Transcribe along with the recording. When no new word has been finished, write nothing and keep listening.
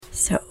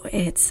So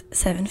it's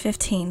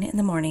 7:15 in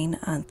the morning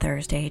on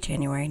Thursday,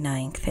 January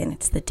 9th, and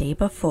it's the day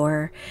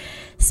before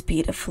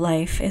Speed of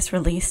Life is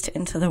released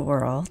into the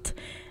world.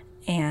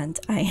 And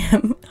I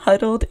am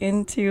huddled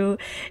into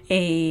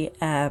a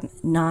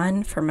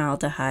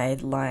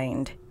non-formaldehyde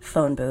lined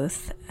phone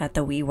booth at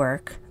the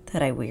WeWork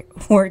that I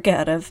work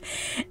out of.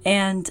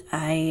 And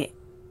I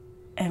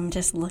am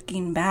just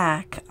looking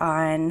back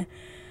on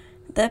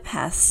the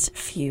past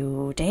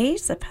few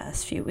days, the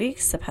past few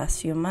weeks, the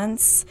past few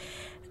months,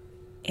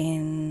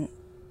 and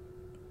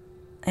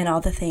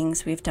all the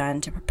things we've done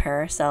to prepare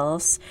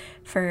ourselves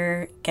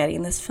for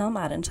getting this film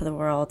out into the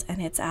world,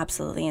 and it's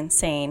absolutely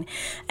insane.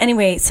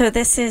 Anyway, so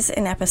this is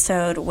an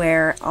episode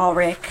where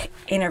Alrik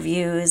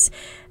interviews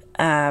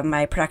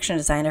my production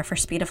designer for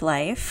Speed of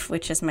Life,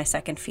 which is my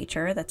second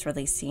feature that's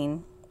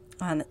releasing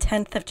on the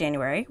 10th of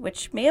January,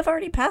 which may have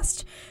already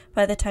passed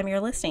by the time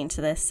you're listening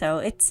to this. So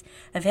it's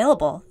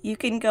available. You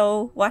can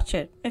go watch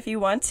it if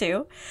you want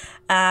to,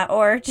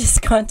 or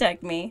just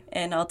contact me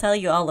and I'll tell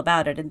you all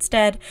about it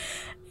instead.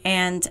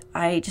 And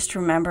I just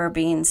remember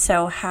being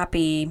so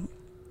happy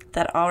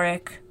that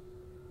Alrik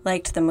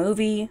liked the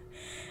movie.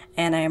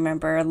 And I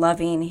remember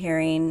loving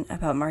hearing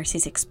about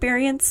Marcie's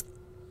experience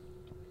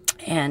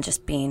and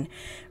just being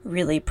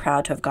really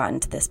proud to have gotten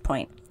to this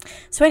point.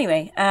 So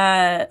anyway,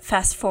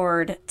 fast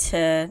forward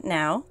to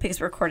now, because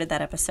we recorded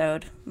that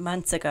episode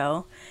months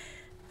ago.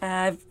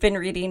 I've been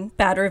reading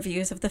bad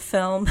reviews of the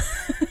film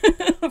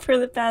for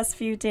the past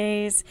few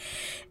days.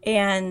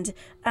 And,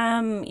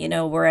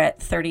 we're at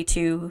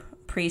 32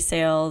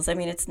 pre-sales. I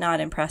mean, it's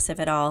not impressive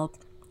at all.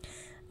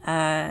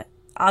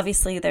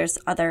 Obviously, there's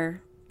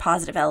other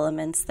positive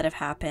elements that have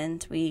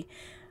happened. We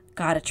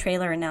got a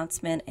trailer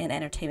announcement in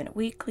Entertainment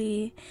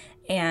Weekly,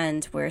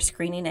 and we're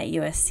screening at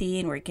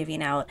USC, and we're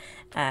giving out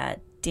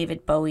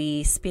David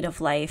Bowie Speed of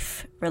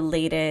Life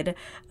related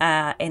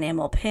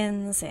enamel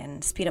pins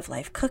and Speed of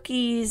Life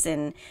cookies,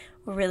 and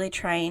we're really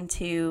trying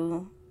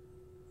to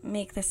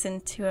make this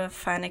into a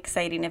fun,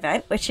 exciting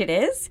event, which it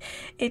is.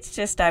 It's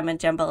just I'm a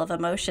jumble of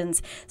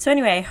emotions. So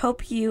anyway, I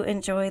hope you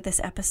enjoy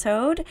this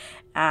episode.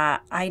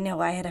 I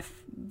know I had a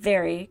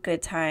very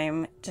good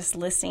time just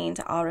listening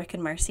to Alrik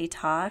and Marcie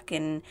talk,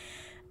 and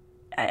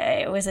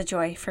it was a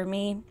joy for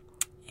me.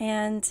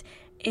 And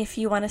if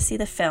you want to see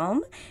the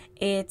film,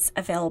 it's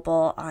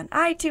available on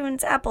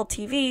iTunes, Apple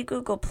TV,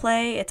 Google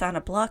Play. It's on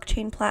a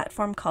blockchain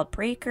platform called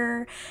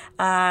Breaker.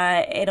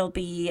 It'll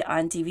be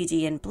on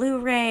DVD and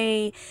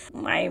Blu-ray.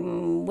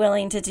 I'm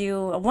willing to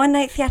do a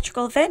one-night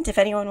theatrical event if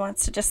anyone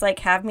wants to just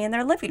have me in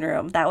their living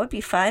room. That would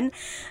be fun.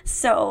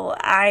 So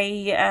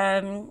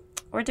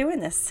we're doing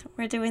this.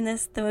 We're doing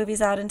this. The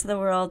movie's out into the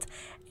world,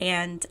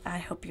 and I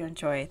hope you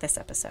enjoy this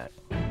episode.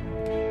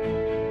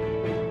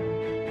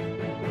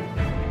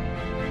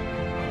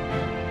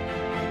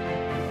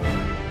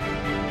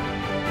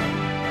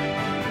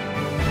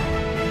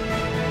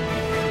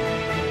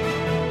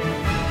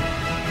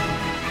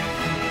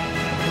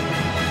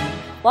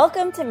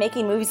 Welcome to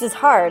Making Movies is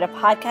Hard, a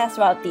podcast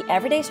about the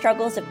everyday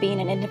struggles of being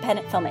an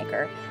independent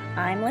filmmaker.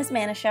 I'm Liz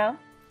Maute.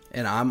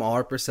 And I'm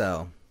Alrik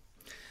Purcell.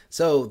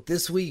 So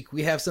this week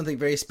we have something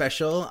very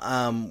special.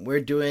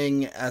 We're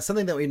doing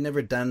something that we've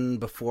never done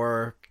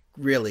before,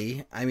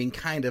 really. I mean,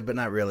 kind of, but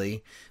not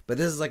really. But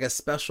this is like a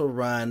special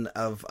run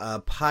of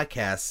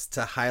podcasts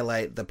to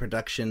highlight the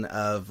production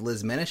of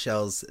Liz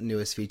Maute's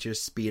newest feature,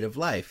 Speed of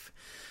Life.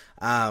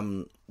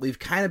 We've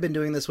kind of been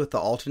doing this with the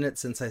alternate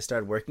since I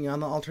started working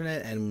on the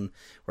alternate, and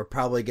we're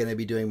probably going to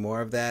be doing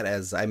more of that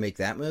as I make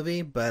that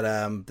movie.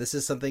 But this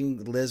is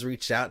something Liz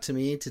reached out to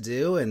me to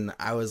do, and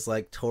I was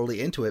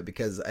totally into it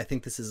because I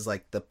think this is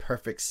the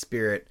perfect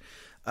spirit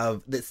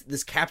of this.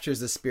 This captures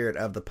the spirit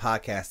of the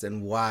podcast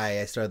and why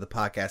I started the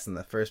podcast in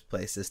the first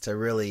place, is to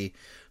really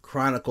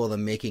chronicle the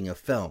making of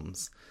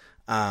films.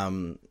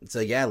 So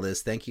yeah,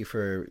 Liz, thank you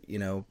for,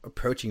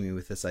 approaching me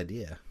with this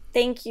idea.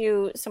 Thank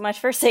you so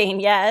much for saying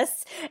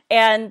yes.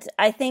 And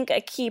I think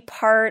a key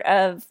part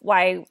of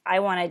why I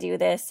want to do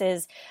this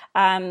is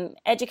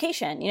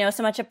education.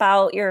 So much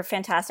about your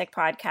fantastic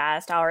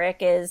podcast,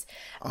 Alrik, is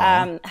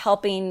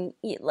helping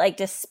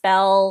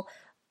dispel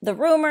the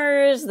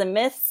rumors, the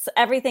myths,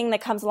 everything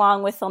that comes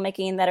along with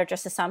filmmaking that are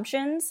just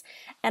assumptions.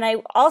 And I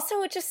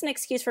also, it's just an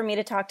excuse for me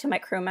to talk to my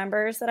crew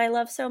members that I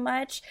love so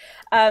much.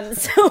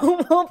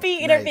 So we'll be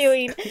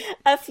interviewing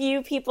a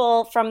few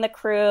people from the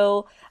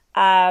crew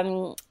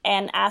and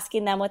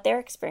asking them what their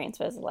experience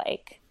was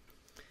like.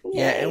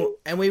 Yeah,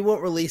 and we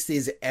won't release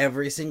these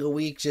every single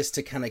week, just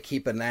to kind of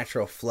keep a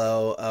natural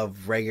flow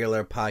of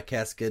regular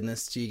podcast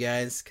goodness to you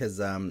guys, because,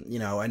 I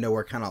know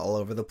we're kind of all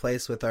over the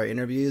place with our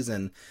interviews,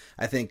 and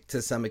I think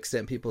to some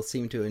extent people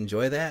seem to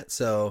enjoy that.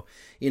 So,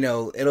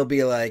 it'll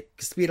be like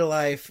Speed of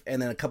Life,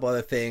 and then a couple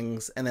other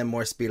things, and then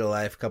more Speed of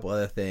Life, a couple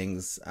other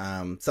things,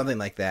 something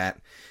like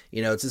that.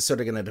 It's just sort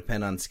of going to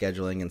depend on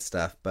scheduling and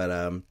stuff,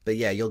 but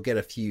yeah, you'll get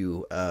a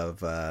few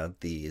of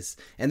these.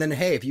 And then,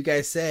 hey, if you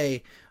guys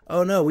say,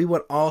 oh no, we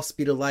want all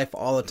Speed of Life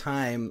all the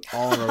time,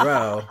 all in a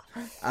row,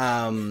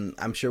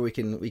 I'm sure we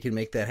can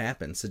make that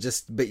happen. So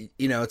but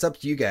it's up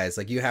to you guys.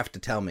 Like, you have to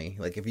tell me,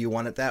 like, if you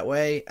want it that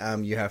way,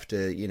 you have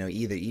to,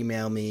 either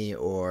email me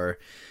or,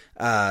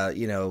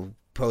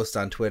 post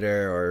on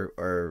Twitter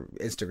or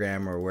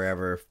Instagram or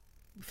wherever,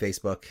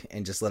 Facebook,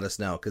 and just let us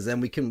know, because then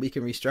we can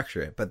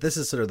restructure it. But this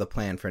is sort of the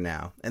plan for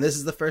now, and this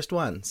is the first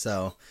one.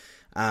 So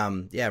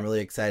I'm really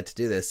excited to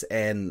do this.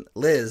 And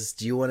Liz,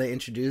 do you want to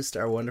introduce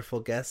our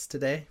wonderful guest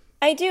today?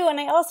 I do, and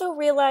I also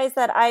realize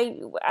that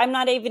I'm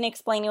not even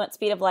explaining what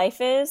Speed of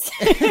Life is.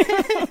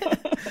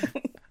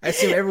 I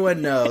assume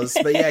everyone knows,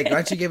 but yeah, why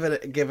don't you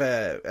give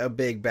a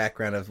big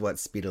background of what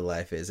Speed of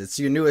Life is? It's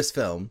your newest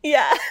film.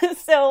 Yeah,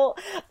 so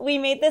we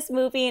made this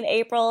movie in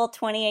April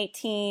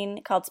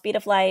 2018 called Speed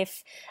of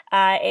Life.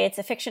 It's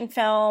a fiction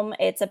film.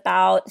 It's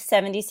about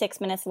 76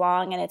 minutes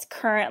long, and it's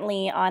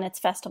currently on its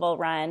festival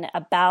run.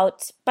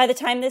 By the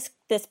time this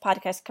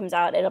podcast comes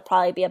out, it'll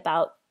probably be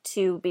about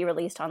to be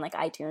released on like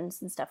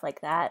iTunes and stuff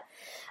like that.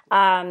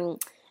 And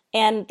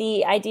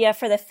the idea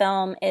for the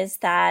film is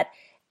that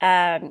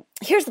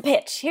here's the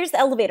pitch. Here's the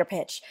elevator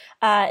pitch.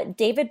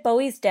 David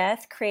Bowie's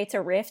death creates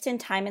a rift in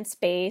time and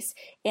space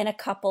in a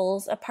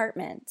couple's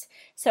apartment.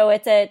 So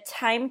it's a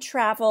time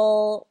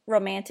travel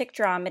romantic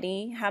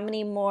dramedy. How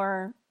many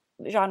more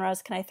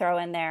genres can I throw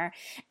in there?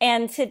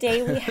 And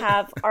today we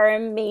have our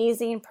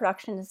amazing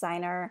production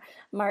designer,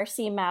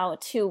 Marcie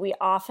Maute, who we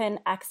often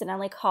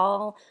accidentally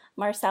call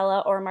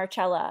Marcella or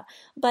Marcella,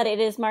 but it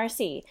is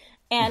Marcie.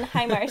 And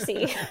hi,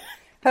 Marcie.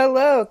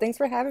 Hello, thanks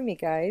for having me,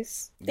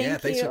 guys.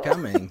 Thanks for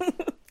coming.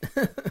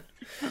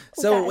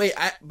 So wait,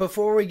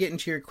 before we get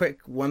into your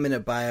quick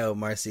 1-minute bio,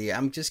 Marcie,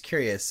 I'm just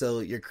curious. So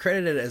you're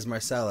credited as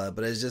Marcella,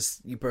 but it's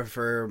just you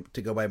prefer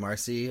to go by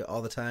Marcie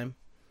all the time?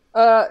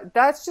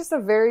 That's just a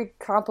very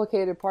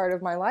complicated part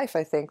of my life,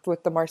 I think,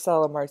 with the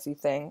Marcella Marcie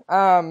thing.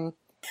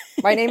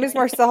 My name is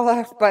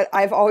Marcella, but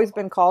I've always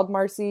been called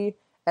Marcie.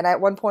 And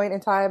at one point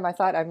in time, I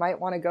thought I might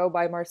want to go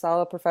by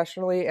Marcella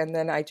professionally, and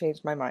then I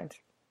changed my mind.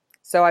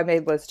 So I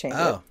made Liz change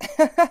it.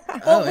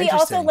 Well, we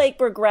also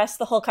regressed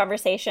the whole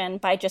conversation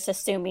by just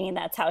assuming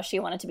that's how she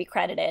wanted to be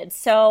credited.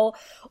 So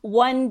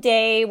one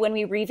day when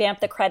we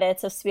revamp the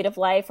credits of Speed of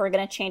Life, we're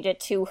going to change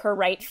it to her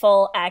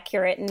rightful,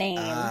 accurate name.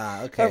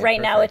 Okay, but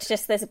right now it's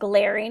just this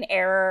glaring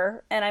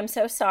error, and I'm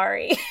so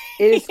sorry.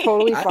 It is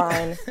totally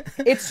fine.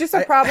 It's just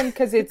a problem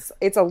because it's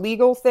a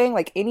legal thing.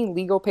 Like, any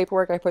legal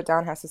paperwork I put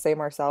down has to say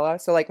Marcella.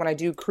 So like when I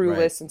do crew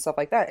lists and stuff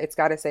like that, it's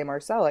got to say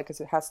Marcella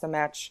because it has to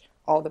match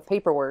all the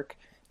paperwork.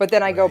 But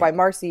then I go by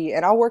Marcie,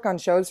 and I'll work on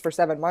shows for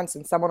 7 months,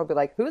 and someone will be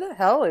like, who the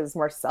hell is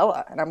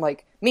Marcella? And I'm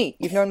like, me.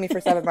 You've known me for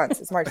 7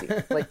 months. It's Marcie.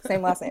 Like,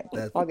 same last name.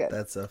 All good.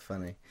 That's so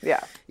funny. Yeah.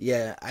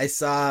 Yeah, I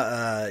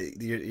saw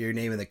your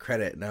name in the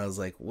credit, and I was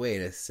like, wait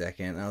a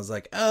second. And I was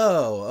like,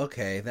 oh,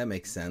 okay, that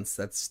makes sense.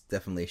 That's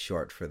definitely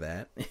short for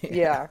that.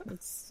 Yeah,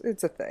 it's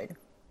a thing.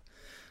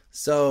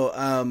 So,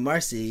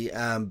 Marcie,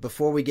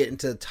 before we get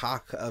into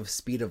talk of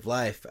Speed of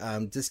Life,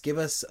 just give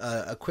us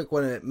a quick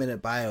 1-minute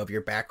bio of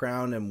your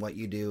background and what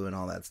you do and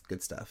all that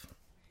good stuff.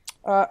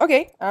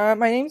 Okay. My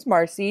name's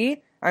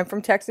Marcie. I'm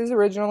from Texas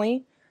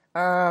originally.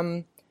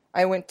 I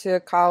went to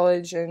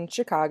college in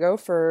Chicago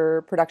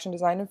for production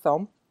design and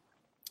film.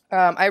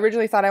 I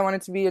originally thought I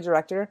wanted to be a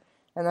director,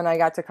 and then I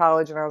got to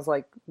college and I was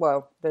like,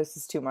 whoa, this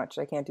is too much.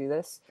 I can't do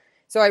this.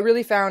 So I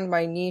really found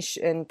my niche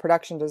in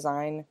production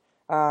design.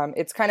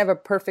 It's kind of a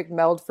perfect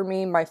meld for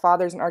me. My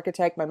father's an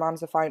architect, my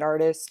mom's a fine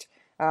artist,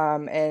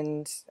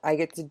 and I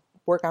get to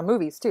work on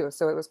movies too.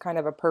 So it was kind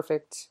of a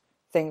perfect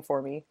thing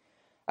for me.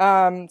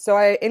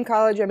 In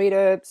college, I made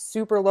a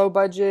super low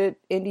budget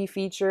indie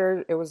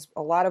feature. It was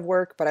a lot of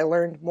work, but I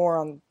learned more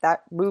on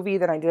that movie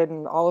than I did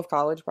in all of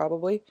college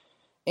probably.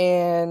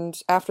 And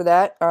after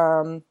that,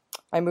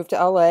 I moved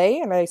to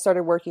LA and I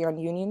started working on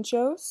union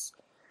shows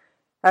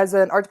as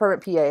an art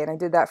department PA, and I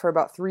did that for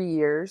about 3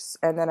 years.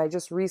 And then I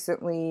just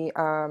recently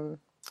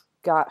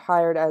got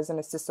hired as an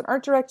assistant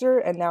art director,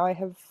 and now I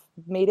have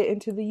made it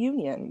into the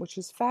union, which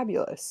is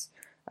fabulous.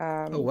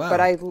 Oh wow!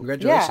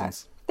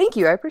 Congratulations! Yeah, thank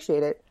you. I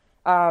appreciate it.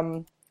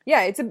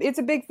 It's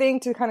a big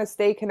thing to kind of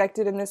stay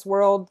connected in this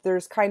world.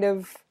 There's kind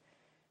of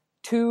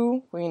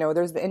two,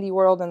 there's the indie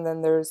world and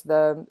then there's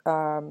the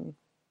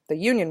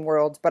union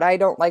world. But I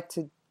don't like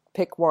to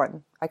pick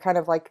one. I kind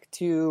of like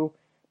to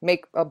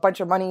make a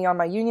bunch of money on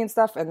my union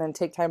stuff and then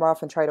take time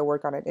off and try to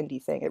work on an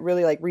indie thing. It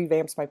really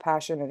revamps my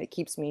passion and it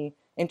keeps me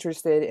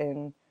interested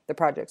in the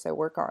projects I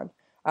work on.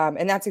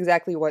 And that's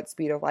exactly what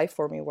Speed of Life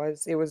for me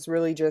was. It was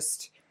really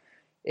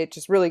it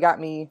just really got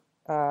me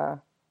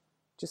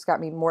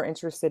more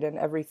interested in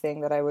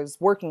everything that I was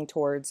working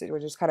towards. It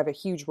was just kind of a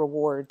huge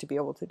reward to be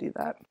able to do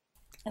that.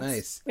 That's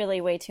nice.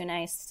 Really way too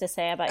nice to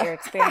say about your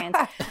experience.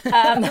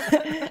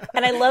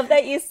 And I love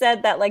that you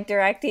said that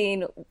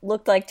directing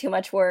looked like too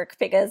much work,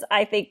 because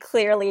I think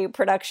clearly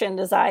production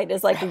design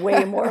is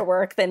way more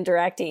work than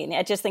directing.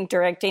 I just think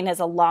directing has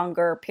a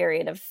longer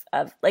period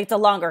of it's a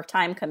longer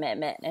time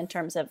commitment in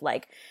terms of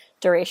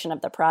duration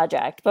of the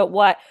project. But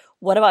what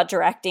about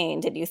directing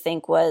did you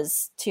think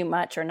was too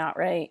much or not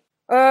right?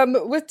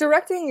 With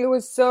directing, it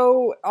was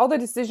all the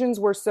decisions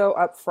were so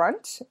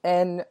upfront,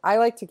 and I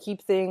like to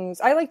keep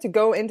things, I like to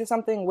go into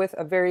something with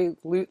a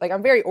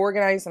I'm very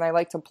organized and I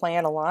like to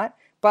plan a lot,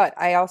 but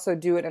I also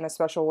do it in a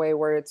special way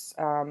where it's,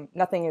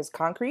 nothing is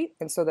concrete,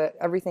 and so that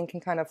everything can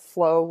kind of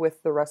flow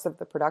with the rest of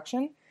the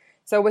production.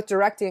 So with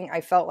directing, I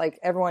felt like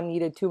everyone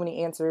needed too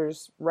many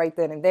answers right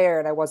then and there,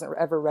 and I wasn't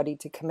ever ready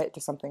to commit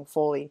to something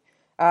fully.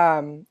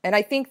 And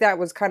I think that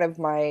was kind of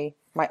my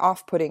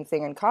off-putting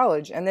thing in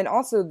college. And then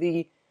also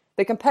the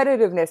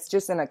competitiveness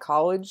just in a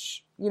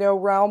college,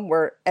 realm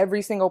where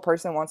every single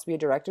person wants to be a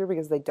director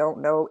because they don't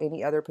know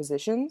any other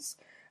positions.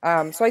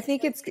 So I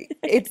think that's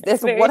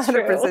very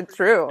 100%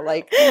 true.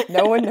 Like,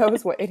 no one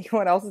knows what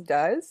anyone else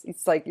does.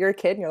 It's like you're a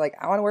kid and you're like,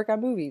 I want to work on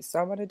movies, so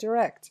I'm going to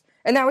direct.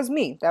 And that was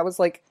me. That was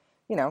like,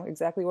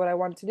 exactly what I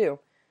wanted to do.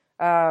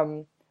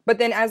 But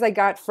then as I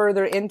got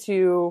further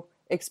into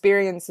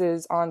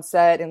experiences on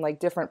set and like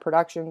different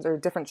productions or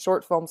different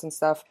short films and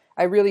stuff,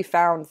 I really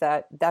found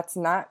that that's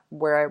not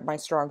where my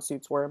strong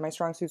suits were. My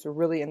strong suits were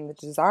really in the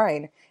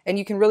design, and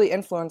you can really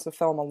influence a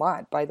film a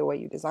lot by the way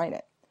you design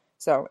it.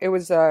 So it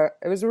was a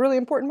really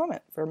important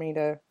moment for me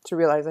to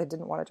realize I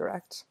didn't want to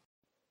direct.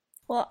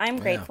 Well, I'm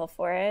grateful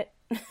for it.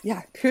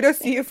 Yeah, kudos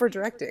to you for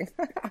directing.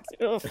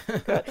 Oof,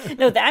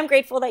 no, I'm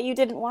grateful that you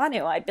didn't want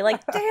to. I'd be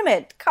like, damn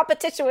it,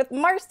 competition with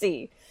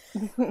Marcie.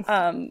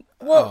 But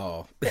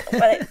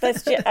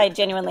that's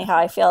genuinely how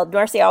I feel.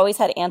 Marcie always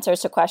had answers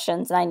to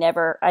questions, and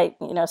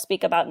I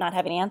speak about not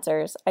having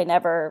answers.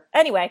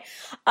 Anyway,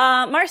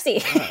 Marcie.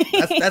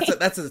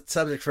 That's a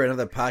subject for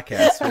another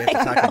podcast. We have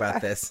to talk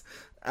about this.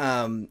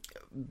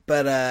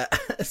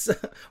 So,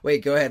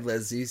 wait, go ahead,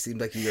 Liz. You seem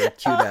like you were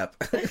queued up.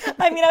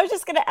 I was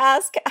just going to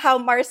ask how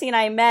Marcie and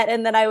I met,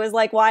 and then I was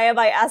like, why am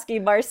I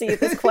asking Marcie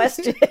this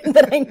question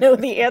that I know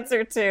the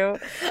answer to?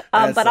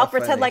 But I'll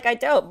pretend like I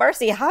don't.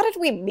 Marcie, how did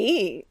we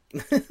meet?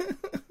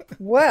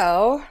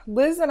 Well,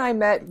 Liz and I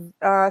met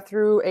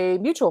through a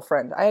mutual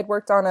friend. I had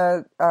worked on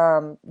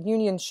a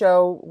union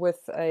show with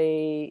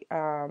I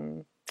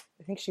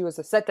think she was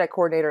a set deck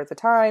coordinator at the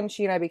time.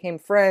 She and I became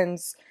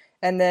friends.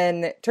 And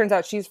then it turns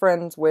out she's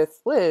friends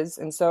with Liz.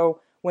 And so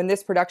when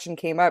this production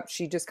came up,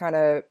 she just kind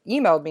of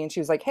emailed me and she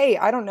was like, hey,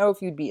 I don't know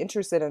if you'd be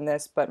interested in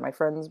this, but my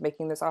friend's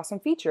making this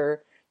awesome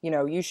feature.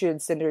 You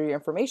should send her your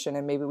information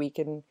and maybe we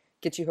can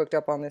get you hooked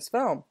up on this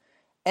film.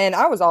 And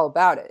I was all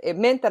about it. It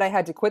meant that I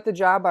had to quit the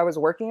job I was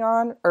working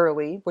on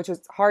early, which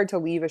is hard to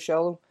leave a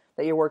show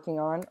that you're working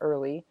on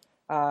early.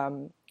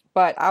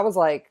 But I was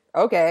like,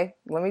 okay,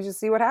 let me just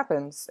see what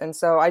happens. And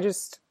so I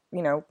just,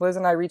 Liz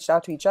and I reached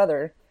out to each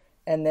other.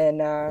 And then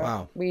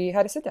we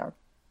had to sit down.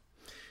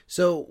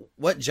 So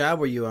what job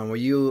were you on? Were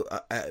you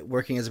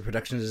working as a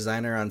production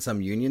designer on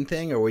some union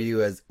thing, or were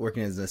you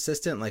working as an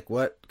assistant? Like,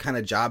 what kind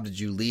of job did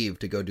you leave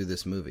to go do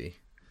this movie?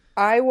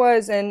 I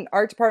was an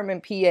art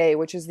department PA,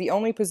 which is the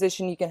only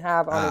position you can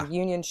have on a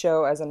union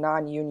show as a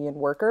non-union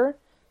worker.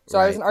 So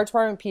right. I was an art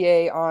department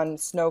PA on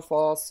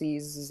Snowfall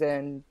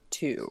season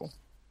 2.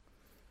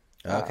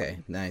 Okay,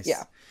 nice.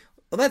 Yeah.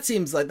 Well,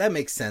 that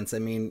makes sense.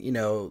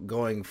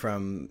 Going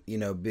from,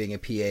 being a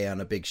PA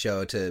on a big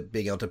show to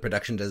being able to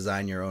production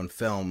design your own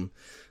film.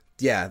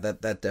 Yeah,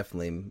 that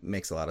definitely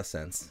makes a lot of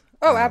sense.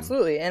 Oh,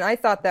 absolutely. And I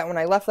thought that when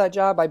I left that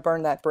job, I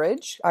burned that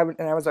bridge.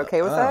 And I was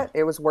okay with that.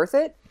 It was worth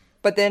it.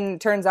 But then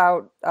it turns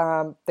out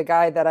the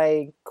guy that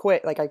I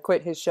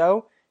quit his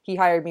show. He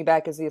hired me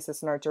back as the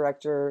assistant art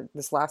director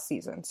this last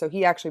season. So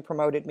he actually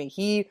promoted me.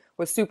 He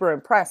was super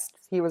impressed.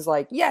 He was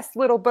like, yes,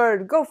 little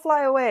bird, go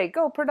fly away,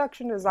 go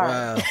production design.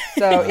 Wow.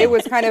 So it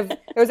was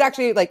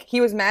actually like, he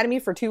was mad at me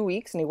for 2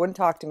 weeks and he wouldn't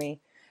talk to me.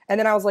 And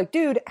then I was like,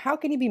 dude, how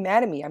can you be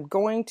mad at me? I'm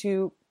going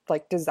to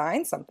like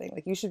design something.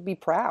 Like, you should be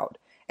proud.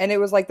 And it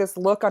was like this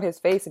look on his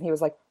face and he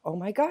was like, oh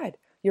my God,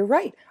 you're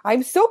right.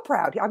 I'm so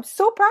proud. I'm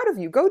so proud of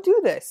you. Go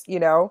do this,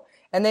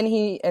 And then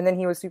he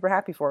was super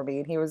happy for me,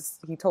 and he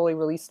totally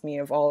released me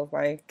of all of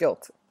my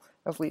guilt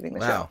of leaving the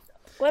show.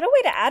 What a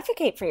way to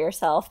advocate for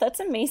yourself. That's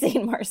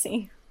amazing,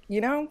 Marcie.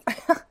 Yeah,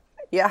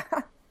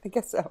 I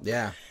guess so.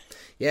 Yeah.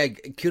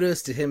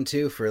 Kudos to him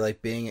too for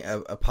like being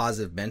a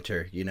positive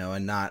mentor,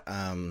 and not,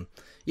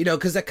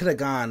 because that could have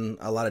gone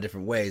a lot of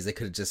different ways. They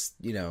could have just,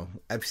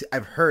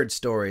 I've heard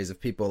stories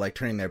of people like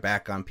turning their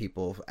back on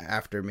people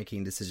after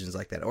making decisions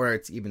like that, or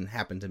it's even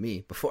happened to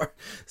me before.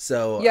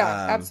 So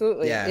yeah,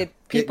 absolutely. Yeah,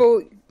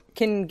 people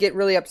can get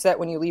really upset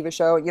when you leave a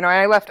show.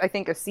 I left, I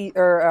think,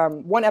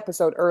 one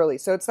episode early,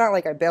 so it's not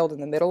like I bailed in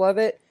the middle of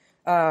it.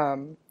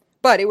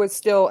 But it was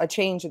still a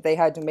change that they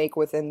had to make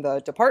within the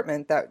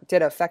department that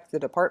did affect the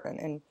department.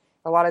 And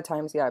a lot of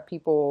times,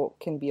 people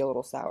can be a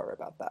little sour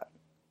about that.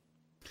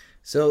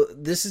 So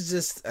this is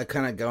just a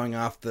kind of going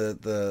off the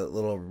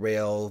little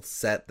rail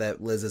set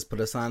that Liz has put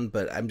us on,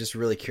 but I'm just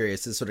really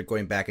curious. This is sort of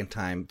going back in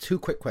time. 2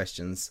 quick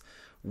questions.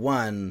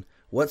 One,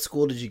 what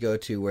school did you go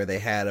to where they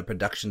had a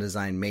production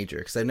design major?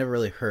 Because I've never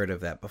really heard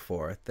of that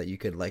before, that you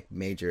could like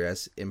major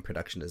in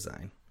production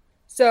design.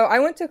 So I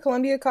went to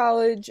Columbia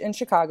College in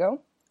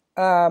Chicago,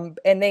 and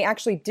they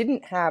actually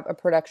didn't have a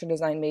production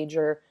design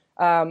major.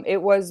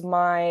 It was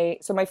my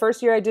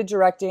first year I did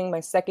directing,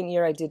 my second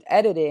year I did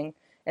editing.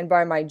 And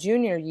by my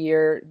junior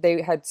year,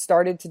 they had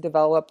started to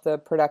develop the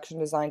production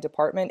design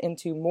department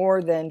into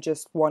more than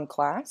just one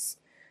class.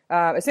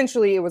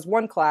 Essentially, it was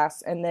one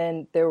class, and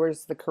then there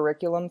was the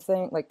curriculum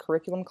thing, like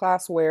curriculum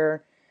class,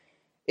 where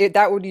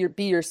that would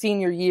be your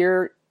senior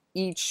year.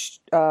 Each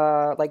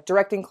like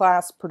directing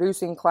class,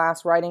 producing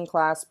class, writing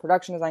class,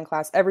 production design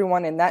class,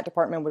 everyone in that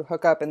department would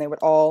hook up and they would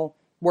all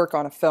work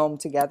on a film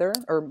together,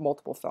 or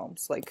multiple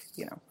films, like,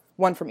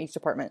 one from each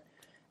department.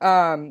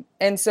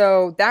 And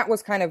so that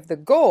was kind of the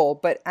goal.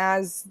 But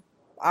as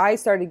I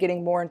started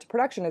getting more into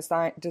production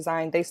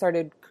design, they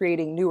started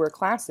creating newer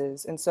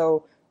classes. And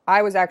so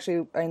I was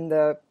actually in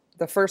the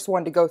first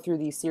one to go through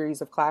these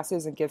series of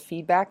classes and give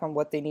feedback on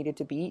what they needed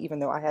to be, even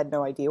though I had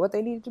no idea what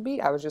they needed to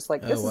be. I was just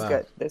like, this is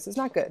good. This is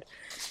not good.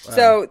 Wow.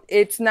 So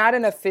it's not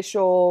an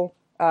official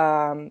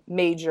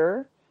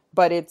major,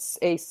 but it's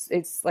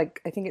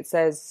like, I think it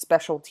says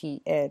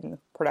specialty in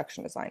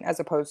production design, as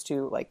opposed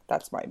to like,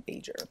 that's my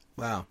major.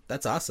 Wow.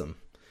 That's awesome.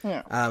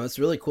 Yeah. It's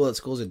really cool that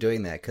schools are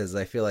doing that, because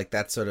I feel like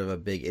that's sort of a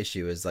big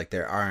issue, is like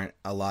there aren't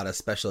a lot of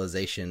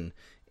specialization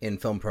in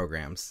film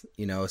programs,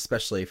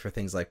 especially for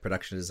things like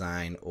production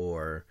design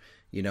or,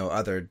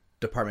 other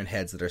department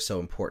heads that are so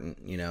important,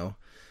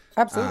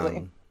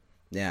 Absolutely.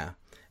 Yeah.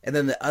 And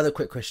then the other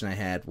quick question I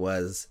had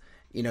was,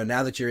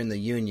 now that you're in the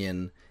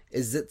union,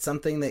 is it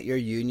something that your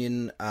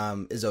union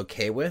is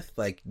okay with?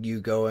 Like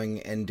you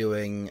going and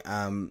doing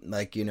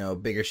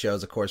bigger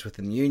shows, of course,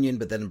 within the union,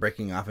 but then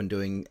breaking off and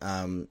doing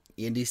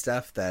indie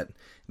stuff that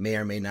may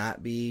or may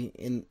not be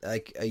in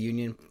like a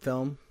union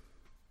film?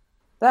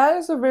 That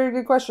is a very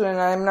good question, and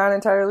I'm not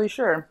entirely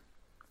sure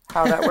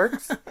how that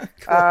works.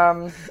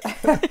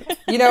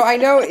 I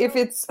know if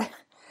it's,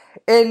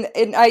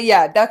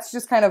 that's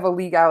just kind of a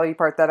legality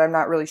part that I'm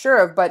not really sure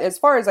of. But as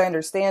far as I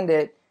understand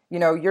it,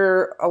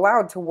 you're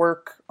allowed to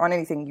work on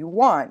anything you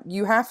want.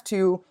 You have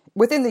to,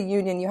 within the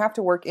union, you have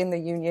to work in the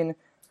union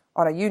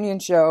on a union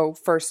show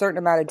for a certain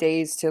amount of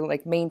days to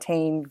like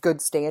maintain good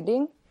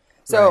standing.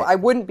 So right. I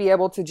wouldn't be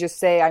able to just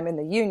say I'm in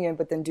the union,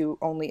 but then do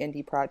only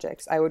indie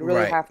projects. I would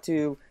really have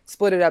to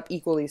split it up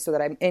equally so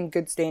that I'm in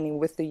good standing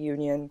with the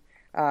union.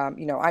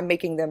 I'm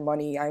making them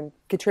money. I'm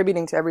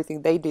contributing to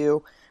everything they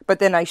do. But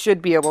then I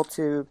should be able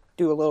to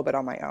do a little bit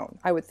on my own.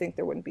 I would think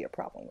there wouldn't be a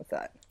problem with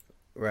that.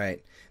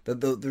 Right.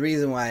 The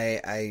reason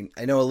why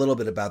I know a little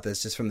bit about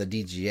this, just from the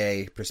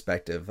DGA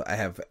perspective, I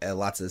have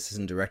lots of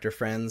assistant director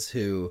friends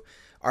who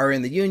are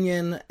in the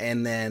union,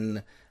 and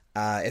then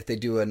if they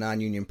do a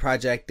non-union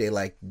project, they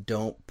like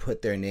don't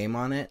put their name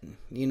on it,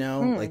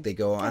 like they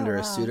go under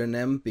a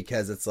pseudonym,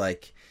 because it's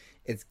like,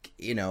 it's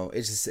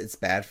it's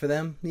bad for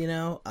them,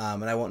 and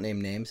I won't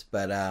name names,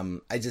 but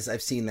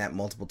I've seen that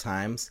multiple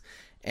times,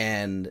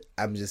 and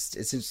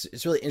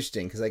it's really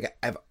interesting, because like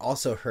I've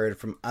also heard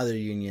from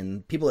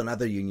people in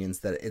other unions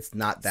that it's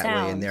not that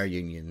way in their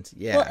unions.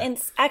 Yeah. Well, and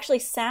actually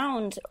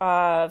sound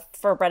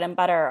for Bread and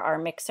Butter, our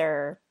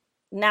mixer.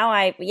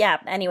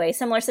 Anyway,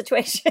 similar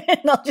situation.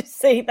 I'll just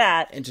say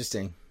that.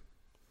 Interesting.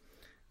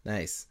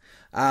 Nice.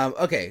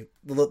 Okay.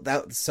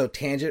 So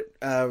tangent,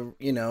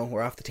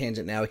 we're off the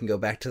tangent now. We can go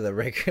back to the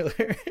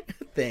regular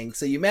thing.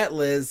 So you met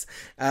Liz.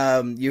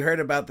 You heard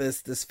about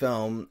this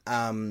film.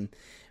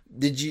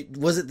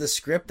 Was it the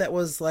script that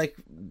was like,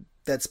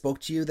 that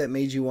spoke to you, that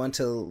made you want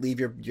to leave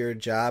your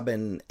job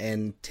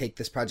and take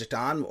this project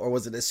on? Or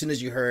was it as soon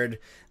as you heard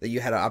that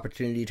you had an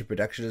opportunity to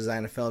production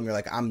design a film, you're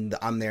like, I'm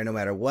there no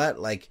matter what?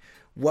 Like,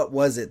 what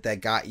was it that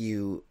got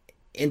you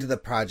into the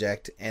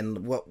project,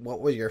 and what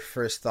were your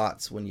first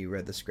thoughts when you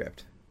read the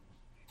script?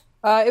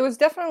 It was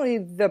definitely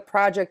the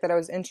project that I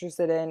was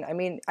interested in. I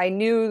mean,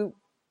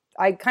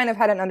 I kind of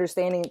had an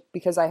understanding,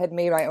 because I had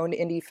made my own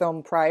indie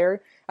film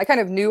prior. I kind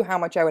of knew how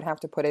much I would have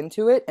to put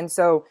into it. And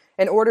so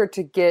in order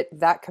to get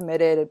that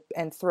committed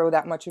and throw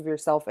that much of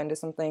yourself into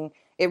something,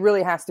 it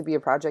really has to be a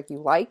project you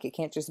like. It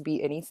can't just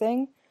be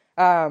anything.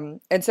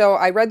 And so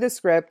I read the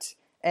script,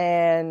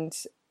 and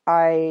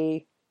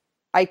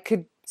I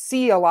could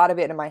see a lot of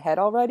it in my head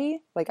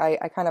already. Like I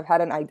kind of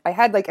had I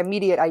had like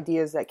immediate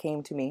ideas that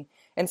came to me.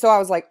 And so I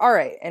was like, all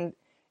right.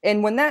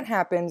 And when that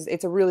happens,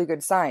 it's a really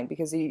good sign,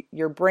 because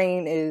your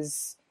brain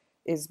is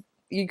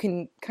you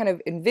can kind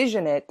of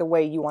envision it the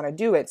way you want to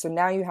do it. So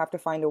now you have to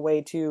find a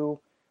way to,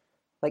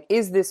 like,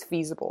 is this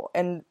feasible?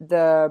 And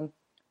the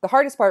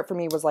hardest part for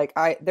me was like,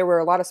 there were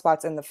a lot of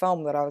spots in the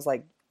film that I was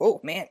like,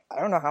 oh man,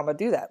 I don't know how I'm gonna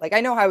do that. Like,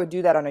 I know how I would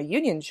do that on a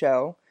union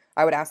show.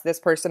 I would ask this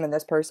person and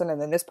this person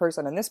and then this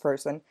person and this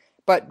person.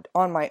 But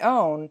on my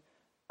own,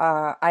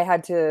 I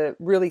had to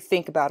really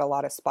think about a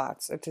lot of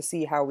spots to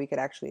see how we could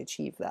actually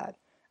achieve that.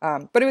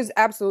 But it was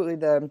absolutely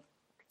the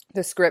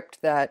script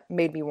that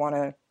made me want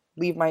to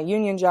leave my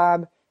union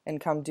job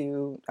and come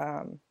do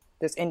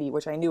this indie,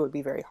 which I knew would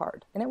be very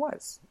hard. And it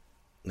was.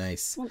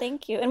 Nice. Well,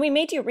 thank you. And we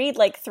made you read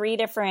like 3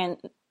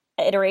 different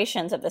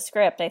iterations of the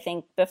script, I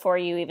think, before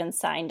you even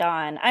signed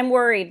on. I'm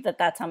worried that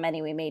that's how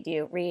many we made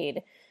you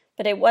read.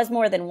 But it was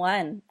more than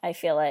one, I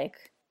feel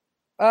like.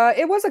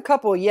 It was a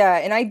couple, yeah.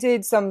 And I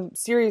did some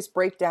serious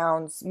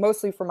breakdowns,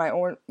 mostly for my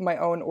own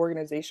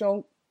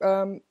organizational,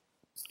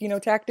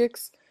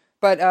 tactics.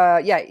 But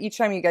yeah, each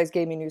time you guys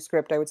gave me a new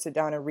script, I would sit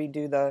down and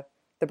redo the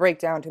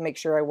breakdown to make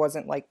sure I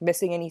wasn't like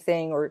missing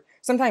anything, or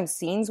sometimes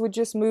scenes would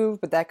just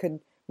move, but that could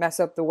mess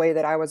up the way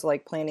that I was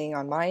like planning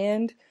on my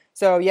end.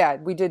 So yeah,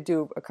 we did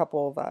do a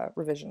couple of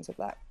revisions of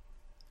that.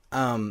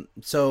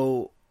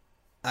 So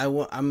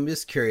I'm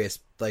just curious,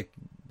 like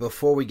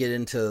before we get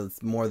into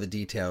more of the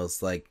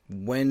details, like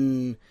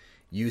when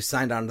you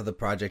signed on to the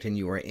project and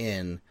you were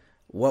in,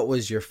 what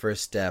was your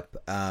first step,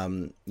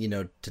 to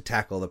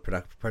tackle the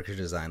production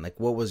design? Like,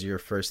 what was your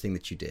first thing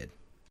that you did?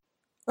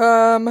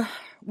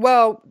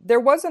 Well, there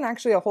wasn't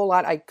actually a whole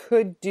lot I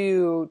could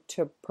do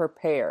to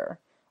prepare.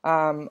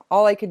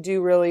 All I could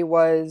do really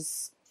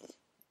was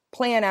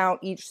plan out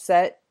each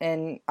set,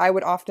 and I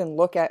would often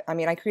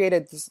I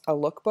created a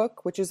lookbook,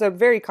 which is a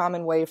very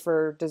common way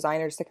for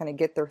designers to kind of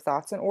get their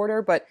thoughts in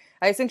order, but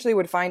I essentially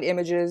would find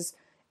images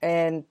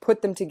and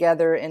put them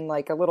together in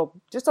like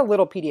just a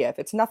little PDF.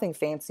 It's nothing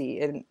fancy.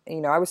 And,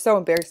 I was so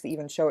embarrassed to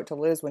even show it to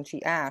Liz when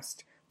she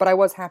asked, but I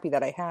was happy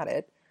that I had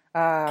it.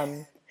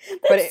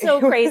 That's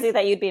so crazy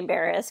that you'd be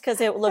embarrassed because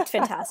it looked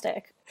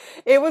fantastic.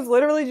 It was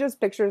literally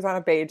just pictures on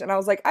a page. And I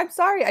was like, I'm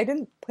sorry, I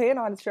didn't plan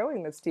on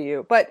showing this to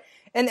you. But,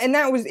 and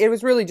it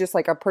was really just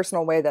like a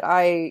personal way that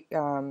I,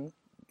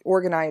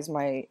 organize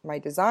my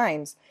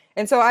designs.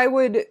 And so I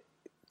would,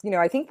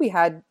 I think we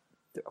had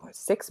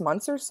 6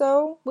 months or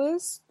so,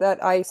 Liz,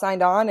 that I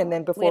signed on, and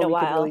then before we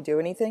could really do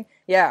anything.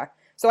 Yeah.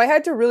 So I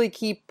had to really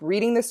keep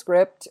reading the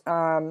script,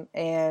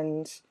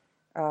 and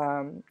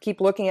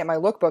keep looking at my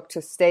lookbook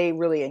to stay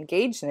really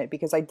engaged in it,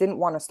 because I didn't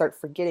want to start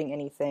forgetting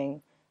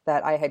anything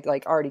that I had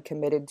like already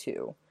committed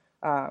to.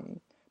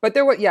 But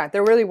there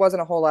really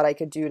wasn't a whole lot I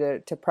could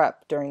do to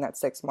prep during that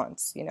 6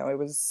 months.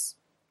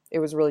 It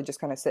was really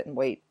just kind of sit and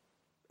wait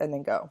and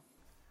then go.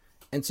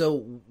 And so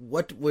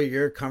what were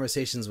your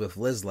conversations with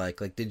Liz like?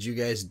 Like, did you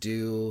guys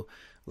do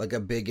like a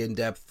big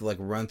in-depth like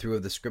run through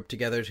of the script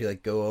together to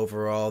like go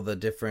over all the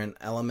different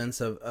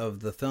elements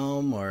of the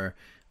film? Or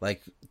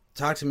like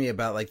talk to me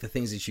about like the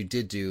things that you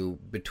did do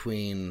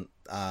between,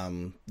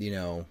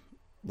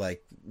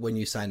 like when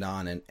you signed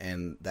on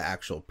and the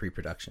actual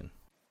pre-production?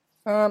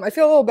 I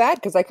feel a little bad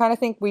because I kind of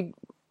think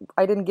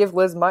I didn't give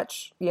Liz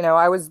much.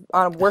 I was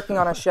working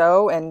on a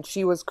show and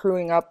she was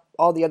crewing up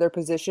all the other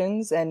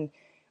positions, and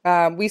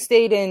we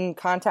stayed in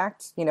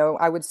contact.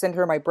 I would send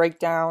her my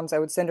breakdowns. I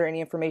would send her any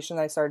information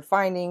that I started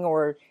finding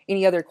or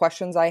any other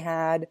questions I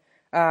had.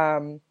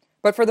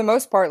 But for the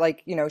most part,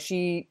 like,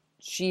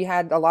 she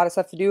had a lot of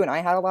stuff to do and I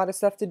had a lot of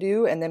stuff to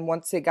do. And then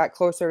once it got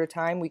closer to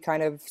time, we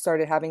kind of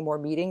started having more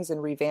meetings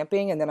and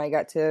revamping. And then I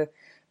got to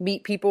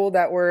meet people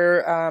that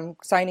were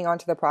signing on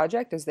to the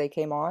project as they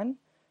came on.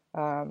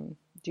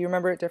 Do you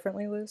remember it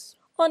differently, Liz?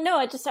 Well, no,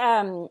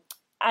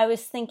 I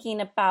was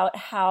thinking about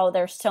how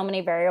there's so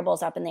many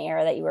variables up in the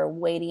air that you were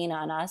waiting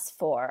on us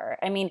for.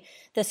 I mean,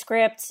 the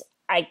script,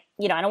 I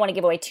don't want to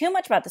give away too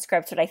much about the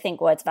script, but I think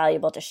what's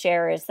valuable to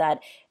share is that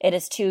it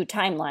is 2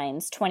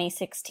 timelines,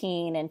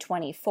 2016 and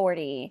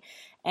 2040.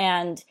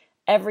 And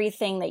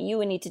everything that you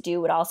would need to do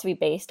would also be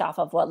based off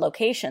of what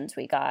locations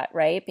we got,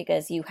 right?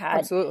 Because you had...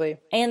 Absolutely.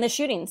 And the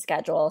shooting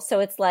schedule. So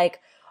it's like,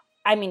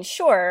 I mean,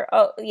 sure,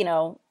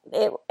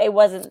 it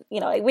wasn't, we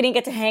didn't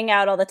get to hang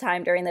out all the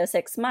time during those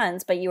 6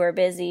 months, but you were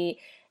busy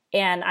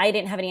and I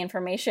didn't have any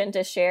information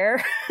to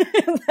share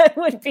that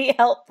would be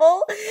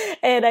helpful.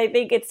 And I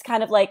think it's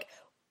kind of like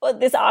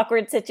this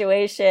awkward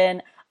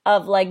situation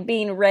of like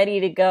being ready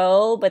to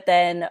go, but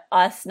then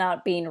us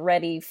not being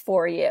ready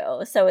for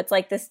you. So it's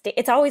like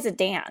it's always a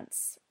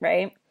dance,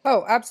 right?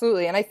 Oh,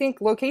 absolutely. And I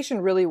think location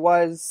really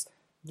was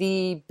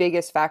the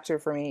biggest factor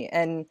for me.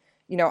 And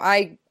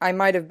I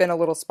might have been a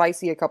little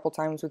spicy a couple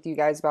times with you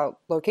guys about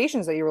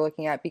locations that you were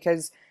looking at,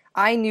 because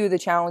I knew the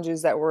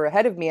challenges that were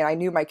ahead of me and I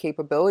knew my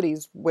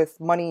capabilities with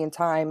money and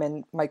time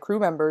and my crew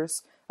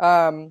members.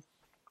 And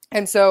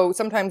so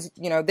sometimes,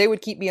 they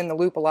would keep me in the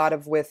loop a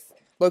lot with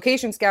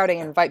location scouting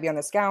and invite me on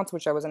the scouts,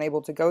 which I wasn't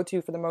able to go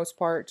to for the most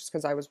part just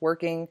because I was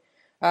working.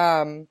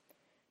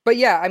 But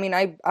yeah, I mean,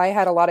 I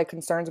had a lot of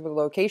concerns with the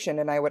location,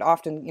 and I would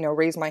often,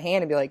 raise my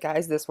hand and be like,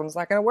 guys, this one's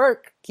not going to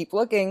work. Keep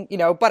looking,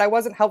 but I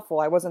wasn't helpful.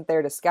 I wasn't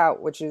there to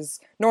scout, which is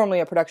normally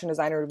a production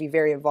designer would be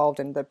very involved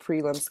in the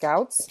prelim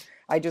scouts.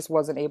 I just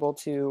wasn't able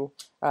to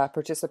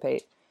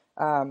participate.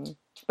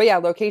 But yeah,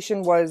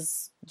 location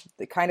was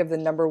kind of the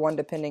number one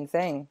depending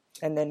thing.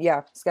 And then,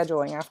 yeah,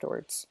 scheduling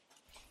afterwards.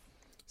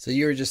 So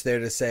you were just there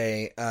to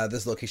say,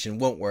 this location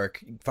won't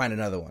work. Find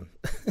another one.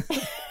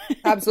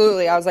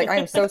 Absolutely. I was like,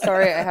 I'm so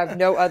sorry. I have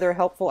no other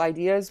helpful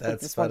ideas, but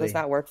That's this funny. one does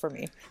not work for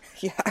me.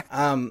 Yeah.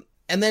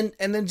 And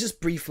then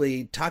just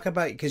briefly talk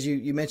about, because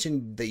you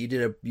mentioned that you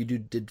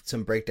did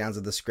some breakdowns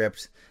of the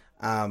script.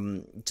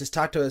 Just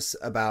talk to us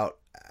about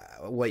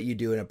what you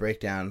do in a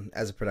breakdown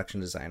as a production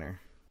designer.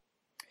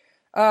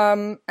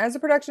 As a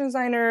production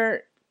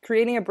designer,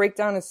 creating a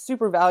breakdown is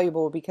super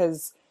valuable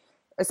because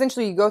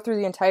essentially you go through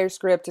the entire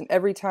script, and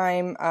every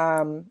time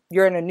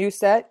you're in a new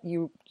set,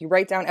 you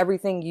write down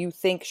everything you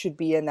think should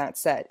be in that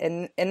set.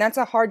 And that's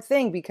a hard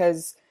thing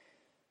because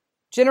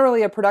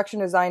generally a production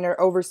designer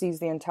oversees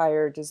the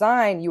entire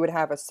design. You would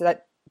have a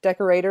set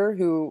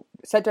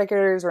set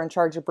decorators are in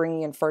charge of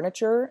bringing in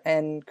furniture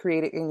and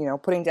creating,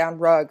 putting down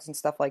rugs and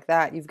stuff like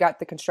that. You've got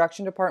the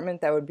construction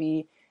department that would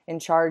be in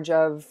charge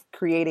of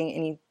creating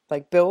any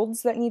like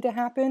builds that need to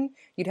happen.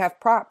 You'd have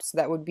props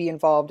that would be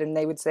involved, and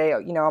they would say,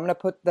 I'm going to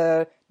put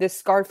this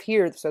scarf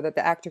here so that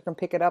the actor can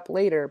pick it up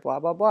later, blah,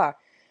 blah, blah.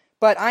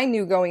 But I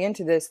knew going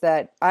into this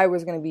that I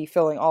was going to be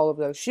filling all of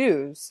those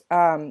shoes.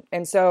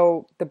 And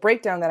so the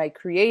breakdown that I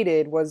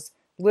created was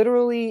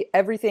literally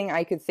everything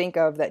I could think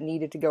of that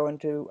needed to go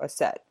into a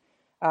set.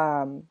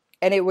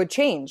 And it would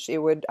change.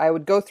 I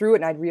would go through it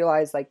and I'd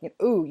realize like,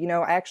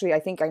 actually I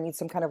think I need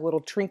some kind of little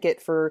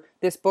trinket for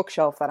this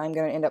bookshelf that I'm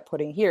going to end up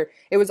putting here.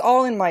 It was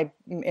all in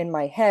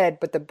my head,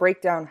 but the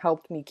breakdown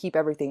helped me keep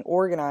everything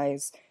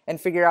organized and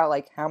figure out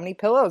like how many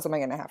pillows am I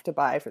going to have to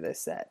buy for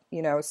this set?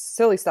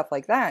 Silly stuff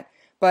like that.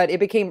 But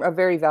it became a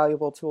very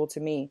valuable tool to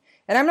me.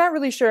 And I'm not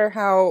really sure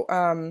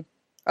how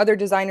other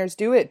designers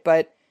do it,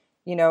 but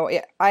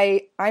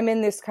I'm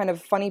in this kind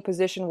of funny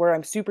position where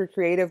I'm super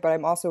creative, but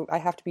I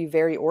have to be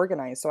very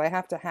organized. So I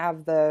have to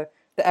have the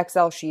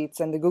Excel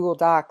sheets and the Google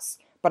Docs,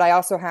 but I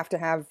also have to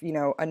have,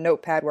 a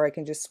notepad where I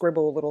can just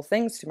scribble little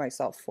things to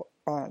myself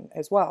on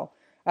as well.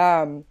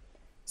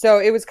 So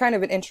it was kind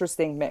of an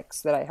interesting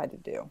mix that I had to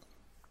do.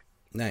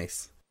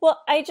 Nice.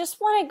 Well, I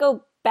just want to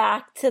go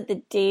back to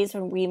the days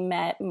when we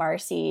met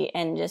Marcie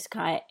and just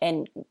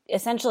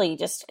essentially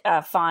just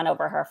fawn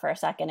over her for a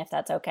second, if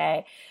that's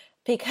okay.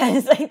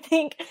 Because I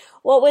think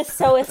what was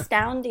so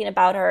astounding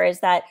about her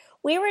is that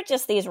we were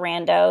just these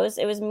randos.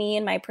 It was me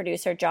and my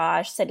producer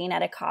Josh sitting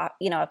at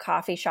a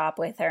coffee shop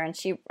with her, and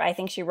I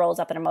think she rolls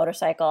up in a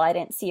motorcycle. I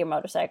didn't see her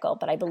motorcycle,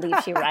 but I believe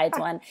she rides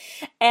one.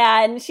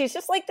 And she's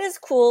just like this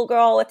cool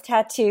girl with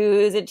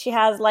tattoos, and she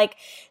has like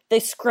the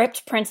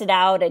script printed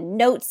out and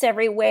notes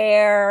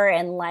everywhere,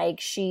 and like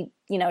she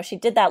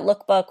did that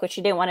lookbook, which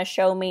she didn't want to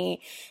show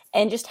me,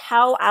 and just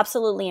how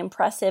absolutely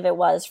impressive it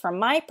was from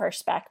my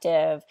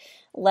perspective.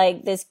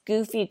 Like this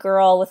goofy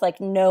girl with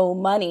like no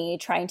money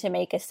trying to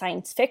make a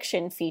science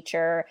fiction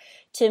feature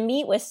to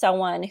meet with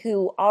someone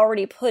who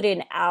already put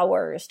in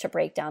hours to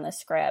break down the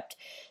script.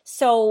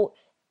 So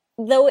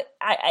though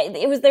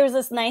there was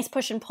this nice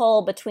push and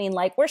pull between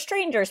like, we're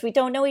strangers, we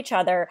don't know each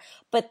other,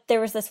 but there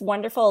was this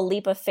wonderful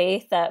leap of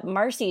faith that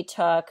Marcie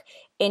took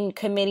in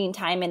committing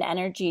time and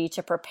energy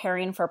to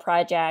preparing for a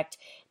project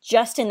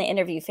just in the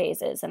interview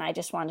phases. And I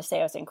just want to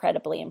say I was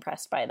incredibly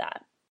impressed by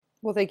that.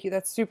 Well, thank you.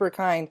 That's super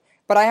kind.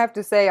 But I have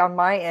to say on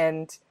my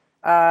end,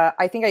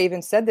 I think I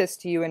even said this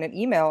to you in an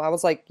email. I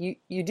was like,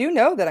 you do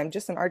know that I'm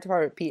just an art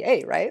department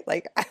PA, right?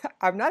 Like,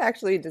 I'm not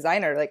actually a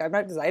designer. Like, I'm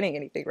not designing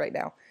anything right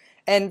now.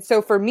 And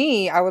so for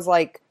me, I was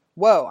like,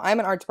 whoa, I'm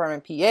an art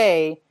department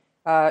PA.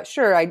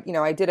 Sure,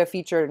 I did a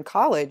feature in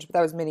college, but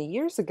that was many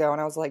years ago.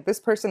 And I was like, this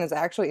person is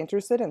actually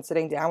interested in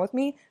sitting down with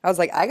me. I was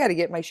like, I got to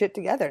get my shit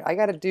together. I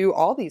got to do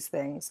all these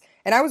things.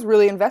 And I was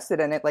really invested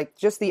in it. Like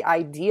just the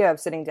idea of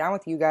sitting down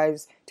with you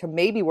guys to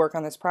maybe work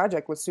on this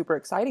project was super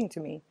exciting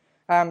to me.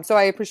 So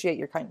I appreciate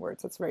your kind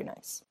words. That's very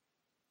nice.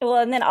 Well,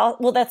 and then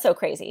that's so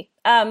crazy.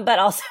 But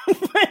also,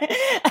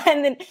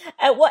 and then,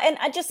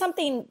 and just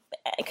something,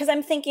 because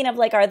I'm thinking of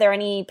like, are there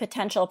any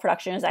potential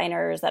production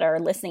designers that are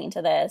listening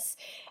to this?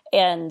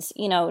 And,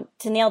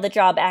 to nail the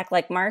job, act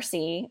like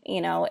Marcie,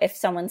 if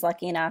someone's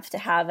lucky enough to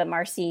have a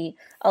Marcie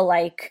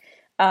alike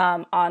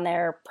on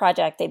their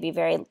project, they'd be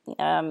very,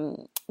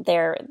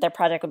 their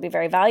project would be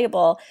very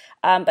valuable.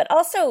 But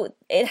also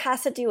it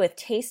has to do with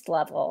taste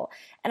level.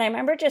 And I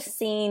remember just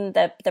seeing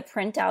the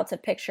printouts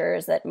of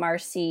pictures that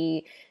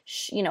Marcie,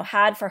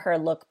 had for her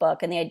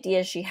lookbook and the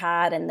ideas she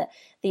had and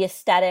the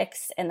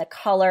aesthetics and the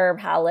color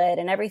palette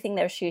and everything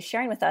that she was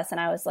sharing with us. And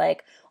I was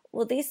like,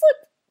 well, these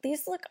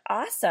look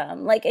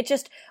awesome. Like it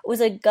just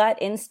was a gut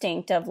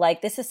instinct of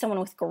like, this is someone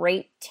with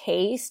great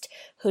taste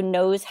who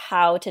knows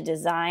how to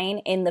design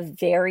in the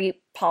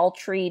very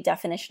paltry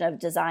definition of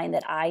design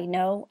that I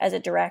know as a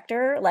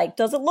director. Like,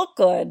 does it look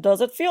good? Does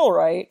it feel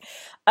right?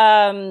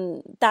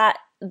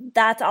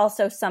 That's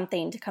also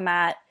something to come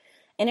at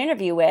an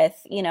interview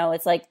with.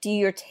 It's like, do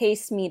your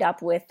tastes meet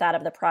up with that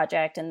of the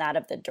project and that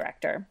of the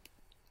director?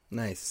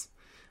 Nice.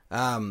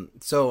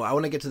 So I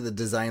want to get to the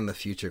design the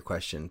future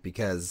question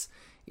because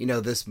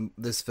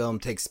this film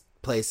takes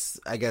place,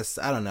 I guess,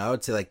 I don't know, I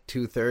would say like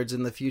 2/3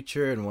 in the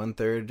future and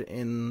 1/3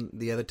 in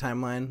the other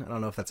timeline. I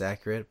don't know if that's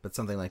accurate, but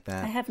something like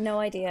that. I have no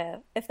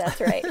idea if that's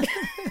right.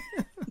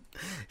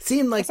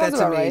 Seemed like that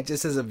to me, right.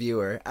 just as a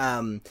viewer.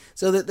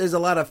 So there's a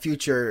lot of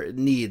future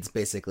needs,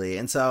 basically.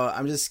 And so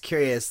I'm just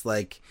curious,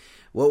 like,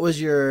 what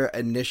was your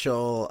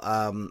initial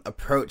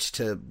approach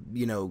to,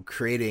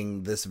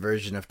 creating this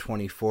version of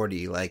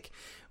 2040? Like,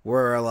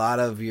 were a lot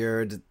of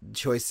your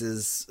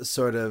choices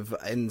sort of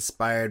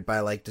inspired by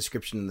like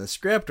description in the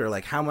script, or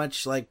like how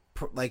much like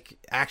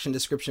action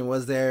description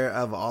was there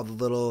of all the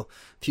little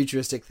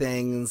futuristic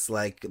things?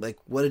 Like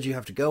what did you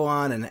have to go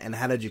on, and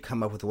how did you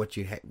come up with what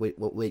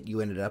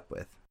you ended up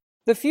with?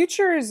 The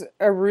future is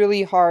a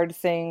really hard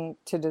thing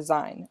to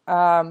design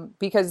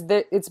because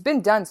it's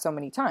been done so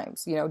many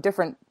times.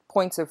 Different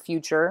points of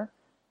future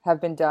have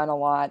been done a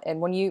lot.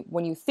 And when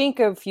you think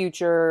of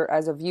future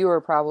as a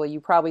viewer, you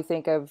probably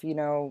think of,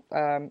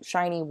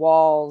 shiny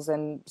walls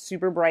and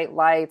super bright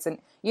lights, and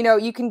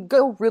you can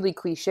go really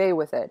cliche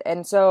with it.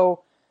 And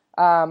so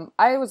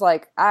I was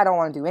like, I don't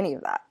want to do any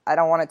of that. I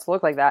don't want it to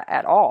look like that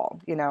at all.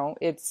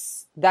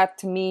 That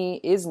to me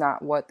is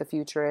not what the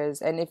future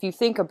is. And if you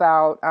think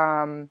about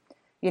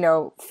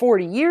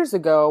 40 years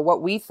ago,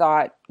 what we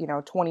thought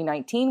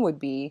 2019 would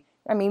be,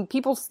 I mean,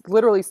 people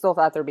literally still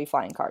thought there'd be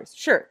flying cars.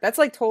 Sure, that's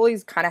like totally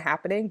kind of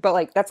happening, but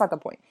like that's not the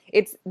point.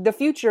 It's the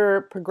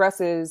future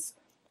progresses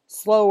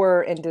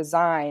slower in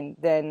design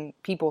than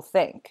people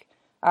think.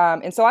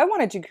 And so I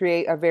wanted to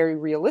create a very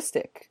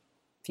realistic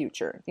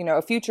future,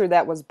 a future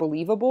that was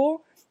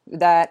believable,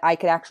 that I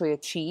could actually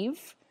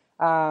achieve.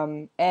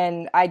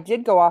 And I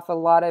did go off a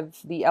lot of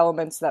the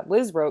elements that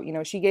Liz wrote.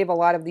 She gave a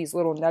lot of these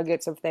little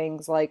nuggets of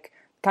things, like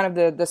kind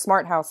of the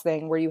smart house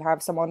thing where you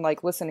have someone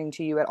like listening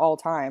to you at all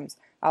times.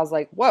 I was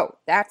like, whoa,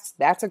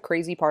 that's a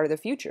crazy part of the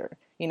future,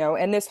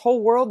 and this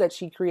whole world that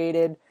she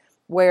created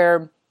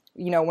where,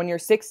 when you're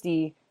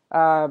 60,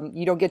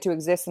 you don't get to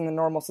exist in the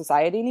normal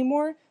society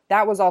anymore.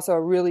 That was also a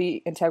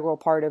really integral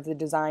part of the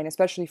design,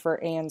 especially for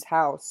June's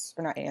house,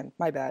 in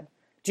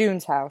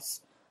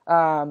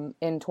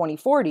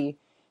 2040.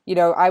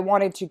 I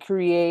wanted to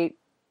create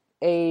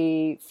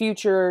a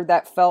future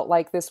that felt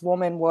like this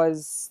woman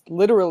was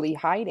literally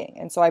hiding.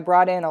 And so I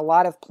brought in a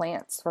lot of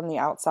plants from the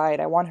outside.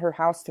 I want her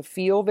house to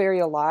feel very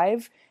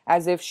alive,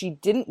 as if she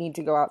didn't need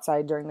to go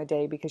outside during the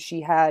day because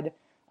she had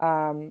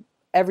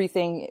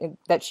everything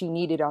that she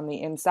needed on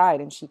the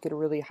inside, and she could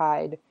really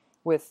hide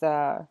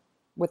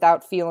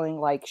without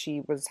feeling like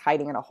she was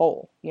hiding in a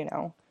hole,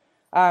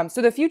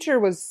 So the future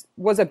was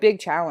a big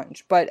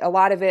challenge, but a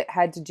lot of it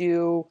had to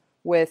do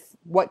with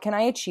what can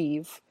I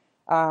achieve?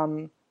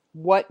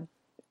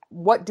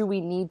 What do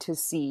we need to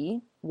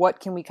see? What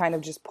can we kind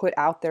of just put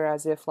out there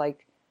as if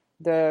like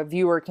the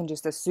viewer can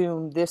just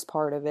assume this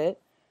part of it?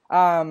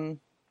 And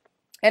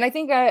I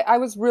think I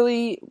was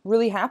really,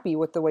 really happy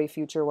with the way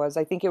Future was.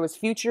 I think it was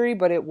futury,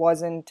 but it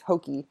wasn't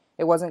hokey.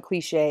 It wasn't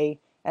cliche.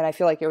 And I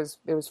feel like it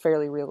was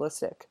fairly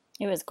realistic.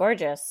 It was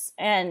gorgeous.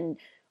 And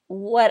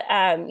what,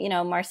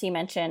 Marcie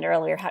mentioned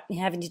earlier,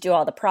 having to do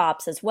all the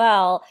props as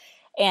well.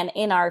 And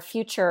in our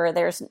future,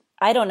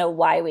 I don't know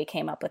why we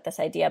came up with this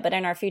idea, but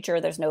in our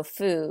future, there's no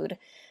food.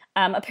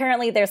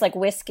 Apparently there's like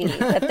whiskey,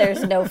 but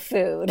there's no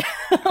food.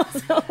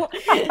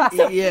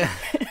 Yeah.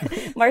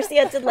 Marcie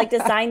had to like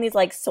design these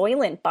like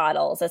Soylent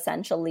bottles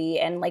essentially,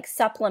 and like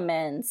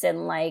supplements,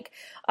 and like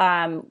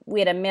we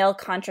had a male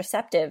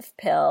contraceptive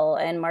pill,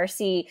 and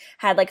Marcie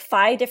had like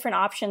 5 different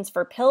options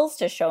for pills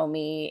to show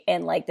me,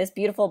 and like this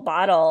beautiful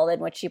bottle in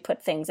which she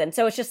put things in.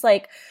 So it's just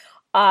like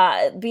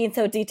being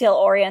so detail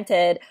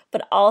oriented,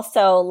 but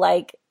also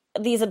like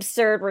these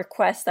absurd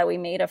requests that we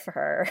made of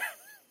her.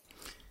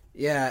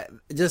 Yeah,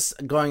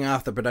 just going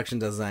off the production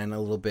design a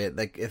little bit,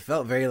 like it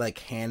felt very like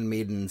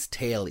Handmaid's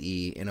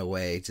Tale-y in a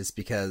way, just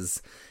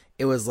because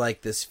it was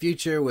like this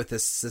future with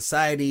this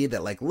society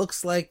that like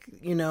looks like,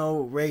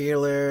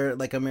 regular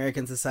like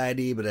American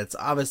society, but it's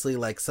obviously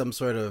like some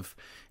sort of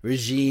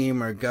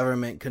regime or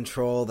government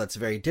control that's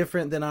very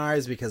different than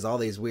ours, because all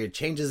these weird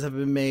changes have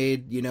been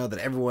made, that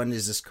everyone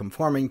is just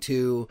conforming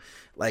to,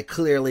 like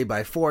clearly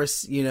by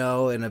force, in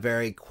a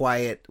very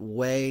quiet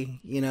way,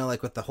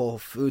 like with the whole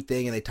food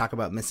thing, and they talk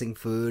about missing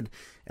food.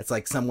 It's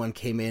like someone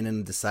came in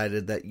and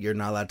decided that you're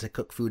not allowed to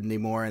cook food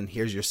anymore, and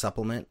here's your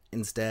supplement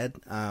instead.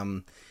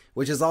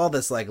 Which is all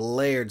this like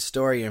layered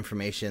story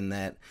information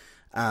that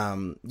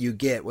you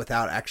get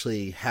without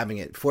actually having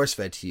it force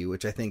fed to you,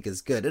 which I think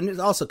is good. And it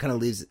also kind of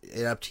leaves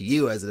it up to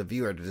you as a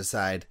viewer to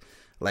decide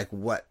like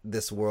what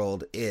this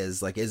world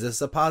is. Like, is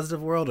this a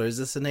positive world or is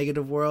this a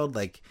negative world?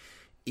 Like,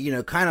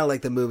 kind of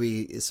like the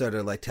movie sort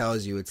of like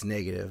tells you it's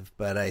negative.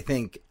 But I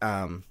think,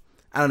 I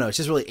don't know, it's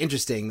just really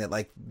interesting that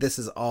like this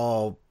is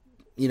all,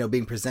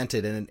 being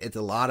presented, and it's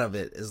a lot of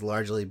it is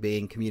largely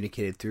being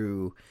communicated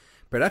through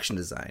production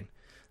design.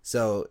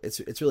 So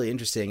it's really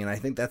interesting, and I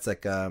think that's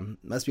like that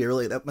must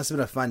have been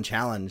a fun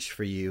challenge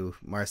for you,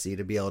 Marcie,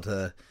 to be able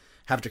to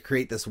have to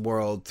create this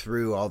world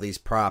through all these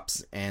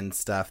props and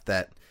stuff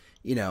that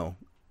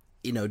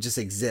just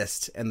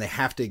exist, and they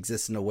have to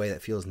exist in a way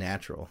that feels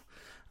natural.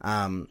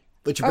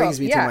 Which brings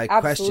me to my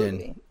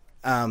absolutely.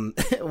 question.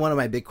 One of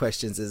my big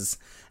questions is,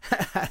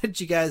 how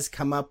did you guys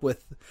come up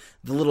with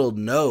the little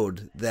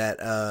node that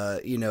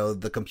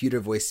the computer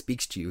voice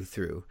speaks to you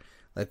through?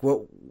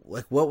 What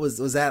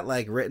was that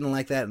like written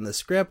like that in the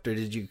script, or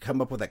did you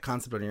come up with that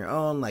concept on your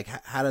own? Like,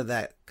 how did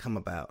that come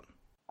about?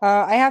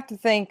 I have to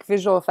thank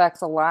visual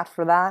effects a lot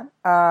for that.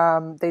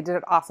 They did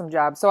an awesome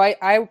job. So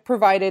I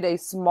provided a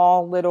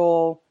small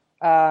little,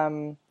 it's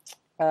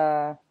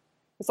a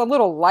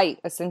little light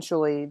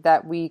essentially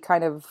that we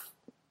kind of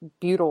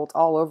buteled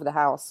all over the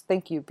house.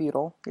 Thank you,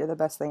 Butel. You're the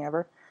best thing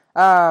ever.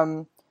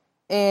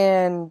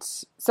 And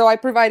so I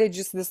provided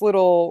just this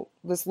little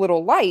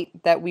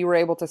light that we were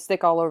able to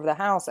stick all over the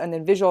house, and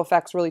then visual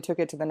effects really took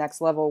it to the next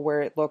level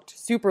where it looked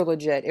super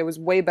legit. It was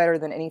way better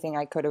than anything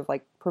I could have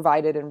like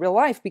provided in real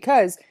life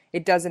because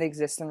it doesn't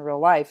exist in real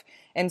life.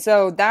 And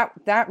so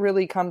that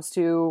really comes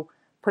to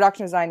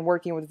production design,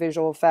 working with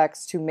visual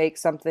effects to make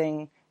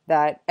something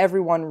that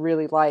everyone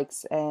really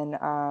likes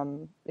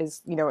and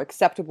is, you know,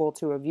 acceptable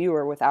to a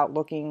viewer without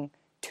looking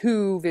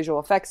too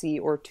visual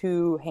effectsy or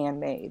too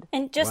handmade.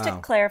 And just to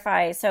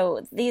clarify,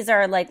 so these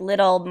are like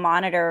little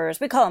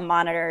monitors. We call them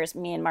monitors,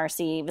 me and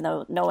Marcie, even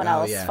though no one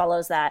else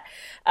follows that.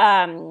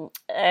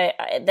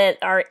 That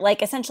are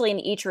like essentially in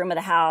each room of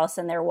the house,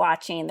 and they're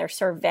watching, they're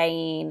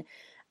surveying.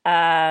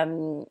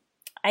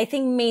 I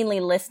think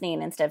mainly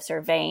listening instead of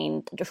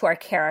surveying to our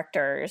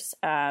characters,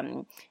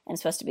 and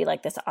supposed to be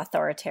like this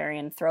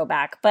authoritarian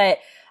throwback. But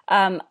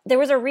there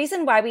was a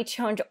reason why we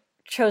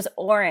chose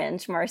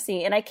orange,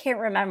 Marcie, and I can't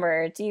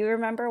remember. Do you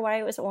remember why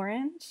it was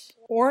orange?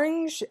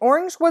 Orange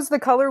was the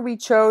color we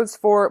chose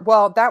for,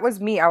 well, that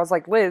was me. I was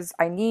like, Liz,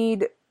 I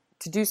need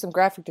to do some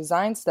graphic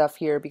design stuff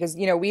here because,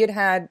 you know, we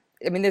had,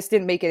 I mean, this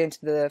didn't make it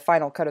into the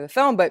final cut of the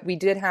film, but we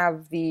did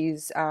have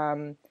these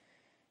printouts,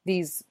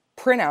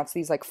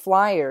 these like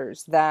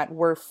flyers that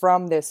were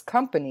from this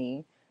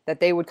company that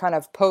they would kind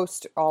of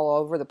post all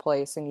over the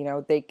place. And, you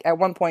know, they, at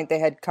one point they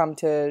had come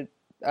to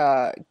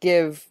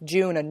give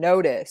June a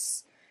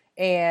notice.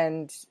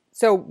 And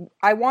so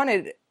I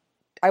wanted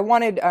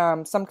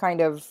some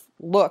kind of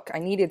look. I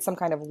needed some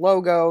kind of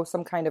logo,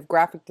 some kind of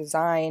graphic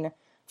design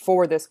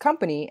for this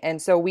company.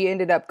 And so we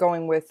ended up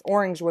going with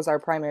orange was our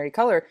primary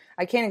color.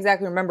 I can't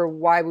exactly remember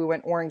why we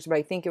went orange, but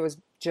I think it was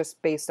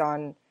just based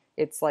on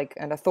it's like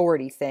an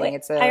authority thing. Wait,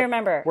 it's a I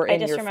remember. We're in I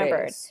just your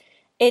remembered. face.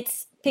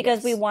 It's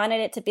because we wanted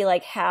it to be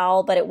like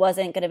Hal, but it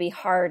wasn't going to be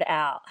hard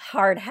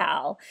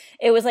Hal.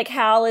 It was like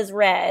Hal is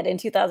red in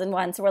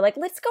 2001, so we're like,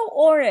 let's go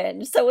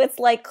orange. So it's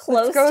like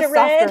close let's go to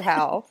red. Softer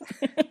Hal.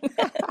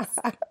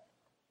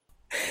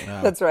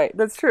 Wow. That's right.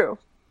 That's true.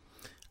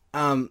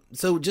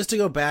 So just to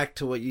go back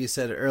to what you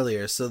said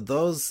earlier, so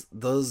those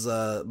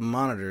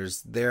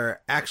monitors, they're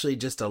actually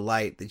just a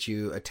light that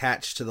you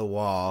attach to the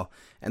wall,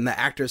 and the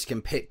actors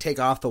can take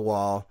off the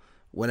wall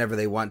whenever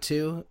they want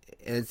to.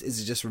 Is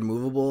it just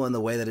removable in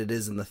the way that it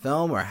is in the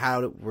film, or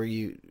how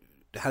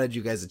did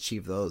you guys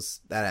achieve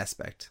that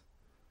aspect?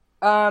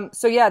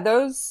 So yeah,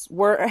 those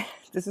were,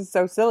 this is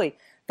so silly.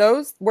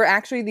 Those were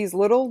actually these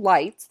little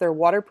lights. They're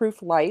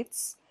waterproof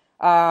lights,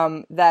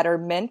 that are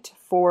meant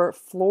for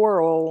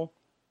floral,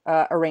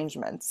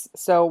 arrangements.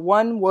 So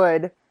one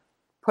would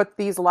put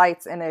these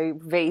lights in a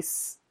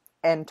vase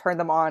and turn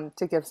them on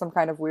to give some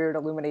kind of weird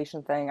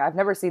illumination thing. I've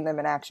never seen them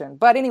in action.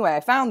 But anyway, I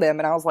found them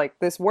and I was like,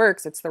 this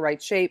works. It's the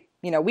right shape.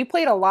 You know, we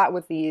played a lot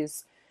with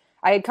these.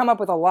 I had come up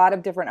with a lot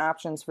of different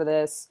options for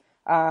this.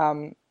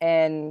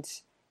 And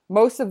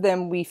most of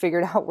them we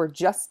figured out were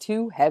just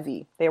too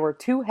heavy. They were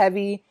too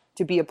heavy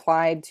to be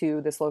applied to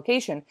this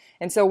location.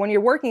 And so when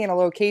you're working in a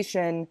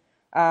location,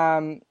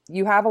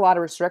 you have a lot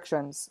of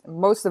restrictions,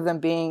 most of them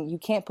being you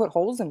can't put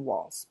holes in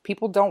walls.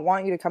 People don't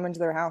want you to come into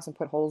their house and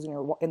put holes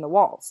in the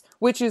walls,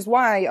 which is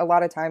why a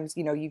lot of times,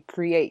 you know,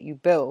 you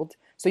build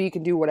so you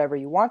can do whatever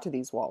you want to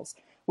these walls.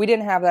 We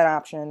didn't have that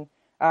option.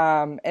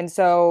 And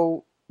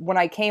so when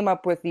I came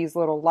up with these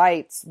little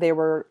lights, they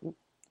were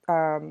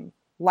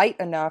light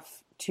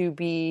enough to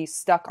be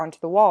stuck onto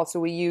the wall. So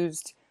we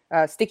used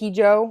Sticky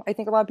Joe, I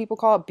think a lot of people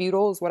call it.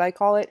 Butyl is what I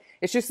call it.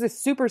 It's just this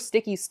super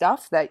sticky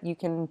stuff that you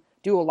can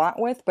do a lot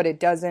with, but it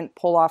doesn't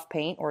pull off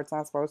paint, or it's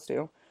not supposed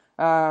to.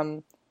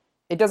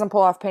 It doesn't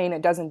pull off paint.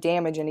 It doesn't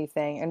damage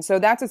anything. And so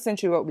that's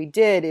essentially what we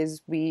did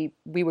is we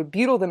would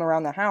butyl them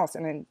around the house.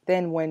 And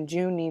then when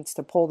June needs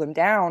to pull them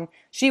down,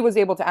 she was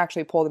able to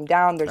actually pull them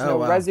down. There's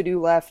no residue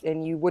left,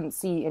 and you wouldn't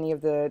see any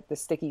of the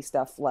sticky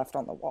stuff left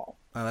on the wall.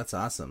 Oh, that's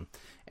awesome.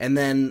 And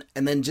then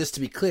just to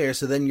be clear,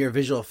 so then your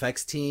visual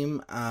effects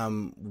team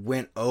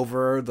went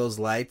over those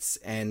lights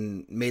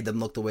and made them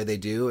look the way they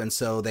do, and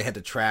so they had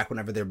to track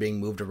whenever they're being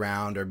moved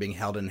around or being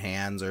held in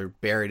hands or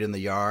buried in the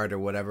yard or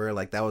whatever.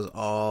 Like that was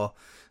all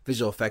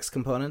visual effects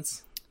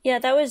components? Yeah,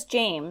 that was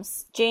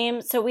James.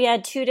 So we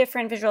had two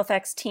different visual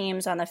effects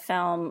teams on the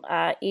film,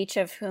 each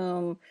of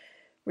whom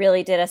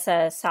really did us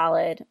a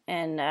solid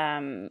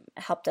and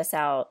helped us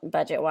out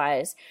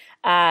budget-wise.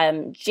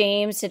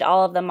 James did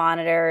all of the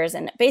monitors,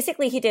 and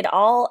basically he did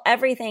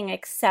everything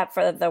except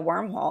for the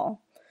wormhole.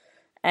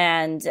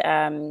 And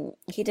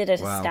he did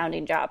an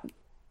astounding job.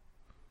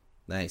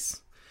 Nice.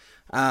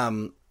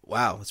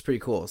 Wow, that's pretty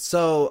cool.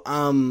 So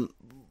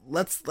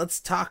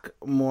let's talk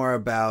more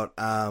about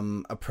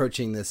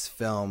approaching this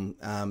film.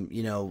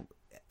 You know,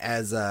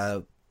 as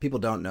people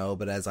don't know,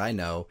 but as I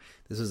know,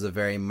 this was a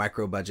very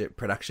micro-budget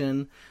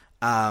production.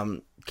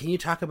 Can you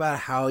talk about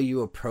how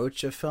you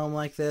approach a film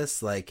like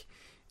this? Like,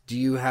 do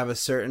you have a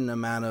certain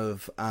amount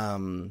of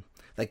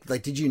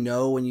like did you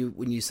know when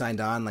you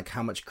signed on like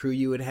how much crew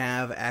you would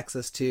have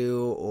access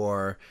to,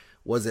 or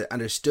was it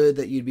understood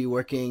that you'd be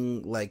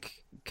working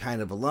like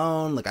kind of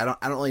alone? Like, I don't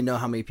really know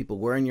how many people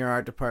were in your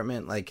art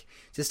department. Like,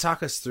 just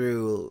talk us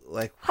through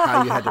like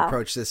how you had to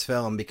approach this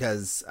film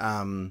because,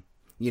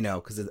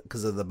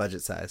 because of the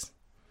budget size.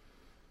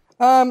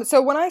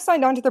 So when I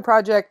signed on to the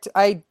project,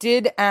 I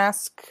did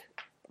ask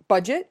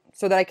budget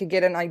so that I could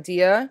get an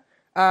idea.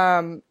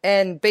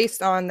 And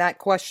based on that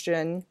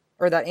question,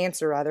 or that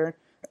answer rather,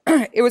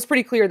 it was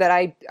pretty clear that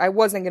I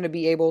wasn't going to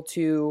be able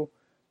to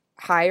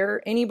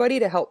hire anybody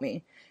to help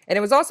me. And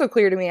it was also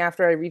clear to me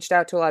after I reached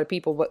out to a lot of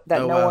people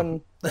that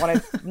one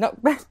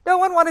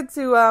wanted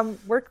to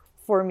work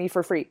for me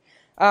for free,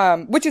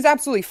 which is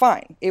absolutely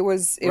fine. It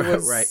was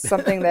right.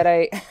 something that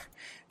I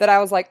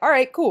was like, all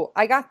right, cool,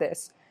 I got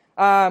this.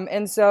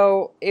 And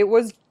so it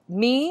was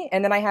me,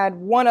 and then I had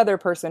one other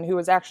person who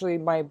was actually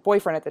my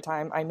boyfriend at the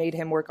time. I made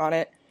him work on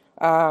it.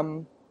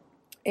 And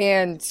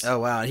oh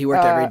wow, he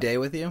worked every day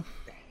with you?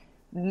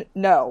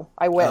 No,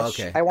 I wish. Oh,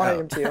 okay. I wanted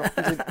him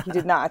to. He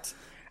did not.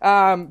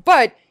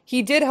 But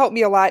he did help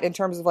me a lot in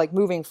terms of like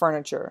moving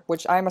furniture,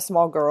 which I'm a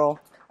small girl.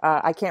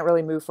 I can't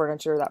really move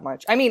furniture that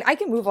much. I mean, I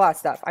can move a lot of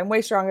stuff. I'm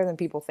way stronger than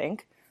people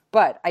think,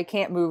 but I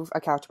can't move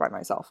a couch by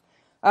myself.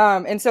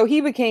 And so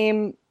he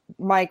became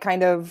my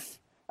kind of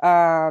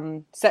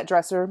set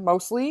dresser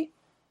mostly.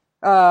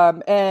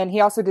 And he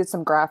also did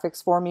some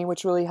graphics for me,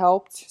 which really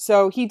helped.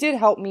 So he did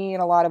help me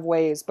in a lot of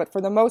ways, but for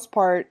the most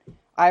part,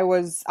 I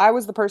was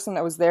the person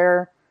that was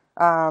there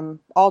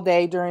all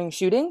day during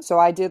shooting. So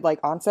I did like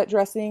on-set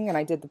dressing and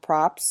I did the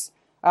props.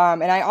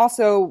 And I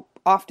also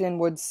often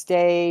would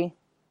stay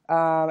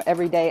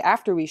every day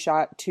after we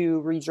shot to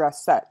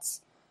redress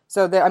sets.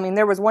 So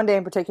there was one day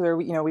in particular,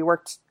 we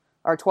worked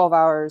our 12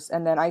 hours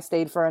and then I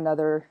stayed for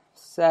another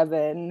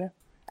 7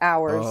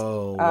 hours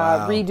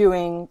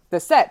redoing the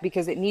set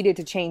because it needed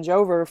to change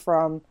over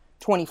from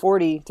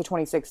 2040 to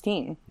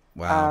 2016.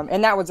 Wow.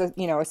 And that was a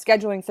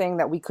scheduling thing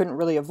that we couldn't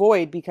really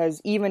avoid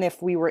because even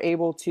if we were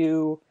able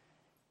to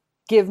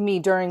give me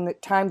during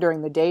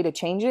the day to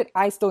change it,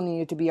 I still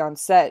needed to be on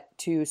set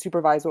to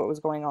supervise what was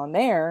going on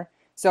there.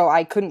 So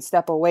I couldn't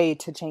step away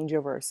to change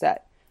over a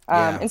set.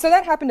 And so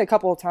that happened a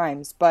couple of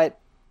times, but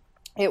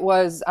it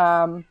was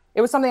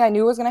something I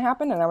knew was going to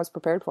happen and I was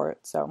prepared for it.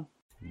 So.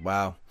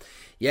 Wow.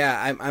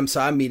 Yeah,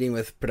 I'm meeting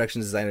with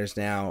production designers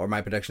now, or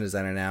my production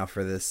designer now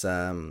for this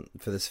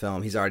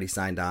film. He's already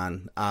signed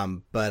on.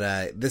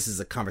 But this is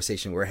a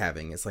conversation we're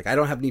having. It's like, I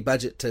don't have any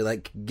budget to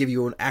like give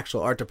you an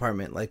actual art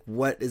department. Like,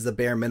 what is the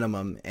bare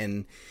minimum?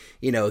 And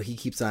he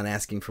keeps on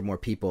asking for more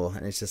people,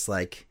 and it's just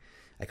like,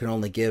 I can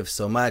only give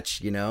so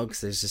much,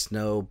 because there's just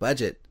no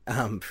budget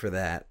for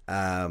that.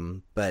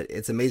 But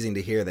it's amazing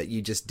to hear that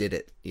you just did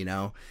it,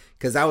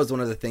 because that was one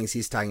of the things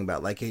he's talking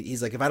about. Like,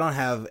 he's like, if I don't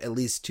have at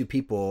least 2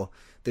 people,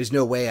 there's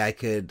no way I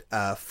could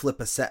flip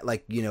a set,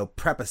 like,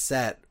 prep a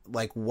set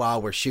like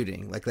while we're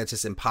shooting. Like, that's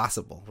just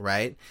impossible,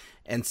 right?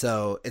 And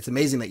so it's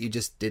amazing that you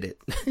just did it.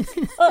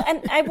 Well,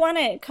 and I want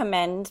to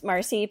commend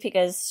Marcie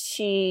because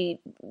she,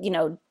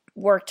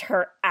 worked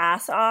her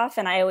ass off.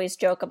 And I always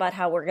joke about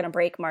how we're going to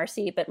break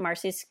Marcie, but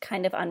Marcie's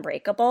kind of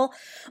unbreakable.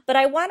 But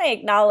I want to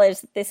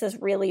acknowledge that this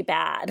is really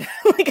bad.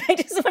 Like, I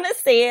just want to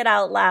say it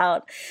out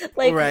loud.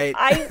 Like, right.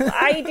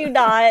 I do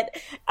not,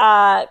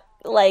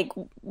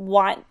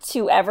 want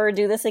to ever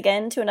do this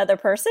again to another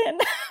person.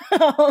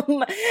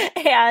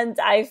 And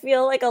I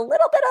feel like a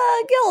little bit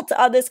of guilt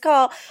on this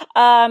call.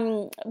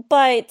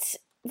 But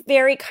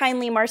very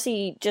kindly,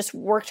 Marcie just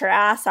worked her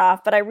ass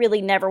off, but I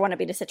really never want to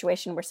be in a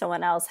situation where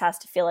someone else has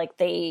to feel like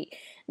they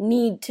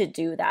need to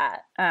do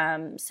that.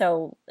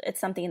 So it's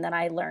something that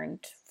I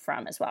learned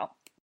from as well.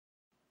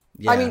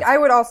 Yeah. I mean, I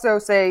would also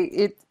say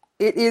it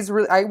is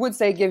really, I would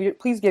say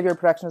please give your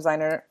production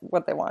designer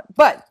what they want,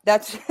 but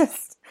that's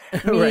just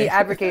me right.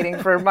 advocating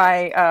for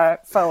my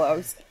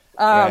fellows.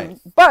 Right.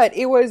 But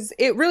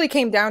it really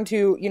came down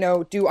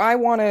to, do I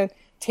want to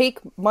take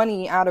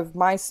money out of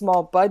my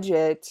small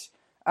budget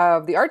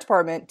of the art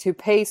department to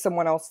pay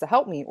someone else to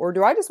help me, or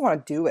do I just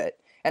want to do it?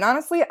 And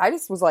honestly, I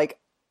just was like,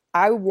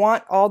 I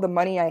want all the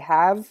money I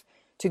have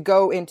to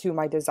go into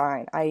my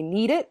design. I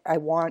need it. I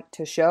want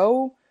to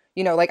show,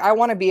 I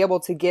want to be able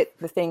to get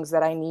the things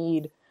that I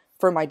need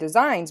for my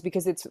designs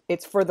because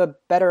it's for the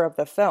better of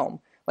the film.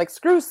 Like,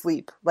 screw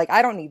sleep. Like,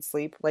 I don't need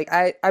sleep. Like,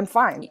 I'm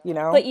fine,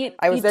 But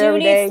I was you there do every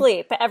need day.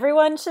 sleep.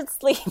 Everyone should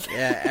sleep.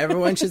 Yeah,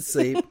 everyone should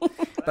sleep.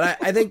 But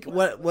I think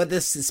what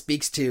this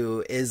speaks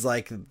to is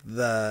like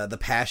the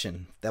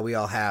passion that we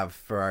all have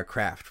for our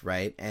craft,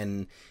 right?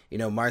 And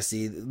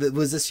Marcie,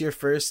 was this your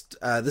first?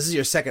 This is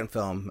your second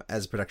film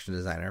as a production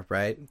designer,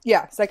 right?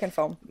 Yeah, second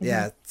film. Mm-hmm.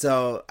 Yeah,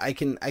 so I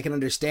can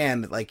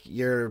understand that like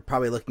you're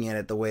probably looking at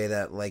it the way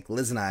that like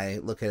Liz and I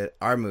look at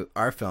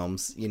our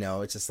films.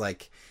 It's just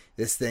like,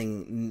 this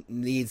thing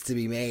needs to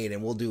be made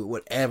and we'll do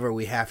whatever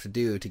we have to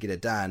do to get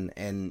it done.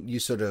 And you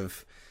sort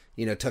of,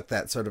 took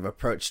that sort of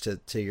approach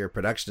to your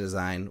production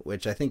design,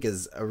 which I think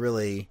is a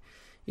really,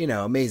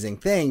 amazing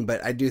thing.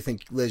 But I do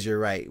think, Liz, you're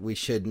right. We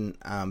shouldn't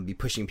be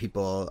pushing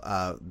people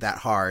that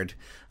hard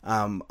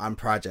on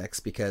projects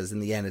because in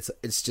the end,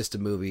 it's just a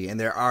movie and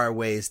there are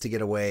ways to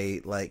get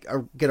away,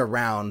 or get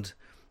around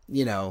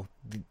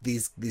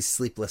these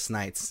sleepless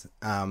nights.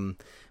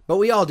 But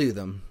we all do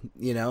them,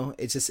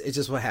 it's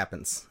just what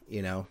happens,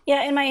 Yeah.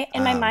 In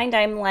my mind,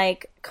 I'm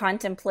like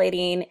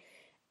contemplating,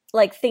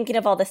 like thinking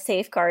of all the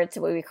safeguards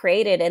that we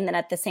created. And then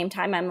at the same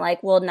time, I'm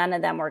like, well, none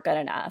of them were good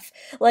enough.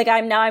 Like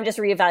I'm just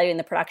reevaluating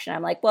the production.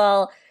 I'm like,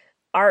 well,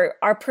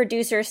 our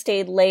producer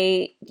stayed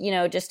late,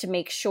 just to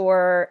make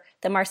sure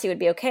that Marcie would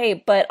be okay.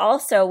 But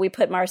also we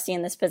put Marcie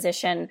in this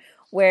position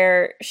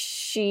where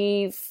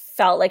she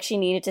felt like she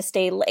needed to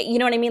stay late. You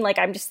know what I mean? Like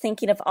I'm just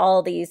thinking of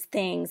all these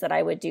things that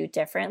I would do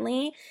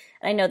differently.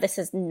 And I know this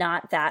is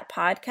not that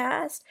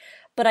podcast,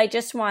 but I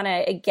just want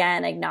to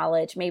again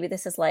acknowledge, maybe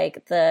this is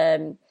like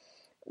the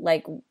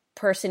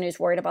person who's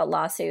worried about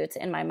lawsuits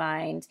in my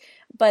mind,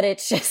 but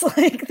it's just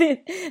like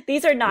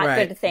these are not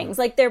good things.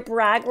 Like they're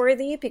brag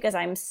worthy because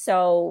I'm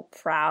so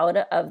proud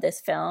of this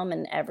film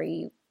and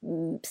every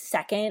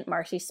second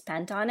Marcie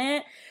spent on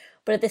it.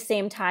 But at the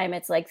same time,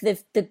 it's like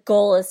the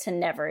goal is to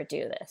never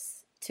do this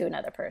to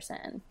another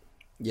person.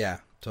 Yeah,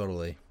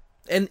 totally.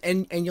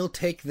 And you'll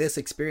take this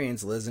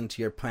experience, Liz,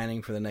 into your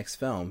planning for the next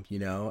film,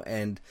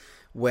 and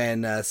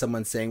when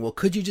someone's saying, well,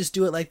 could you just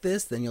do it like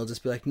this? Then you'll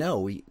just be like, no,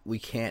 we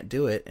can't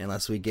do it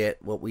unless we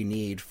get what we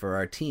need for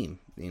our team,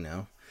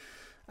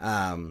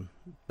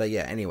 But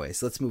yeah,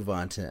 anyways, let's move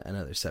on to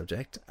another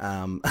subject.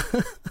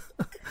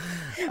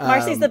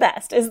 Marcie's the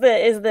best is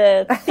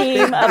the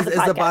theme of the podcast.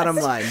 Is the bottom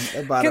line.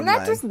 Can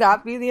that just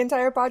not be the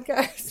entire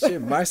podcast? Sure,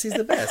 Marcie's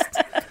the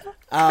best.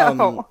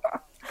 No.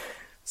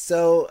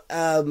 So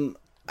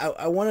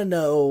I want to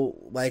know,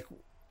 like,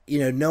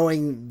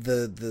 knowing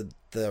the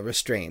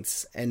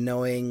restraints and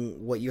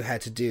knowing what you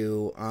had to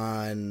do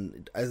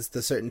on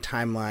the certain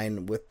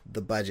timeline with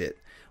the budget,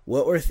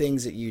 what were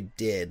things that you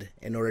did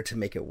in order to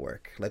make it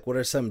work? Like, what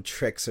are some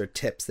tricks or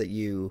tips that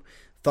you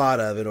thought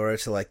of in order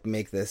to like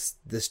make this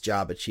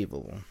job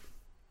achievable?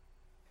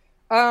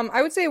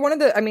 I would say one of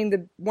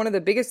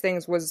the biggest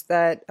things was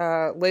that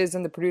Liz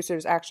and the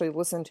producers actually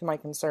listened to my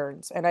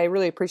concerns, and I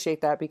really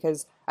appreciate that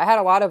because I had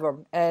a lot of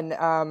them,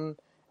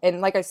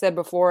 and like I said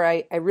before,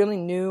 I really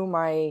knew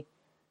my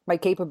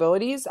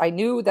capabilities. I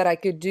knew that I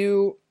could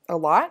do a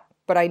lot,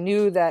 but I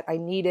knew that I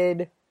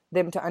needed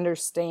them to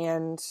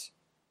understand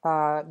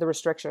the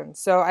restrictions.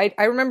 So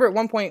I remember at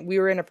one point we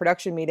were in a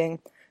production meeting,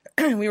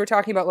 we were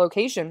talking about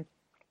location,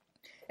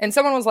 and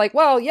someone was like,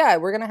 "Well, yeah,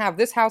 we're gonna have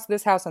this house,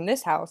 and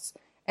this house."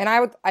 And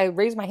I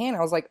raised my hand.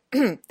 I was like,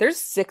 there's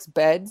 6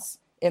 beds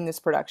in this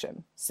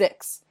production.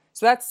 6.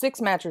 So that's 6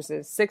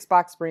 mattresses, 6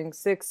 box springs,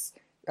 6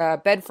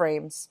 bed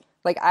frames.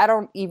 Like, I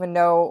don't even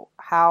know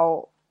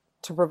how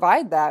to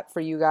provide that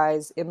for you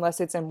guys unless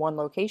it's in one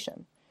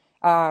location.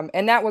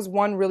 And that was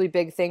one really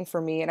big thing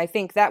for me. And I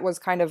think that was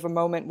kind of a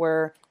moment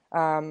where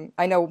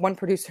I know one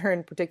producer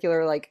in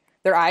particular, like,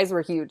 their eyes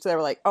were huge. They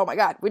were like, oh my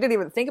God, we didn't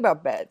even think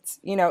about beds.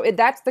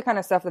 That's the kind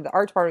of stuff that the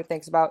art department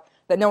thinks about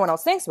that no one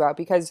else thinks about,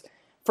 because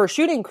for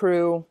shooting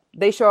crew,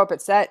 they show up at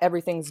set,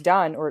 everything's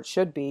done, or it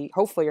should be.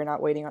 Hopefully you're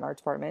not waiting on art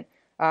department.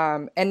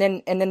 And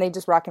then they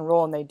just rock and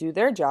roll and they do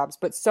their jobs.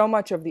 But so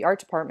much of the art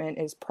department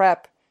is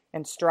prep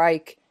and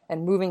strike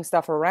and moving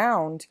stuff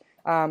around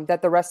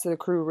that the rest of the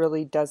crew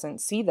really doesn't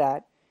see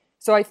that.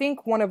 So I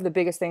think one of the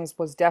biggest things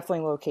was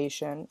definitely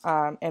location.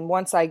 And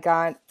once I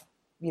got,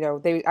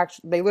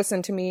 they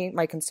listened to me,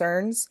 my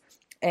concerns,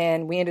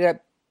 and we ended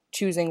up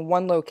choosing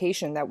one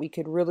location that we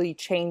could really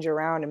change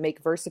around and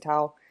make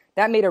versatile.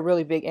 That made a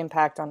really big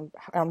impact on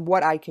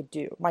what I could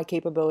do, my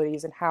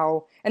capabilities, and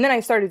how. And then I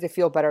started to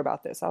feel better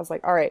about this. I was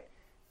like, all right,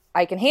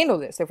 I can handle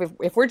this.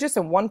 If we're just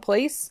in one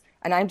place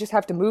and I just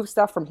have to move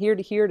stuff from here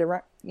to here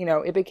to,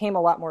 it became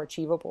a lot more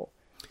achievable.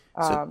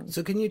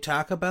 So can you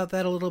talk about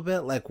that a little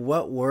bit? Like,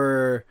 what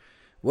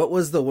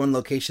was the one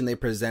location they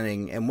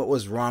presenting, and what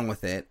was wrong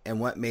with it,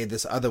 and what made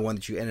this other one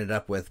that you ended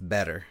up with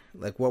better?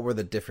 Like, what were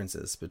the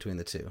differences between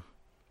the two?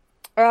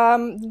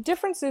 The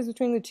differences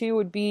between the two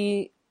would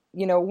be,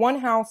 one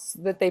house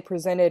that they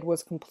presented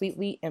was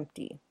completely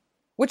empty,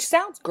 which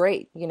sounds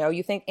great.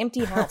 You think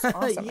empty house,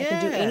 awesome. Yeah, I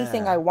can do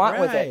anything I want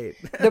with it.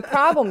 The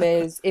problem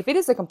is, if it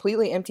is a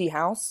completely empty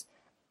house,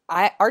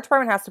 art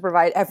department has to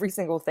provide every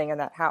single thing in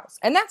that house.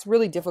 And that's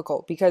really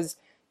difficult because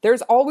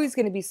there's always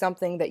going to be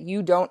something that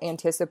you don't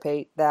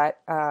anticipate that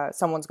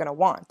someone's going to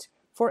want.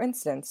 For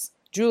instance,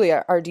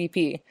 Julia, our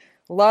DP,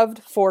 loved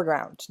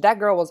foreground. That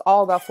girl was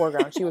all about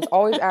foreground. She was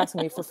always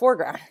asking me for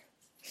foreground.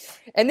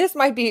 And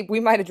we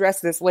might address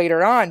this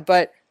later on,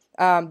 but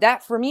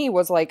that for me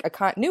was like a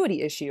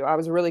continuity issue. I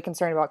was really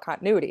concerned about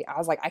continuity. I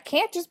was like, I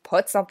can't just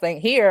put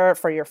something here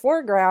for your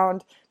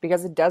foreground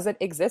because it doesn't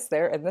exist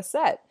there in the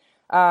set.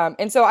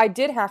 And so I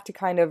did have to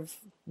kind of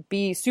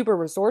be super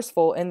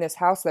resourceful in this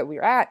house that we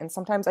were at. And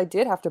sometimes I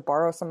did have to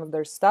borrow some of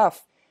their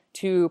stuff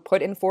to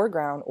put in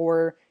foreground,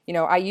 or,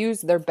 I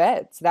used their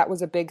beds. That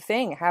was a big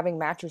thing, having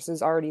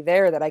mattresses already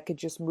there that I could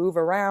just move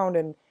around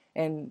and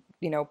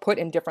put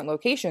in different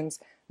locations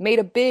made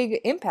a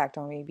big impact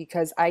on me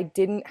because I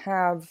didn't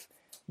have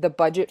the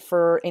budget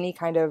for any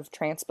kind of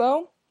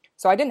transpo.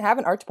 So I didn't have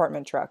an art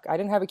department truck. I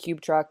didn't have a cube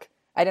truck.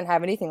 I didn't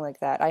have anything like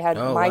that. I had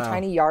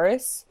tiny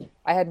Yaris,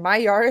 I had my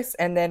Yaris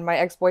and then my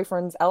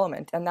ex-boyfriend's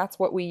Element, and that's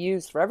what we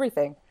used for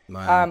everything.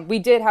 Wow. We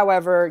did,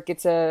 however, get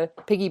to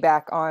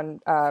piggyback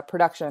on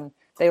production.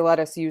 They let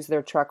us use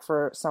their truck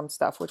for some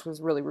stuff, which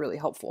was really, really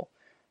helpful.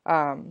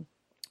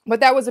 But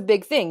that was a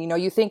big thing. You know,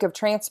 you think of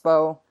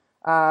transpo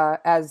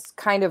as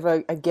kind of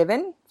a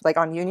given. Like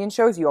on union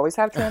shows, you always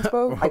have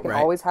transpo. I can Right.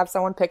 always have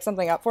someone pick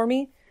something up for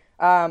me.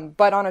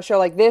 But on a show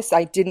like this,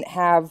 I didn't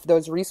have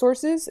those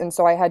resources, and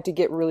so I had to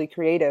get really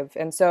creative.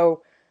 And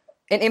so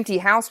an empty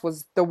house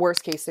was the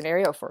worst case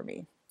scenario for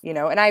me, you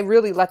know, and I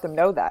really let them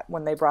know that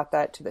when they brought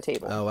that to the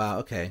table. Oh wow,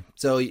 okay.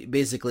 So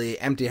basically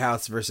empty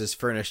house versus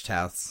furnished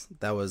house.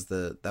 That was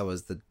the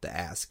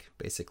ask,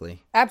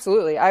 basically.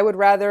 Absolutely. I would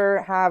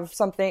rather have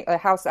a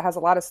house that has a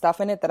lot of stuff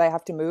in it that I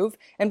have to move.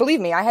 And believe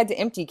me, I had to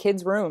empty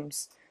kids'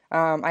 rooms.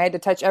 I had to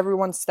touch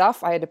everyone's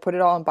stuff. I had to put it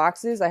all in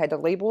boxes. I had to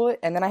label it,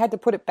 and then I had to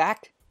put it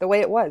back the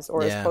way it was,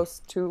 or as close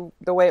to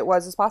the way it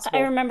was as possible.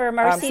 I remember,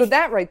 Marcie, so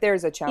that right there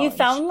is a challenge. you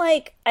found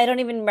like, I don't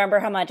even remember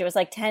how much, it was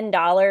like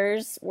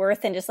 $10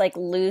 worth in just like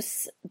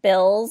loose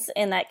bills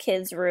in that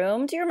kid's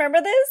room. Do you remember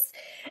this?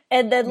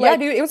 And then yeah,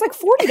 dude, it was like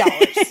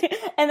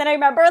 $40. And then I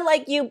remember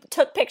like you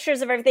took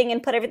pictures of everything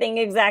and put everything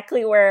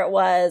exactly where it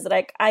was. And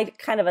I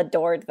kind of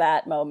adored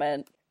that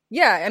moment.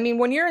 Yeah, I mean,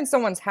 when you're in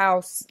someone's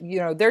house, you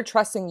know, they're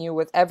trusting you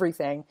with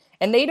everything,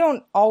 and they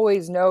don't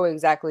always know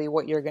exactly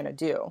what you're going to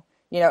do.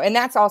 You know, and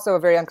that's also a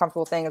very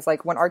uncomfortable thing, is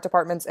like when art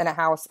department's in a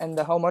house and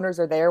the homeowners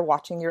are there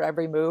watching your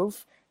every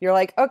move, you're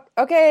like,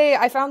 okay,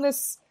 I found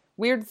this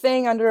weird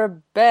thing under a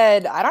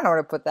bed. I don't know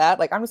where to put that.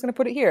 Like, I'm just going to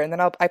put it here. And then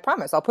I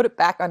promise I'll put it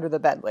back under the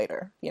bed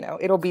later. You know,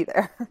 it'll be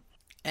there.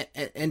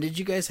 And did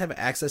you guys have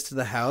access to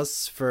the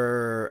house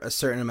for a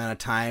certain amount of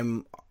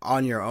time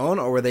on your own,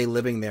 or were they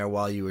living there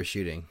while you were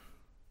shooting?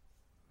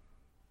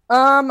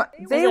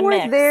 They were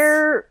mix.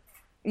 there.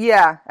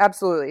 Yeah,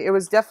 absolutely. It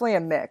was definitely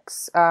a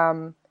mix.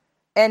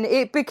 And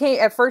it became,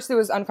 at first it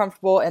was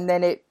uncomfortable, and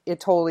then it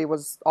totally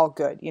was all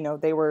good. You know,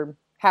 they were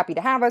happy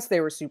to have us.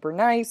 They were super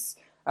nice.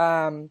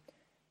 And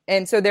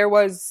so there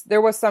was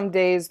some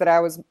days that I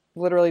was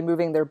literally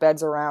moving their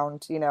beds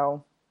around, you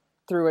know,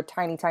 through a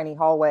tiny, tiny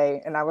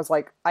hallway. And I was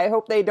like, I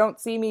hope they don't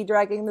see me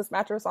dragging this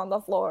mattress on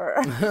the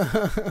floor.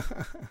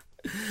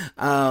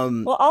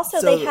 Well,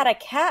 also they had a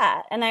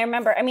cat, and I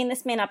remember, I mean,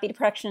 this may not be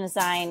production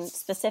design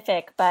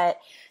specific, but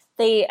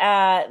they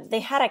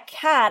had a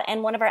cat,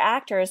 and one of our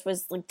actors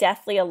was like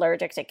deathly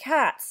allergic to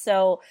cats.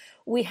 So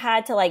we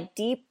had to like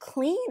deep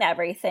clean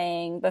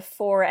everything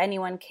before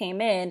anyone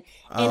came in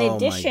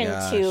addition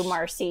to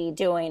Marcie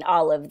doing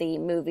all of the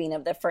moving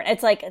of the furniture.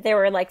 It's like there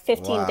were like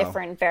 15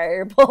 different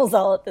variables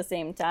all at the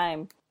same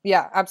time.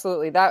 Yeah,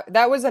 absolutely.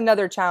 That was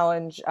another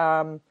challenge,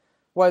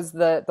 was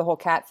the whole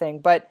cat thing.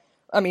 But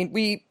I mean,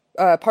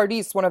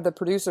 Pardis, one of the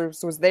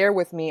producers, was there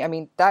with me. I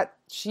mean, that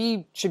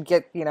she should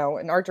get, you know,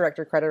 an art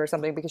director credit or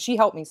something, because she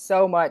helped me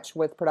so much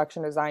with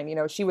production design. You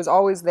know, she was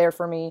always there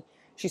for me.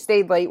 She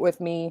stayed late with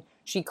me.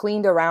 She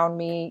cleaned around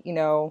me, you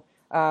know.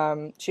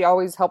 She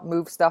always helped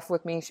move stuff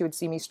with me. She would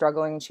see me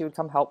struggling and she would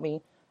come help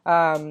me.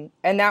 And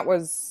that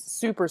was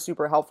super,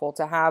 super helpful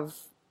to have,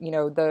 you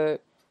know, to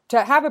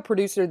have a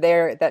producer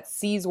there that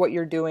sees what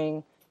you're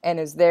doing and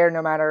is there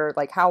no matter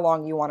like how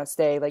long you want to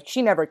stay. Like,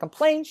 she never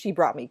complained. She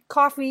brought me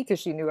coffee because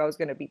she knew I was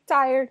going to be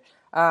tired.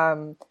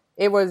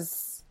 It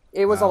was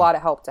a lot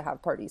of help to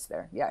have Pardis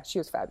there. Yeah, she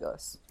was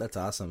fabulous. That's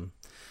awesome.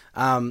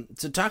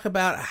 So talk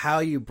about how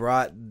you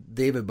brought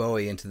David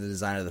Bowie into the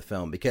design of the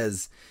film,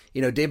 because,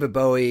 you know, David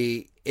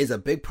Bowie is a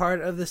big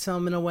part of this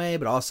film in a way,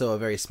 but also a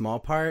very small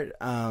part,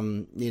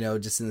 you know,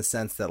 just in the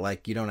sense that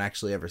like you don't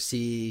actually ever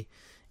see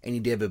any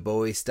David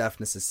Bowie stuff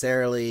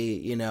necessarily,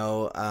 you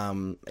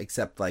know,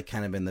 except like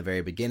kind of in the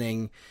very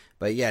beginning.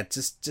 But yeah,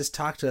 just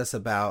talk to us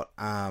about,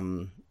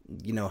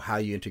 you know, how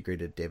you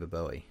integrated David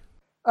Bowie.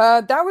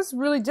 That was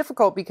really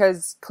difficult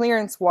because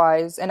clearance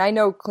wise, and I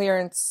know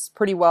clearance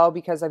pretty well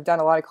because I've done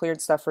a lot of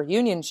clearance stuff for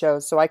union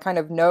shows. So I kind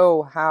of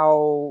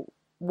know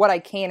what I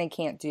can and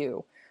can't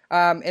do.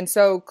 And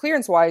so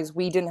clearance wise,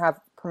 we didn't have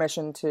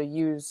permission to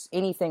use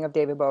anything of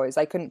David Bowie's.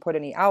 I couldn't put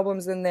any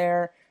albums in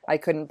there. I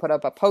couldn't put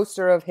up a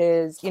poster of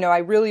his. You know, I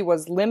really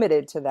was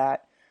limited to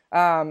that.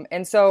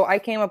 And so I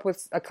came up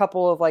with a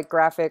couple of like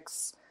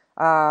graphics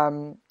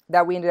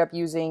that we ended up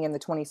using in the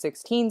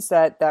 2016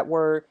 set that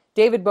were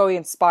David Bowie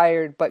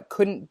inspired, but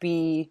couldn't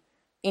be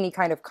any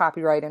kind of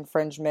copyright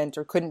infringement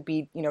or couldn't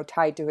be, you know,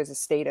 tied to his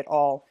estate at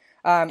all.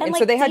 And like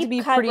so they had to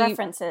be pretty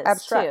references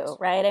abstract too,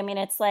 right? I mean,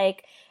 it's like,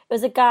 it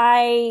was a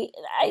guy,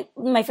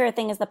 my favorite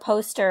thing is the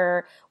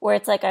poster where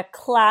it's like a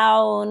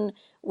clown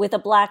with a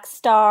black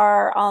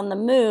star on the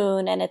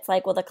moon, and it's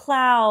like, well, the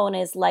clown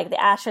is like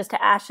the Ashes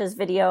to Ashes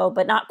video,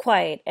 but not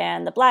quite,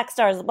 and the black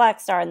star is the black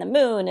star, and the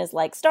moon is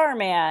like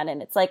Starman,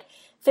 and it's like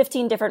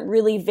 15 different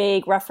really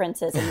vague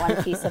references in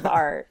one piece of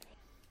art.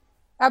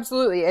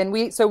 Absolutely. And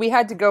we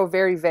had to go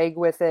very vague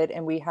with it,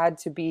 and we had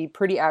to be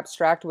pretty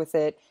abstract with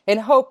it and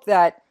hope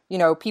that, you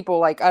know, people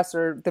like us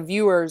or the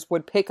viewers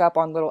would pick up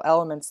on little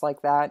elements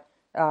like that,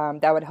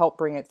 that would help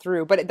bring it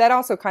through. But that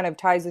also kind of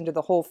ties into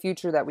the whole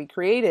future that we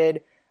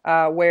created,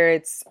 where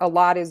it's a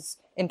lot is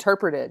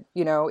interpreted.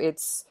 You know,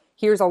 it's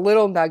here's a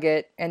little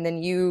nugget and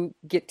then you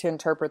get to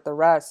interpret the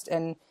rest.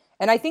 And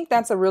I think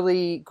that's a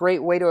really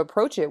great way to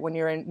approach it when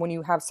when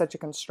you have such a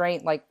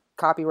constraint like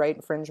copyright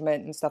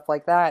infringement and stuff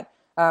like that.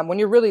 When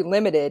you're really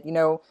limited, you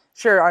know,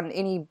 sure, on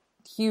any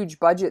huge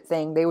budget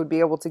thing, they would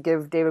be able to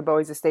give David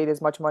Bowie's estate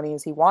as much money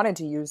as he wanted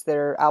to use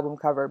their album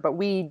cover, but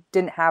we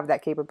didn't have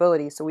that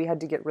capability, so we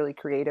had to get really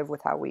creative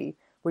with how we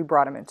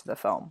brought him into the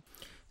film.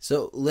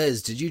 So,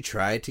 Liz, did you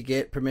try to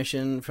get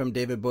permission from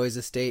David Bowie's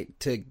estate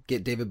to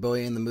get David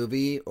Bowie in the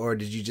movie, or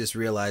did you just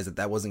realize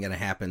that wasn't going to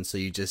happen, so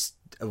you just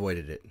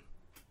avoided it?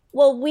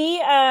 Well,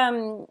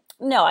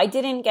 no, I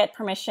didn't get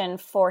permission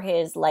for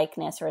his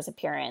likeness or his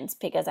appearance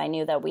because I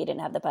knew that we didn't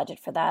have the budget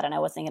for that and I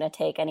wasn't going to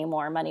take any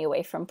more money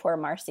away from poor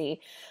Marcie.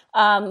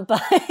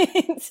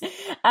 But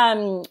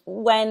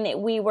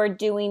when we were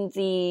doing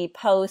the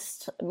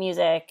post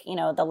music, you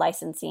know, the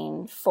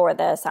licensing for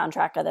the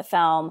soundtrack of the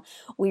film,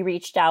 we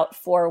reached out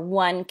for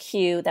one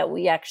cue that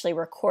we actually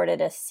recorded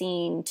a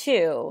scene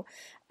to.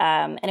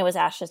 And it was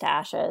Ashes to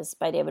Ashes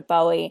by David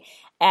Bowie.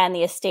 And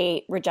the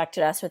estate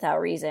rejected us without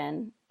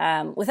reason,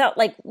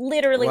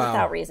 literally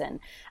without reason,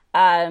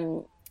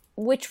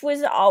 which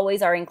was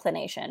always our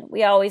inclination.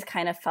 We always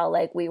kind of felt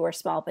like we were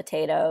small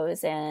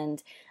potatoes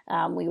and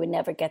we would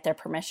never get their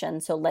permission.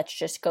 So let's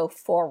just go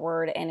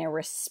forward in a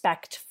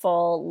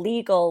respectful,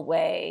 legal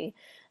way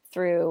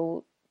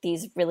through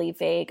these really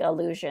vague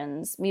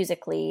allusions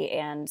musically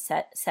and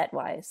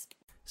set-wise.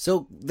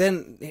 So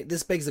then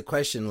this begs the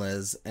question,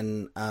 Liz,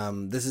 and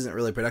this isn't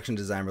really production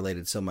design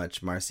related so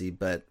much, Marcie,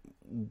 but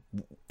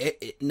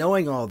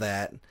knowing all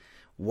that,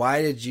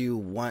 why did you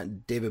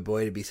want David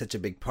Bowie to be such a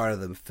big part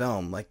of the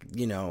film? Like,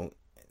 you know,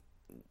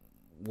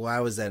 why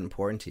was that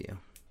important to you?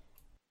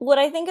 What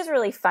I think is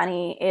really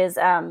funny is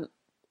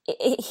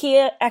he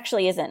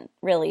actually isn't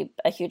really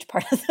a huge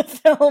part of the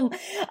film.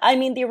 I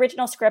mean, the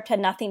original script had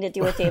nothing to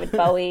do with David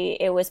Bowie.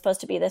 It was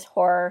supposed to be this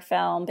horror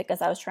film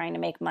because I was trying to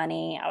make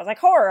money. I was like,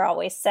 horror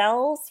always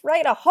sells.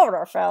 Write a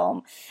horror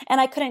film.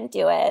 And I couldn't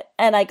do it.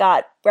 And I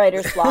got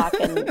writer's block.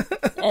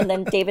 And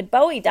then David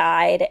Bowie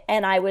died.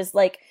 And I was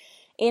like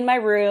in my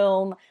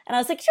room. And I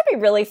was like, it should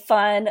be really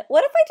fun.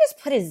 What if I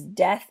just put his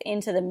death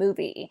into the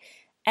movie?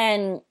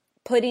 And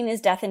putting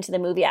his death into the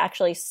movie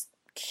actually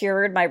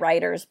cured my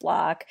writer's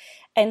block.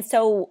 And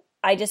so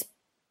I just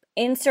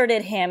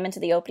inserted him into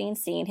the opening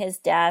scene, his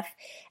death.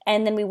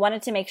 And then we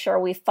wanted to make sure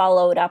we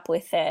followed up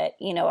with it,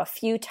 you know, a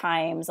few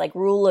times, like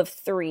rule of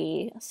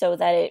 3, so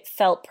that it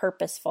felt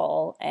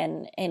purposeful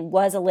and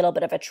was a little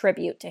bit of a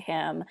tribute to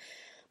him.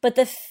 But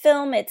the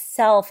film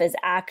itself is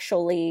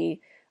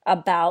actually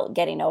about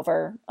getting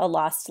over a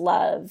lost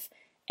love.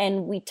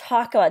 And we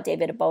talk about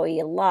David Bowie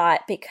a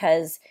lot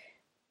because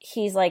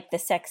he's like the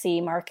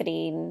sexy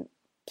marketing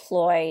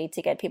ploy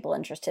to get people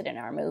interested in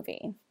our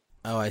movie.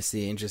 Oh, I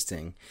see.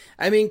 Interesting.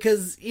 I mean,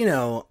 because, you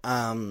know,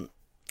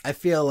 I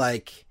feel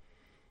like,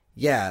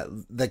 yeah,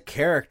 the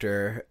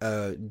character,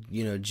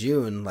 you know,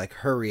 June, like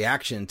her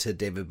reaction to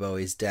David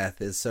Bowie's death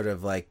is sort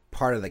of like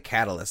part of the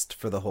catalyst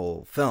for the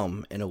whole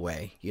film in a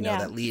way, you know,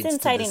 that leads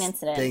to this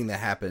thing that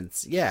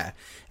happens. Yeah.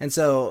 And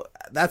so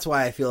that's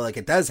why I feel like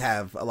it does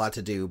have a lot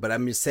to do, but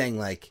I'm just saying,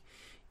 like,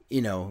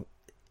 you know,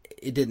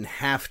 it didn't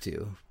have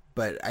to.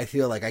 But I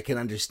feel like I can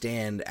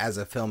understand as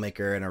a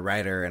filmmaker and a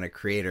writer and a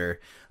creator,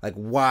 like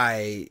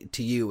why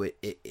to you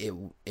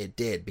it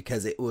did,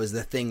 because it was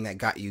the thing that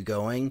got you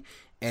going,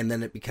 and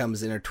then it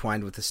becomes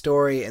intertwined with the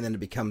story, and then it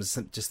becomes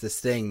just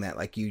this thing that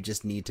like you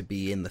just need to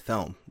be in the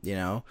film, you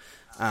know.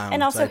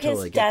 And also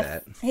so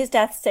his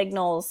death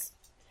signals.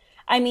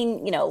 I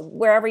mean, you know,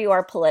 wherever you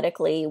are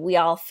politically, we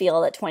all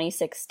feel that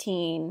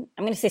 2016,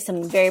 I'm going to say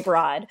something very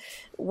broad.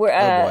 We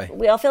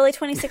all feel like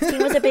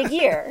 2016 was a big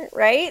year,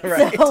 right?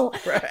 Right, so,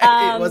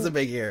 right. It was a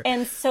big year.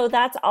 And so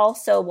that's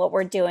also what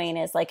we're doing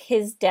is like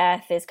his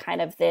death is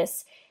kind of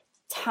this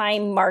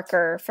time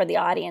marker for the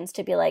audience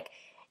to be like,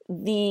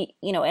 you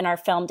know, in our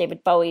film,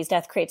 David Bowie's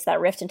death creates that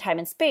rift in time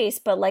and space,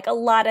 but like a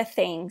lot of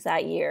things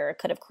that year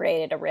could have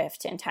created a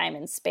rift in time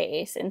and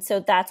space. And so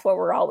that's what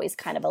we're always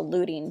kind of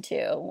alluding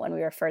to when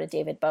we refer to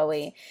David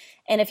Bowie.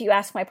 And if you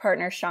ask my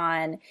partner,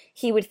 Sean,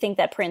 he would think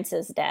that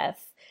Prince's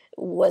death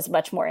was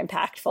much more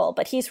impactful,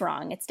 but he's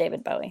wrong. It's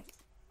David Bowie.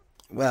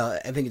 Well,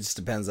 I think it just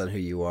depends on who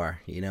you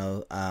are, you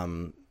know?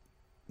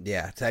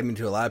 Yeah, I mean,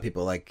 to a lot of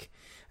people, like,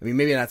 I mean,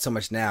 maybe not so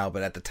much now,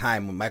 but at the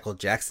time when Michael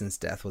Jackson's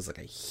death was like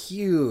a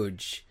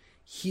huge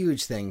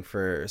thing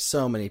for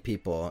so many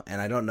people,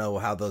 and I don't know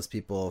how those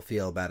people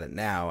feel about it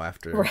now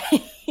after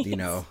you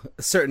know,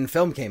 a certain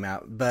film came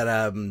out.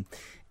 But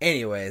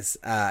anyways,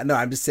 no,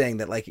 I'm just saying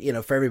that, like, you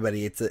know, for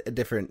everybody it's a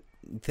different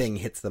thing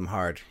hits them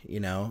hard,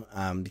 you know,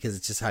 because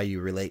it's just how you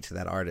relate to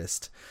that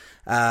artist.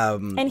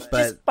 And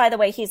just by the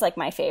way, he's like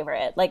my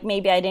favorite. Like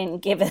maybe I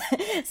didn't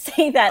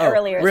say that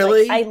earlier.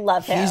 Really? Like, I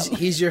love him.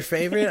 He's your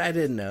favorite? I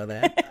didn't know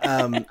that.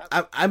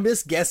 I'm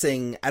just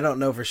guessing. I don't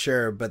know for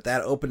sure, but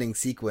that opening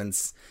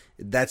sequence,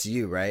 that's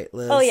you, right,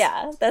 Liz? Oh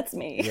yeah, that's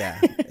me. Yeah,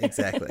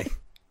 exactly.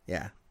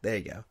 Yeah, there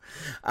you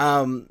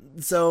go.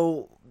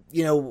 So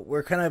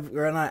we're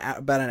on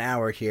about an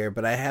hour here,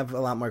 but I have a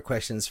lot more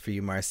questions for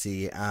you,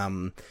 Marcie.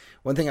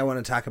 One thing I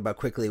want to talk about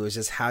quickly was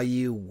just how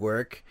you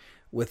work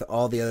with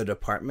all the other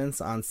departments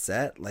on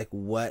set, like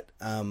what,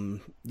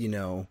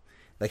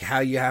 like how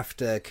you have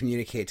to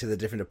communicate to the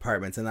different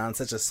departments, and on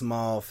such a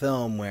small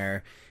film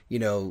where,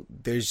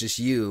 there's just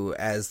you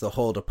as the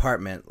whole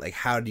department, like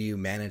how do you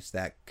manage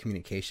that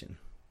communication?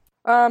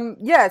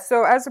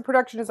 So as a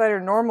production designer,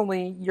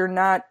 normally you're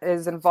not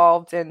as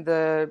involved in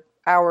the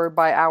hour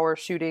by hour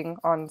shooting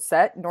on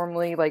set.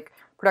 Normally, like,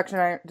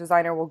 production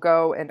designer will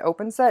go and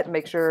open set and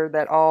make sure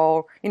that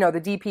all, the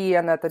DP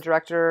and that the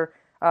director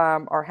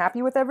are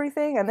happy with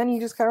everything, and then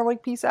you just kind of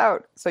like peace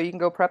out so you can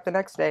go prep the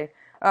next day.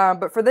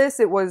 But for this,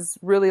 it was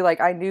really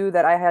like I knew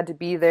that I had to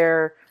be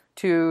there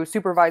to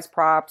supervise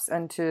props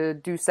and to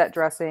do set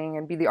dressing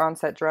and be the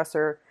on-set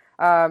dresser.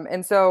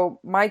 And so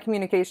my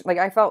communication, like,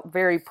 I felt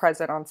very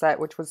present on set,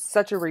 which was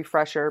such a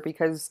refresher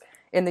because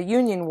in the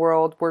union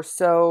world, we're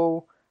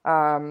so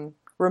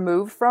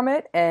removed from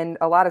it, and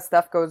a lot of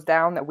stuff goes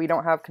down that we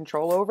don't have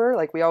control over.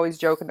 Like, we always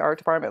joke in the art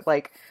department,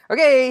 like,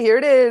 okay, here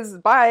it is,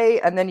 bye.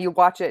 And then you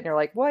watch it and you're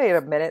like, wait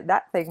a minute,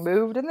 that thing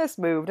moved and this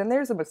moved and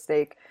there's a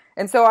mistake.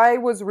 And so I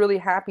was really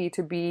happy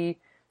to be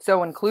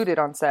so included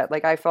on set.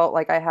 Like, I felt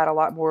like I had a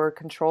lot more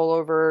control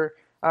over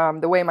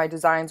the way my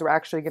designs were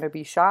actually going to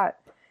be shot.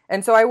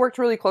 And so I worked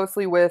really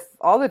closely with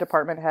all the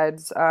department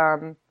heads,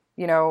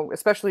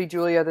 especially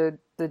Julia, the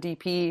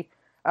DP.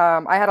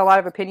 I had a lot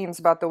of opinions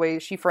about the way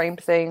she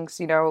framed things,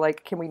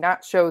 like, can we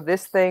not show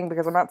this thing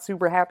because I'm not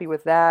super happy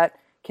with that?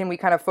 Can we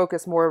kind of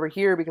focus more over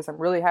here because I'm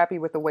really happy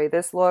with the way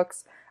this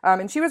looks?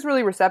 And she was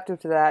really receptive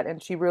to that,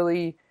 and she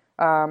really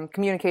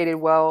communicated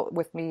well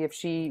with me if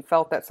she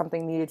felt that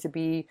something needed to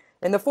be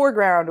in the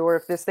foreground or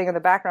if this thing in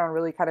the background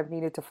really kind of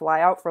needed to fly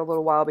out for a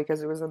little while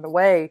because it was in the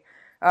way.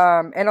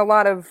 And a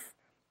lot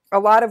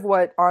of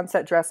what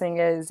on-set dressing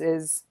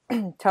is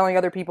telling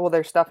other people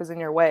their stuff is in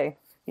your way.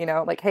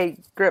 Like, hey,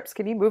 Grips,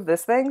 can you move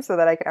this thing so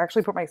that I can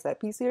actually put my set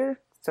piece here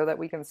so that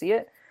we can see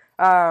it?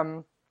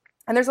 And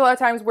there's a lot of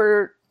times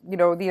where,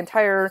 the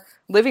entire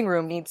living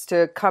room needs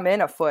to come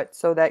in a foot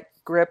so that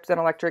Grips and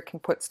Electric can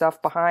put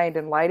stuff behind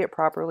and light it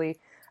properly.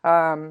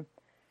 And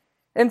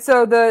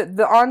so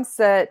the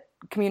on-set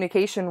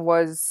communication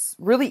was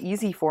really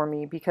easy for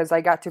me because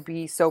I got to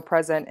be so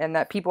present and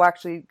that people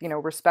actually,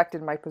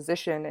 respected my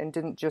position and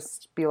didn't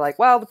just be like,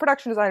 well, the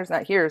production designer's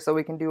not here, so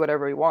we can do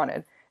whatever we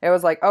wanted. It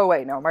was like, oh,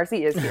 wait, no,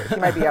 Marcie is here. She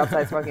might be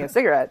outside smoking a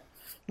cigarette.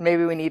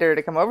 Maybe we need her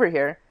to come over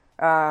here.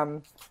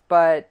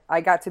 But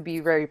I got to be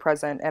very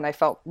present, and I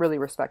felt really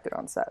respected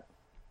on set.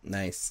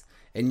 Nice.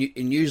 And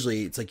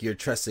usually it's like you're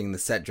trusting the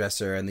set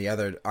dresser and the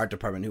other art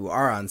department who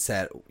are on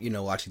set,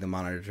 watching the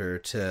monitor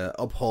to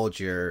uphold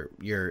your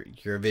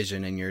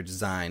vision and your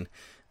design.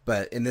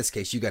 But in this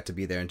case, you got to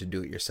be there and to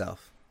do it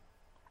yourself.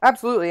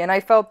 Absolutely. And I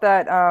felt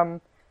that,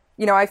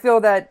 I feel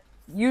that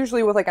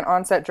usually with like an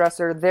on-set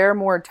dresser, they're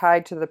more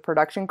tied to the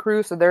production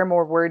crew. So they're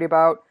more worried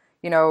about,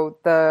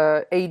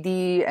 the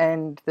AD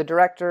and the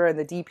director and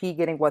the DP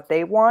getting what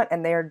they want.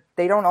 And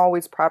they don't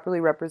always properly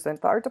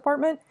represent the art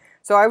department.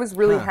 So I was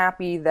really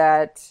happy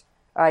that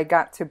I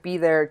got to be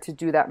there to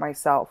do that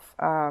myself.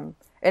 And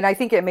I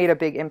think it made a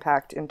big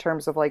impact in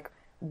terms of like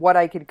what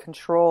I could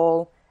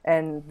control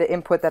and the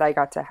input that I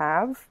got to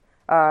have.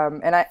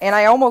 And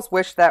I almost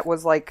wish that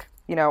was like,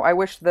 I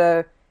wish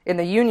in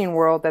the union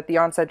world that the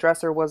on-set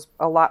dresser was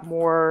a lot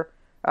more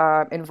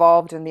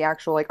involved in the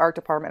actual like art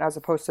department as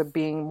opposed to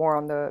being more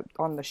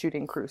on the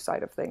shooting crew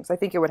side of things. I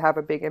think it would have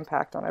a big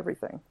impact on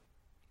everything.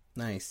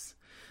 Nice.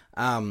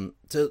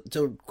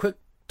 So quick,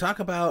 talk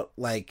about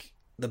like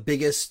the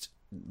biggest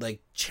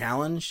like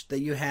challenge that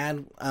you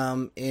had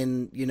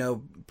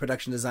in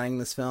production designing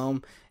this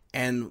film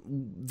and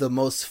the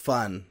most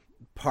fun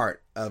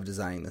part of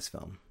designing this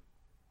film.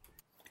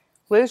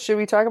 Liz, should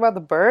we talk about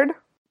the bird?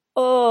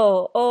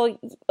 Oh,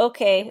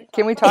 okay.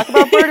 Can we talk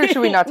about bird or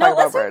should we not talk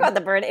about bird? Let's talk about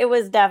the bird. It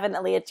was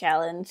definitely a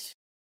challenge.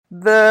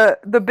 The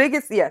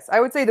biggest, yes,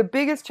 I would say the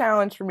biggest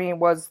challenge for me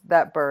was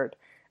that bird.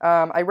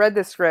 I read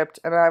this script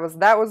and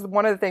that was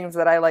one of the things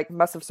that I like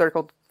must have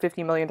circled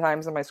 50 million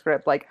times in my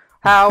script. Like,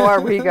 how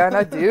are we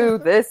gonna do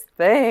this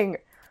thing?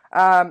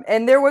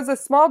 And there was a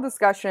small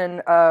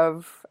discussion I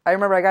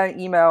remember I got an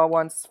email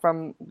once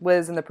from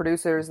Liz and the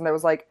producers and that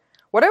was like,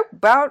 what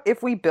about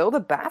if we build a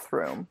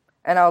bathroom?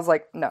 And I was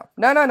like, no.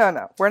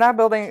 We're not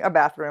building a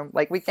bathroom.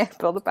 Like, we can't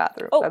build a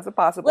bathroom. That's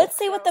impossible. Let's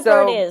say what the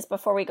bird is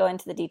before we go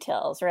into the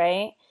details,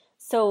 right?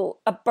 So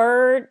a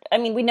bird, I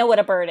mean, we know what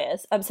a bird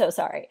is. I'm so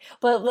sorry.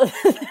 But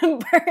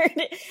the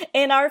bird,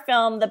 in our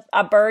film,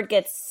 a bird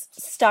gets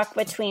stuck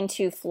between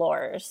two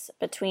floors,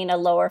 between a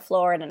lower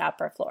floor and an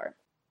upper floor.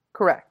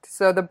 Correct.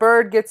 So the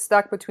bird gets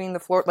stuck between the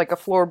floor, like a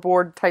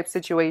floorboard type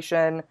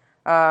situation,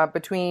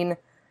 between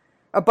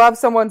above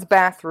someone's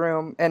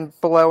bathroom and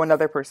below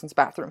another person's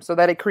bathroom, so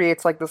that it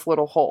creates like this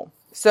little hole.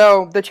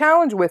 So the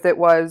challenge with it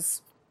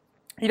was,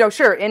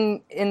 sure,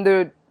 in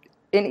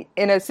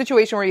a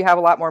situation where you have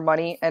a lot more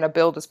money and a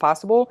build is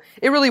possible,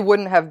 it really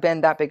wouldn't have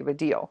been that big of a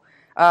deal.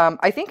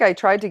 I think I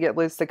tried to get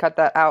Liz to cut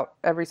that out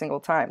every single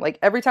time. Like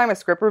every time a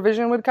script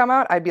revision would come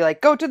out, I'd be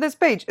like, go to this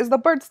page. Is the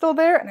bird still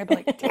there? And I'd be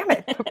like, damn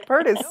it, the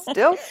bird is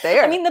still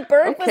there. I mean, the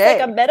bird was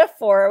like a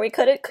metaphor. We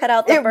couldn't cut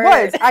out the bird.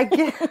 It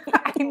was.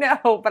 I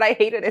know, but I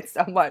hated it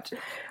so much.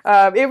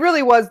 It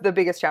really was the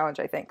biggest challenge,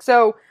 I think.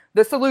 So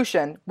the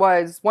solution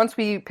was, once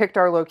we picked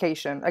our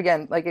location,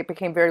 again, like it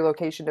became very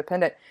location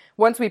dependent.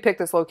 Once we picked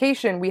this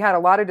location, we had a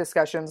lot of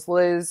discussions,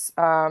 Liz,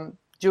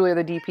 Julia,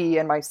 the DP,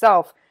 and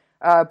myself,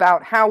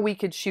 about how we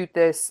could shoot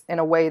this in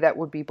a way that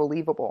would be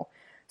believable.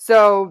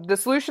 So the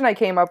solution I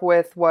came up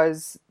with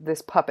was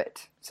this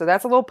puppet. So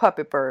that's a little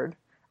puppet bird.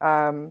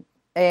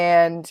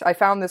 And I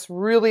found this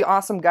really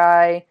awesome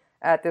guy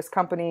at this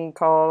company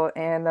called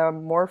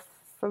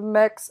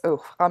Anamorphimex.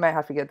 Oh, I might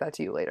have to get that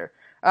to you later.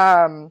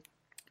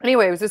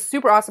 Anyway, it was this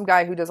super awesome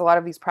guy who does a lot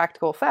of these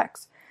practical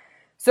effects.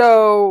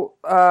 So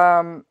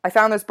I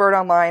found this bird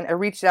online. I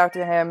reached out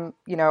to him.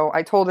 You know,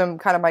 I told him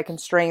kind of my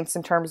constraints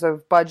in terms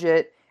of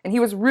budget. And he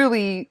was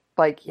really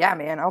like, yeah,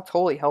 man, I'll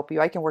totally help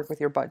you. I can work with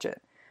your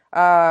budget.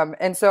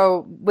 And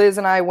so Liz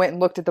and I went and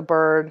looked at the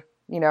bird.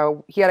 You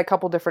know, he had a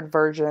couple different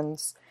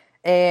versions.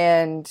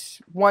 And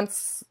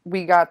once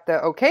we got the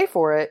okay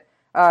for it,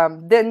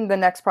 then the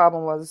next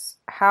problem was,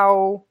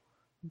 how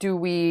do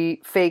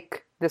we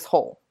fake this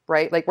hole,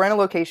 right? Like, we're in a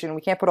location,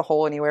 we can't put a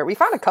hole anywhere. We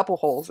found a couple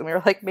holes, and we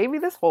were like, maybe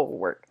this hole will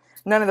work.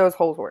 None of those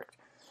holes worked.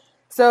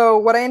 So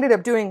what I ended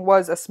up doing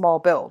was a small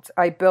build.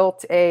 I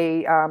built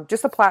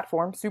just a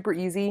platform, super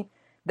easy,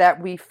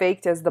 that we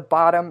faked as the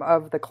bottom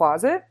of the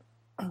closet.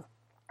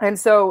 And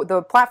so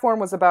the platform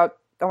was about,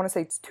 I want to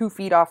say it's 2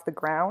 feet off the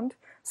ground,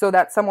 so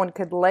that someone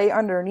could lay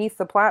underneath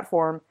the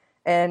platform,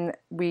 and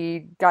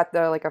we got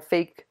like a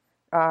fake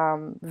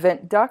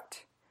vent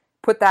duct,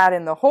 put that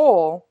in the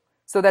hole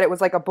so that it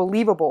was like a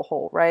believable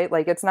hole, right?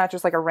 Like, it's not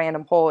just like a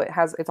random hole.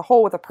 It's a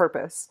hole with a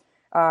purpose.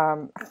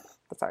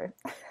 Sorry.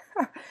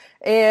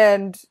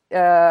 And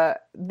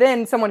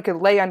then someone could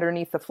lay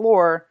underneath the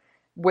floor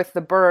with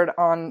the bird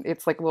on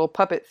its like little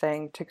puppet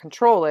thing to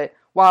control it,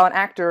 while an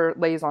actor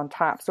lays on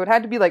top. So it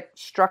had to be like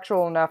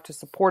structural enough to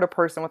support a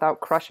person without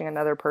crushing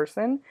another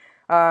person.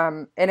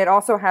 And it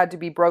also had to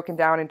be broken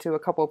down into a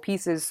couple of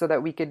pieces so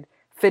that we could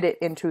fit it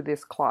into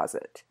this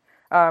closet.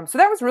 So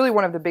that was really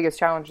one of the biggest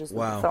challenges in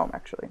the film,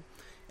 actually.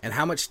 And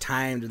how much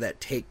time did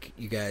that take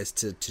you guys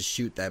to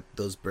shoot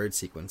those bird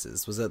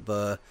sequences? Was it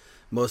the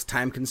most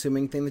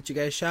time-consuming thing that you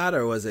guys shot,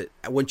 or was it,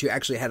 once you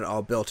actually had it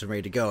all built and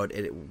ready to go,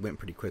 it went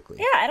pretty quickly?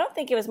 Yeah, I don't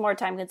think it was more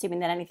time-consuming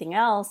than anything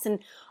else. And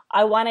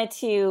I wanted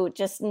to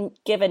just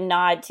give a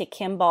nod to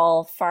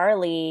Kimball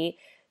Farley,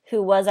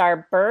 who was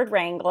our bird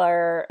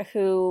wrangler,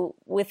 who,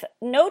 with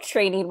no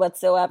training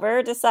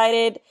whatsoever,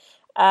 decided,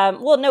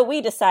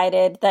 we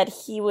decided that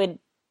he would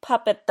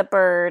puppet the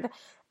bird,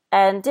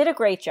 and did a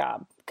great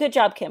job. Good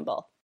job,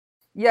 Kimball.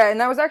 Yeah,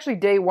 and that was actually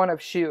day one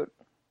of shoot,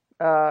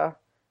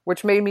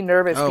 which made me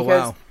nervous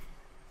because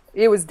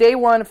it was day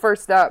one,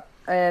 first up.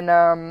 And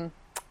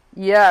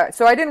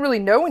so I didn't really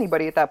know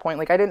anybody at that point.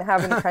 Like, I didn't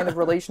have any kind of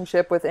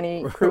relationship with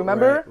any crew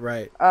member.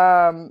 Right.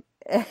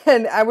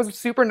 And I was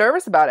super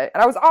nervous about it.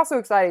 And I was also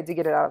excited to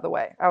get it out of the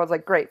way. I was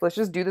like, great, let's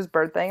just do this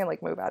bird thing and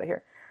like move out of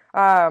here.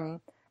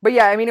 But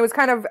yeah, I mean, it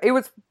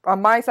was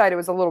on my side, it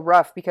was a little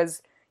rough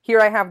because here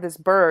I have this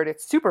bird.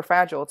 It's super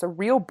fragile. It's a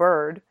real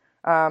bird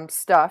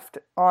stuffed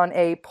on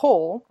a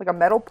pole, like a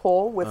metal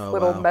pole with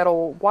little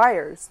metal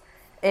wires.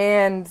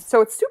 And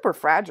so it's super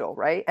fragile,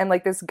 right? And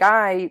like, this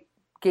guy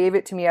gave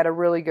it to me at a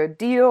really good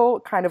deal,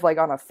 kind of like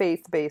on a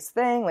faith-based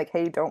thing, like,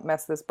 hey, don't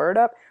mess this bird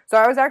up. So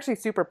I was actually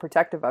super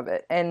protective of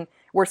it. And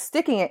we're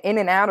sticking it in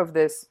and out of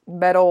this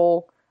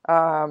metal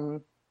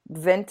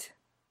vent,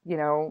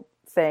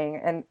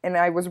 thing. And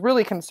I was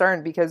really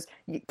concerned because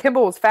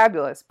Kimball was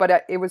fabulous,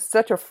 but it was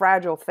such a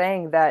fragile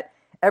thing that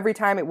every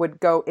time it would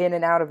go in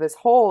and out of this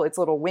hole, its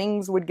little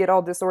wings would get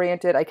all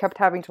disoriented. I kept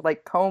having to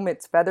like comb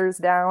its feathers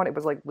down. It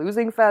was like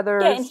losing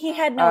feathers. Yeah, and he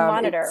had no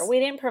monitor. We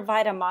didn't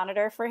provide a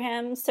monitor for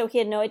him, so he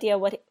had no idea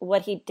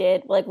what he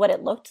did, like what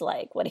it looked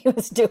like, what he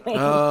was doing.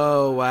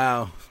 Oh,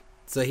 wow.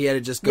 So he had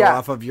to just go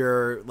off of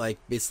your, like,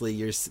 basically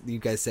you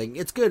guys saying,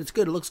 it's good,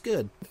 it looks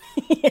good.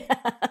 Yeah.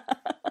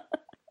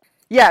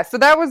 Yeah, so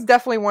that was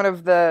definitely one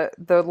of the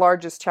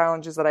largest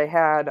challenges that I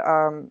had,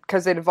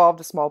 because it involved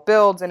a small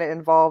build, and it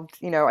involved,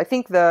 I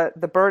think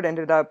the bird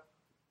ended up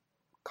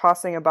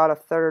costing about a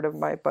third of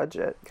my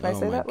budget. Can I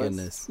say that? Oh my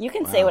goodness. You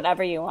can say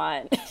whatever you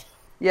want.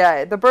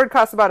 Yeah, the bird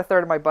cost about a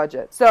third of my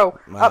budget. So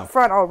up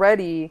front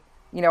already,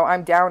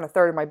 I'm down a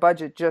third of my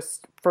budget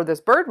just for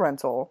this bird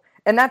rental.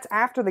 And that's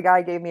after the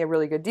guy gave me a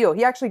really good deal.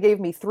 He actually gave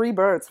me 3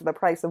 birds for the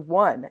price of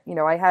 1.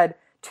 I had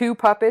 2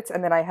 puppets,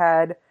 and then I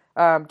had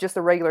just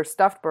a regular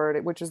stuffed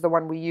bird, which is the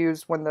one we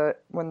used when the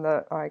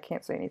I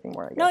can't say anything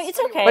more, I guess. No, it's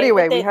okay. But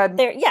anyway,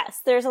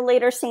 there's a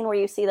later scene where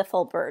you see the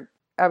full bird.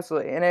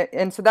 Absolutely.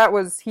 And so that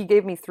was, he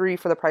gave me 3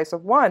 for the price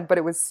of 1, but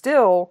it was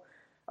still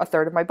a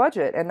third of my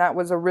budget. And that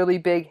was a really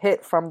big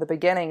hit from the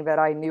beginning that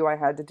I knew I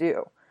had to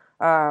do.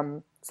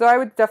 So I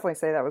would definitely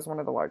say that was one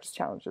of the largest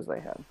challenges I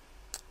had.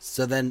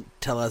 So then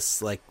tell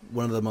us, like,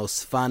 one of the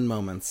most fun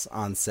moments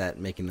on set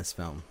making this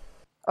film.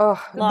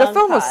 Oh, the Long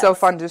film was so pause.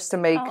 fun just to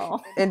make.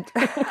 Oh. And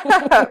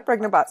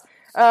pregnant pause.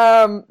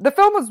 The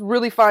film was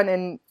really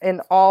fun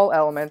in all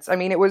elements. I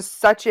mean, it was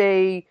such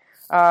a,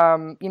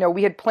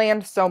 we had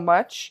planned so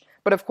much,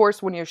 but of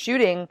course, when you're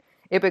shooting,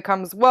 it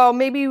becomes, well,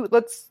 maybe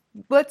let's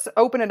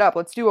open it up.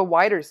 Let's do a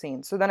wider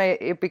scene. So then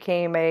it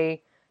became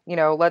a,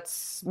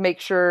 let's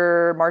make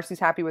sure Marcie's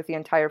happy with the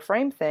entire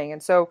frame thing.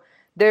 And so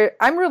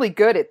I'm really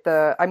good at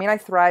I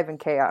thrive in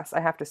chaos,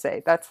 I have to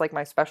say. That's like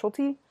my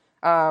specialty.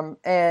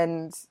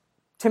 And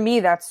to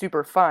me, that's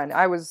super fun.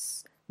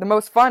 The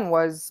most fun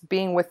was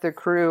being with the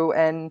crew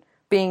and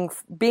being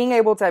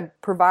able to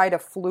provide a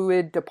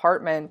fluid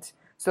department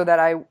so that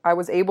I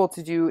was able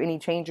to do any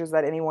changes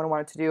that anyone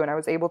wanted to do, and I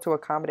was able to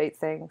accommodate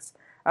things.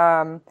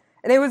 And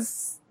it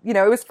was,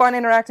 it was fun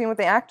interacting with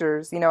the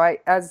actors.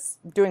 As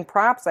doing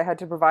props, I had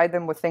to provide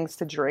them with things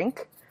to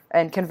drink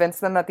and convince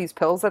them that these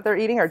pills that they're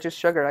eating are just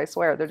sugar. I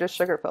swear, they're just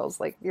sugar pills.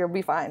 Like, you'll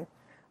be fine.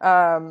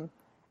 And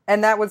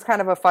that was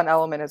kind of a fun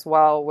element as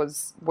well,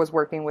 was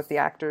working with the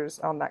actors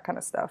on that kind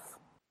of stuff.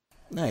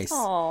 Nice.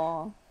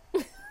 Aww.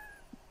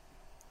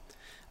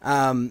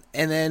 And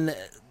then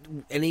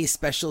any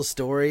special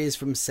stories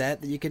from set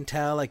that you can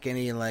tell, like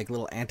any like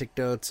little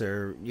anecdotes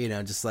or,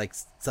 just like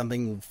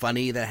something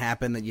funny that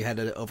happened that you had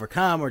to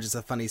overcome, or just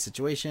a funny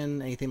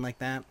situation, anything like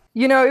that?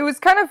 It was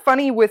kind of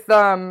funny with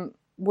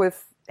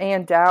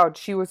Ann Dowd.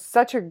 She was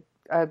such a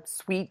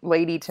sweet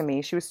lady to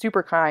me. She was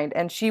super kind,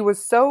 and she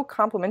was so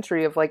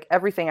complimentary of like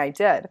everything I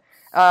did.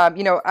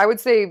 I would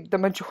say the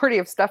majority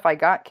of stuff I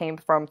got came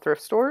from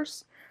thrift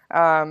stores,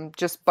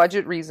 just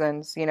budget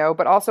reasons,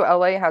 but also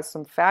LA has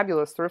some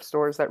fabulous thrift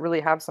stores that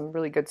really have some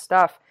really good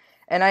stuff.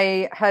 And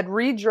I had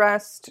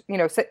redressed,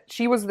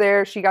 she was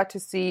there, she got to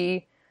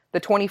see the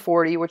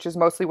 2040, which is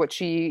mostly what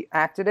she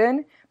acted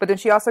in. But then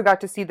she also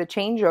got to see the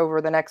changeover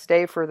the next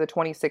day for the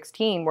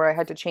 2016, where I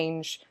had to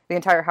change the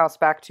entire house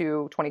back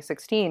to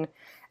 2016.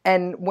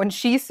 And when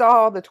she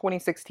saw the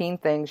 2016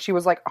 thing, she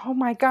was like, oh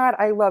my God,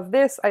 I love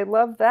this. I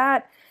love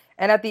that.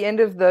 And at the end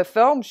of the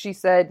film, she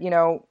said,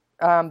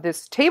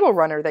 this table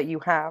runner that you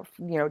have,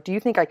 do you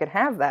think I could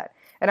have that?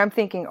 And I'm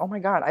thinking, oh my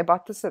God, I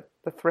bought this at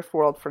the thrift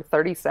world for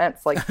 30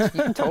 cents. Like, you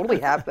can totally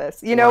have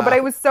this, Wow. But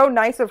it was so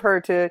nice of her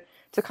to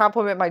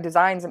compliment my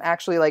designs and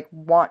actually like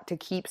want to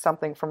keep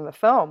something from the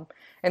film.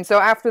 And so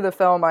after the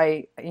film,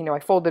 I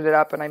folded it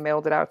up and I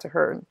mailed it out to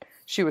her, and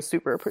she was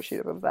super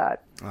appreciative of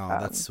that. Oh,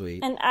 that's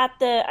sweet. And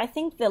I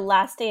think the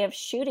last day of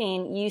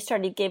shooting, you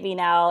started giving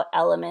out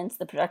elements,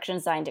 the production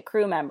design, to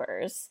crew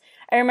members.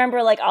 I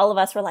remember like all of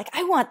us were like,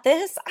 I want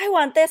this.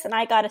 And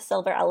I got a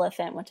silver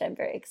elephant, which I'm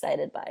very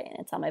excited by, and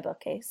it's on my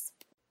bookcase.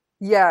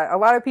 Yeah, a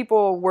lot of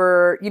people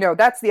were,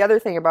 that's the other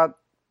thing about,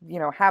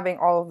 having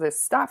all of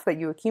this stuff that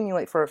you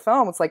accumulate for a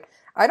film. It's like,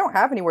 I don't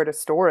have anywhere to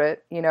store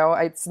it.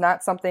 It's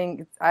not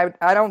something,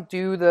 I don't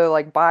do the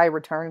like buy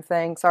return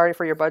thing. Sorry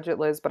for your budget,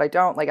 Liz, but I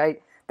don't.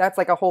 Like, that's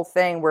like a whole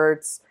thing where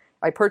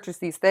I purchase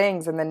these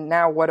things and then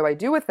now what do I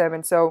do with them?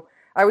 And so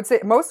I would say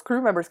most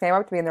crew members came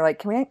up to me and they're like,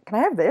 can I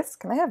have this?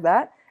 Can I have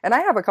that? And I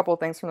have a couple of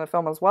things from the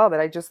film as well that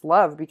I just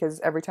love, because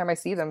every time I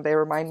see them, they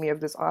remind me of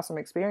this awesome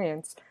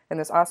experience and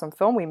this awesome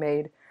film we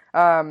made.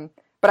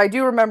 But I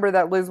do remember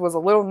that Liz was a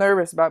little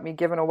nervous about me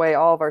giving away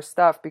all of our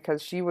stuff,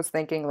 because she was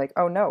thinking like,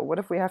 oh no, what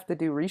if we have to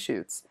do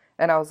reshoots?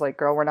 And I was like,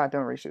 girl, we're not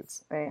doing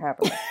reshoots. It ain't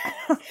happening.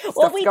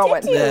 Well, we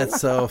did do.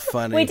 That's so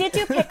funny. We did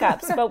do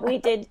pickups, but we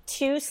did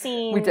 2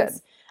 scenes. We did.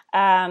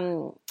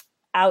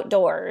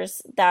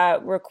 Outdoors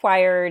that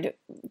required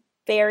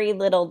very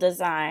little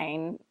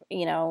design,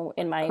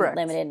 in my Correct.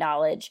 limited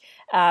knowledge.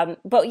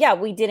 But yeah,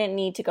 we didn't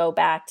need to go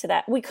back to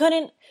that. We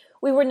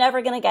were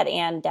never going to get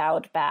Ann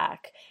Dowd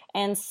back.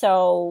 And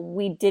so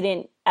we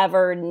didn't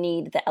ever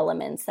need the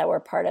elements that were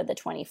part of the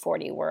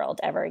 2040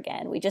 world ever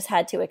again. We just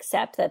had to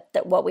accept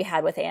that what we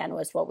had with Ann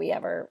was what we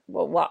are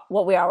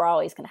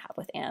always going to have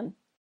with Ann.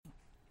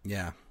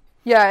 Yeah.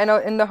 Yeah,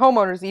 and the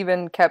homeowners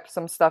even kept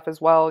some stuff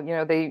as well.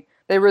 They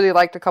really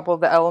liked a couple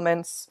of the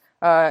elements.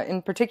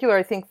 In particular,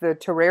 I think the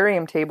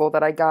terrarium table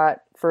that I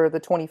got for the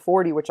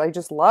 2040, which I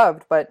just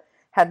loved, but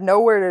had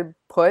nowhere to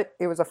put.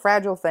 It was a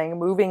fragile thing.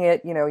 Moving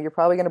it, you're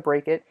probably going to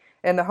break it.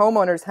 And the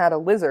homeowners had a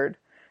lizard.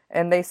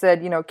 And they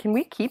said, can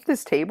we keep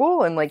this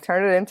table and like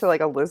turn it into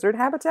like a lizard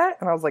habitat?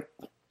 And I was like,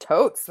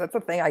 totes. That's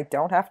a thing I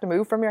don't have to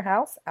move from your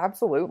house.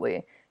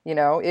 Absolutely.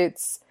 And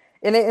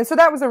so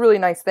that was a really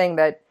nice thing,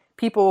 that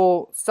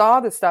people saw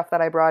the stuff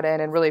that I brought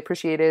in and really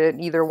appreciated it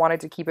and either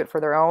wanted to keep it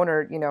for their own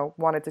or,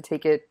 wanted to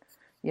take it,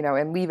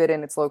 and leave it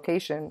in its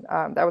location.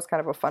 That was kind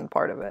of a fun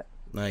part of it.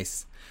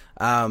 Nice.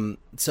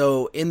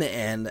 So in the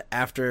end,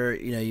 after,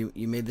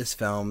 you made this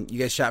film, you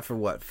guys shot for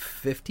what,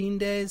 15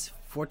 days,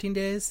 14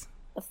 days?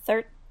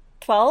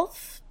 12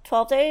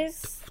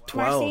 days.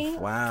 12. Marcie?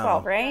 Wow.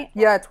 12, right?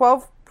 Yeah,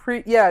 12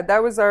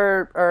 that was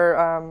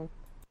our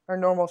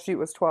normal shoot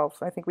was 12.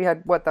 I think we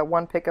had that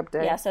one pickup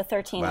day. Yeah, so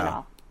 13 in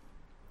all.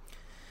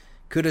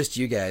 Kudos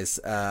to you guys.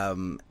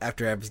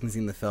 After having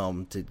seen the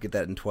film, to get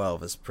that in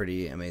 12 is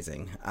pretty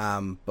amazing.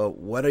 But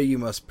what are you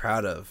most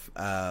proud of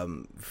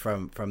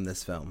from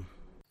this film?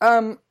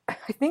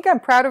 I think I'm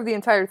proud of the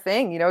entire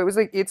thing. You know, it was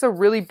like, it's a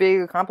really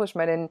big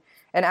accomplishment.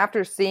 And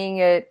after seeing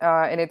it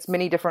in its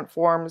many different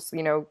forms,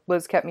 you know,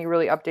 Liz kept me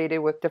really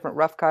updated with different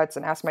rough cuts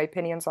and asked my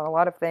opinions on a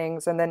lot of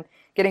things. And then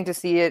getting to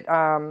see it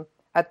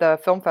at the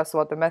film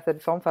festival, at the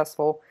Method Film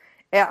Festival,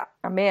 yeah,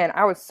 man,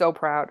 I was so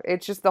proud.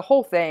 It's just the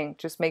whole thing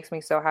just makes me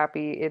so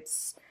happy.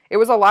 It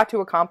was a lot to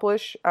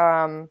accomplish.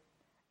 And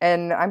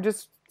I'm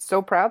just so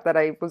proud that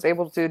I was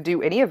able to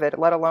do any of it,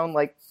 let alone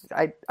like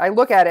I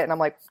look at it and I'm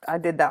like, I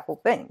did that whole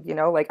thing, you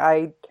know, like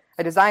I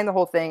designed the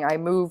whole thing. I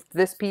moved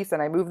this piece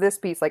and I moved this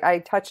piece. Like I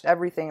touched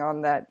everything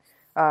on that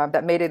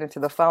that made it into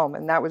the film,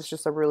 and that was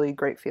just a really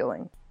great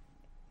feeling.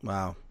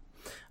 Wow.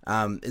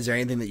 Is there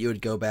anything that you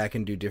would go back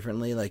and do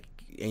differently? Like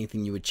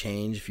anything you would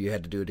change if you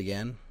had to do it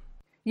again?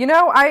 You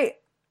know, I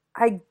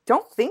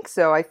don't think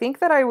so. I think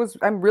that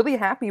I'm really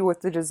happy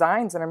with the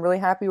designs, and I'm really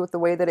happy with the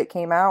way that it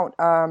came out.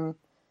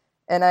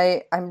 And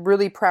I'm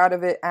really proud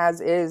of it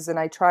as is, and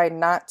I try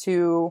not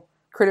to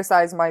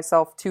criticize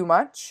myself too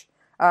much.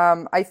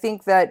 I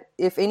think that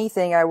if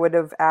anything, I would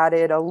have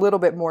added a little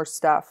bit more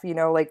stuff, you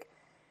know, like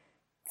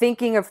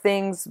thinking of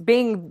things,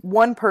 being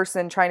one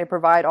person trying to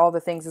provide all the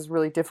things is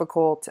really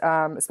difficult,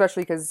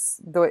 especially because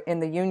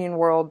in the union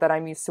world that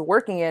I'm used to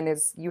working in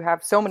is you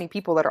have so many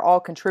people that are all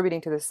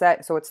contributing to the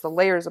set. So it's the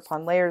layers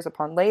upon layers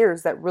upon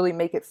layers that really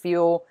make it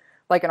feel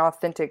like an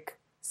authentic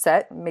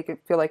set, make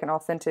it feel like an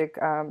authentic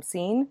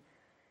scene.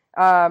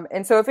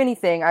 And so if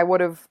anything, I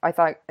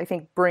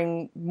think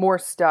bring more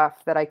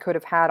stuff that I could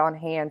have had on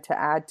hand to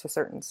add to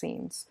certain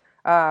scenes.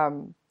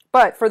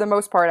 But for the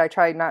most part, I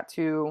tried not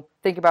to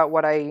think about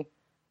what I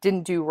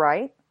didn't do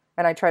right.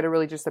 And I try to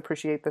really just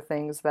appreciate the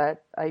things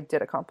that I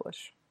did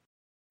accomplish.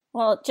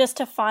 Well, just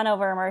to fawn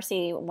over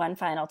Marcie one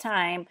final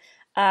time,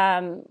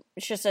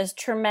 she's a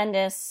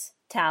tremendous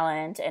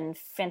talent and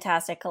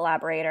fantastic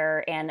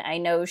collaborator. And I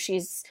know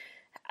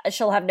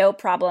she'll have no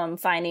problem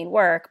finding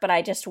work, but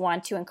I just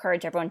want to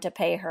encourage everyone to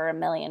pay her $1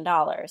 million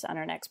on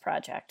her next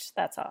project.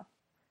 That's all.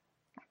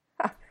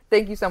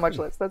 Thank you so much,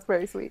 Liz. That's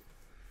very sweet.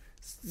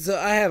 So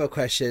I have a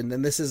question,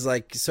 and this is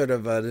like sort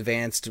of an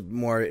advanced,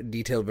 more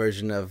detailed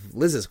version of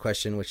Liz's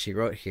question, which she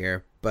wrote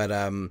here. But,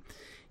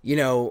 you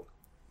know,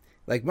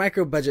 like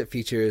micro budget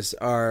features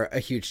are a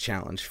huge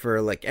challenge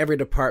for like every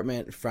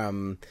department,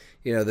 from,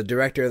 you know, the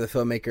director, the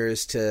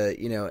filmmakers to,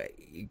 you know,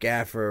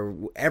 gaffer,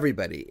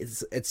 everybody.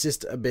 It's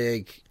just a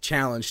big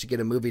challenge to get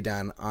a movie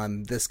done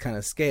on this kind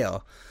of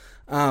scale.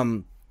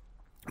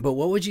 But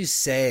what would you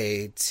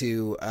say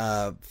to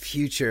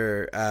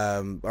future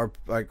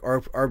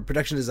or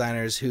production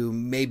designers who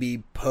may be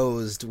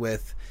posed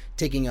with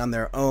taking on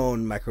their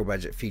own micro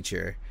budget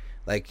feature?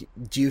 Like,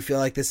 do you feel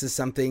like this is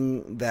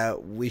something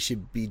that we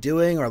should be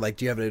doing, or like,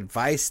 do you have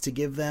advice to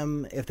give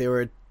them if they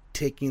were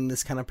taking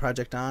this kind of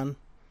project on?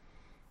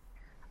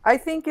 I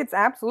think it's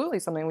absolutely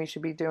something we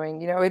should be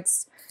doing. You know,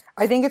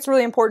 I think it's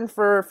really important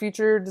for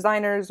future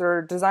designers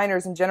or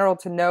designers in general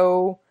to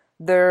know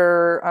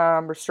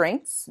their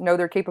restraints, know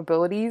their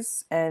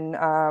capabilities,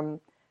 and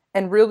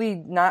really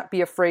not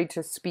be afraid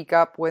to speak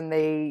up when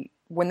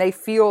they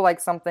feel like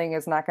something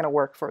is not going to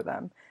work for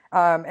them.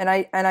 And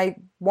I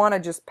want to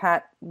just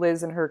pat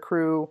Liz and her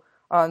crew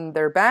on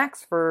their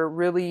backs for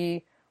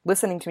really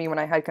listening to me when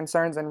I had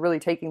concerns and really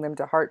taking them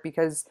to heart,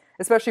 because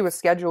especially with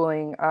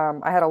scheduling,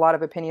 I had a lot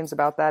of opinions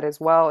about that as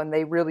well, and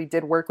they really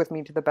did work with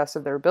me to the best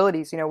of their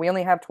abilities. You know, we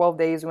only have 12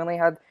 days, we only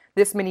had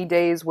this many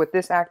days with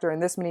this actor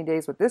and this many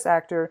days with this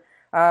actor,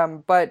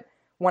 but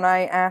when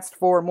I asked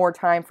for more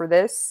time for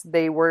this,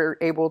 they were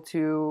able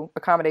to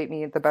accommodate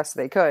me the best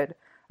they could.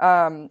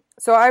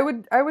 So I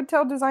would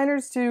tell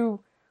designers to,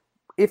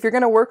 if you're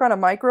going to work on a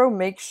micro,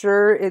 make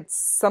sure it's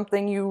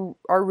something you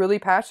are really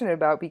passionate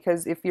about,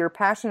 because if you're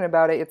passionate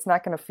about it, it's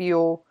not going to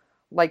feel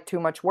like too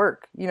much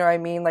work. You know what I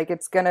mean? Like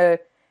it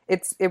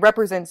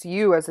represents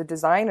you as a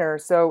designer.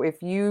 So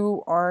if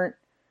you aren't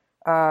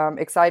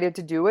excited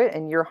to do it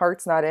and your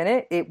heart's not in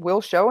it, it will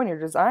show in your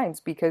designs,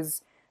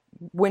 because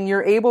when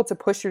you're able to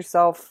push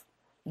yourself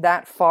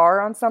that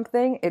far on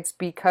something, it's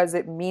because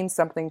it means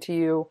something to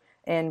you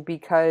and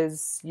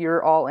because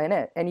you're all in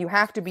it. And you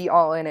have to be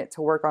all in it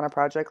to work on a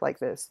project like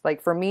this.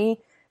 Like for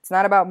me, it's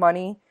not about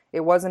money.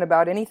 It wasn't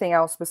about anything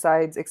else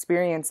besides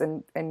experience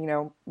and you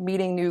know,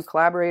 meeting new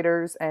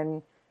collaborators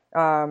and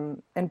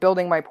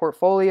building my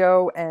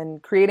portfolio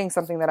and creating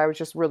something that I was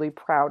just really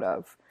proud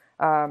of.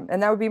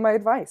 And that would be my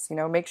advice. You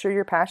know, make sure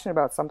you're passionate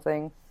about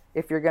something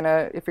if you're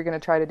gonna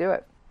try to do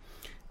it.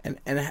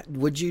 And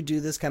would you do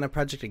this kind of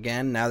project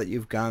again now that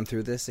you've gone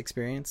through this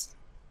experience?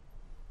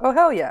 Oh,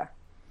 hell yeah.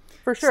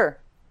 For sure.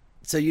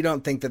 So you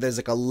don't think that there's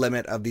like a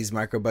limit of these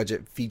micro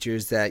budget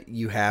features that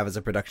you have as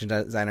a production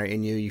designer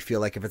in you? You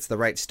feel like if it's the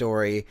right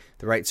story,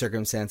 the right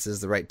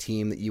circumstances, the right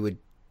team, that you would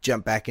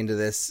jump back into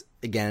this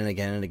again and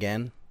again and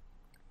again?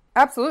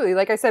 Absolutely.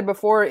 Like I said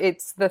before,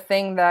 it's the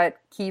thing that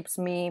keeps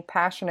me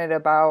passionate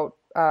about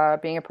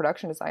being a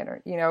production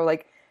designer. You know,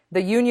 like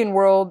the union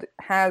world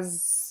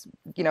has,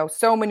 you know,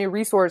 so many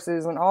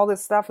resources and all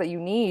this stuff that you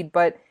need,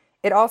 but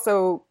it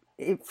also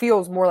it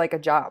feels more like a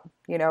job.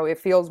 You know, it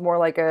feels more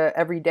like a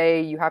every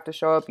day you have to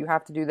show up, you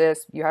have to do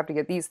this, you have to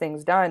get these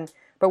things done.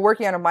 But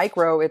working on a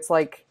micro, it's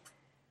like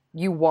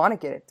you want to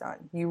get it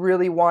done. You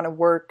really want to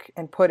work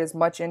and put as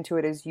much into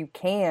it as you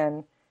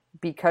can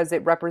because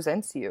it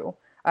represents you.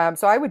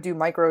 So I would do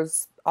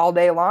micros all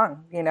day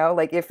long, you know,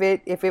 like if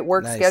it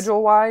works Nice.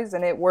 schedule wise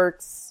and it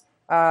works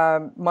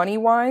money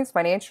wise,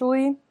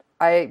 financially,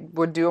 I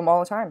would do them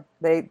all the time.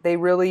 They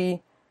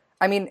really,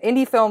 I mean,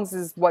 indie films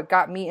is what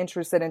got me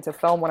interested into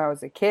film when I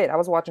was a kid. I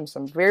was watching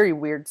some very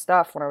weird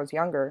stuff when I was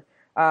younger.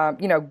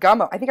 You know,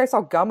 Gummo. I think I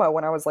saw Gummo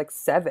when I was like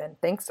 7.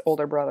 Thanks,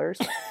 older brothers.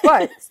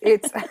 But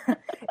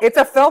it's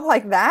a film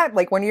like that.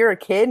 Like when you're a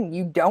kid and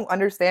you don't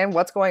understand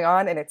what's going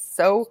on, and it's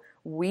so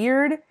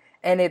weird,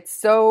 and it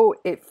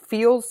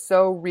feels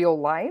so real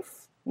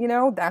life. You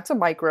know, that's a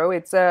micro.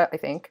 It's I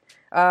think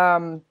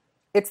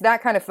it's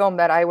that kind of film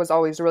that I was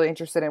always really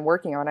interested in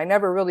working on. I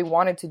never really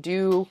wanted to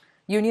do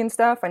union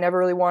stuff. I never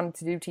really wanted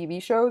to do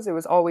TV shows. It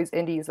was always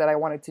indies that I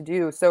wanted to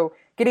do. So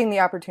getting the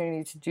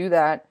opportunity to do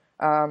that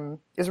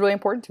is really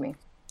important to me.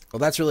 Well,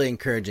 that's really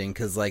encouraging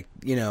because, like,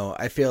 you know,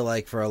 I feel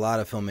like for a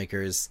lot of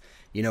filmmakers,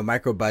 you know,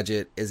 micro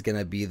budget is going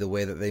to be the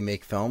way that they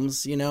make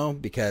films, you know,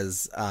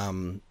 because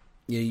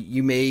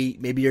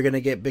maybe you're going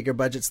to get bigger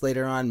budgets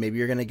later on. Maybe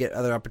you're going to get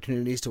other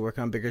opportunities to work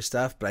on bigger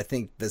stuff. But I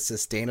think the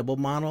sustainable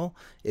model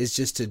is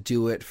just to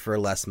do it for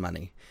less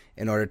money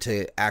in order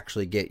to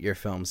actually get your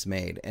films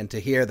made. And to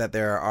hear that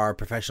there are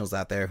professionals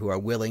out there who are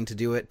willing to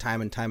do it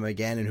time and time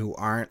again and who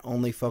aren't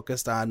only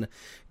focused on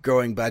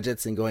growing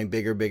budgets and going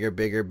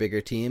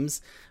bigger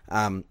teams.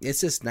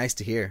 It's just nice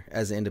to hear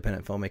as an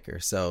independent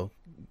filmmaker. So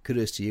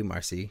kudos to you,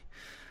 Marcie.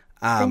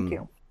 Thank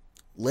you.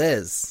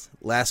 Liz,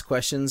 last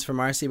questions for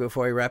Marcie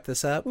before we wrap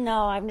this up?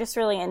 No, I'm just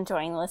really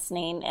enjoying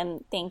listening,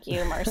 and thank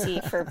you,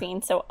 Marcie, for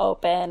being so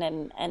open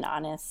and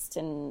honest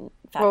and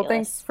fabulous. Well,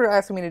 thanks for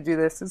asking me to do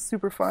this. It's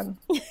super fun.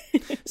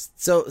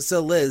 So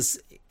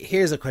Liz,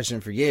 here's a question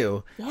for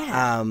you.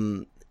 Yeah.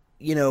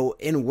 You know,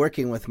 in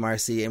working with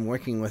Marcie and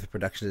working with a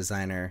production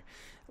designer,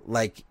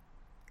 like,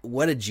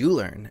 what did you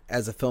learn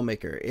as a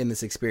filmmaker in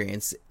this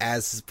experience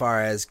as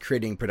far as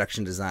creating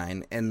production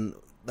design? And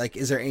like,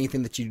 is there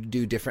anything that you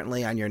do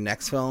differently on your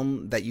next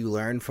film that you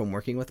learned from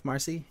working with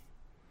Marcie?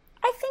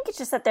 I think it's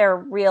just that there are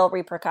real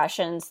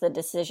repercussions, the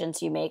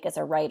decisions you make as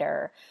a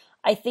writer.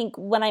 I think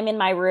when I'm in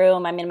my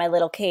room, I'm in my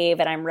little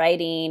cave and I'm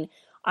writing,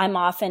 I'm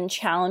often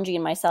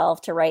challenging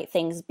myself to write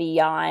things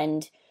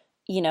beyond,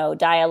 you know,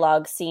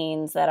 dialogue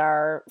scenes that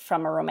are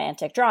from a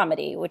romantic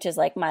dramedy, which is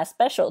like my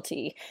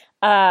specialty.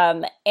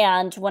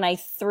 And when I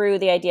threw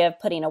the idea of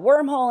putting a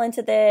wormhole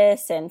into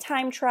this and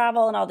time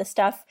travel and all this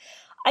stuff,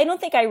 I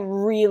don't think I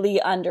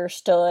really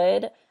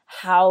understood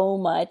how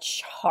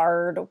much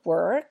hard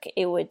work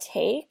it would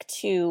take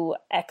to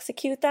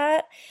execute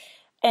that.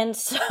 And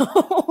so,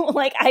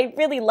 like, I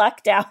really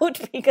lucked out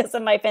because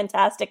of my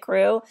fantastic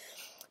crew.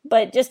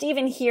 But just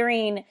even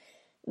hearing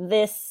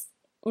this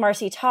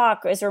Marcie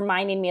talk is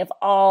reminding me of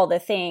all the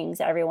things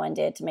everyone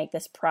did to make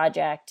this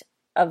project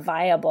a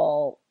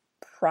viable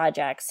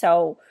project.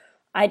 So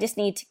I just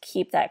need to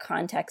keep that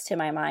context in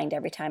my mind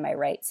every time I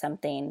write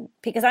something,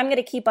 because I'm going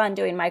to keep on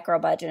doing micro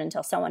budget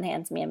until someone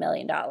hands me $1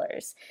 million.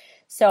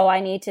 So I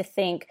need to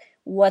think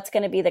what's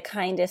going to be the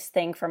kindest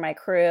thing for my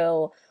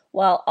crew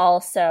while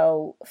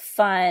also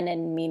fun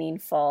and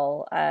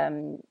meaningful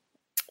and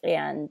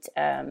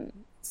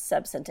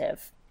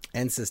substantive.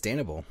 And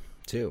sustainable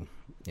too,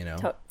 you know?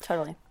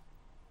 Totally.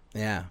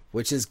 Yeah,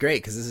 which is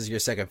great because this is your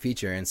second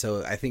feature. And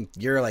so I think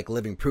you're like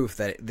living proof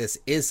that this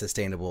is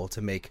sustainable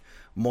to make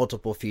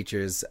multiple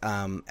features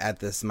at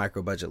this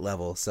micro budget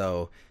level.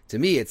 So to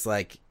me, it's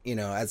like, you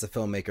know, as a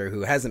filmmaker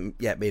who hasn't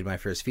yet made my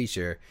first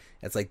feature,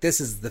 it's like, this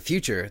is the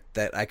future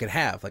that I could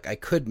have. Like, I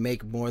could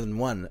make more than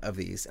one of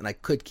these and I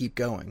could keep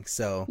going.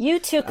 So you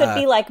two could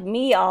be like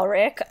me,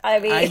 Alrik. I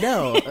mean, I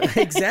know,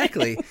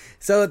 exactly.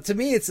 So to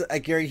me, it's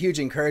like you're a huge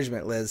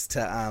encouragement, Liz,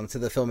 to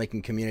the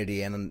filmmaking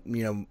community. And,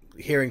 you know,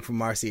 hearing from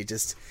Marcie,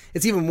 it's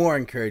even more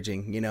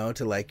encouraging, you know,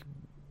 to like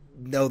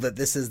know that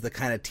this is the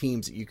kind of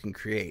teams that you can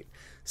create.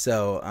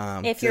 So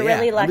if you're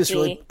really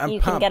lucky, I'm you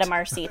pumped. can get a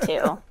Marcie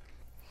too.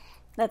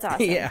 That's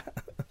awesome. Yeah.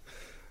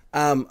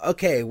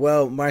 Okay,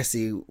 well,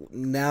 Marcie,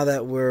 now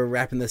that we're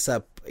wrapping this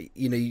up,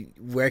 you know,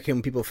 where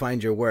can people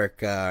find your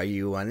work? Are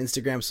you on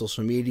Instagram,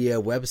 social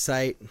media,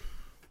 website?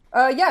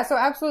 Yeah, so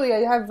absolutely. I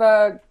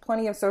have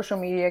plenty of social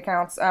media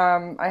accounts.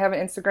 I have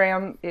an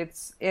Instagram.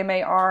 It's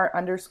MAR_SEE.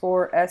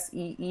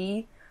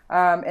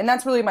 And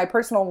that's really my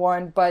personal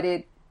one, but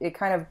it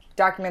kind of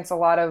documents a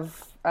lot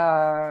of,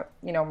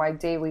 you know, my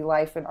daily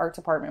life in art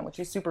department, which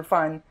is super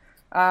fun.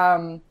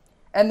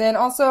 And then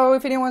also,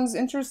 if anyone's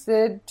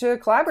interested to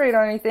collaborate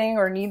on anything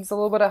or needs a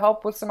little bit of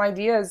help with some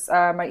ideas,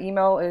 my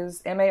email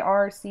is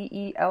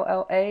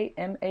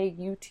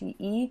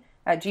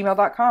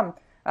marcellamaute@gmail.com.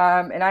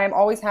 And I am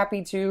always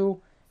happy to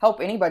help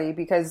anybody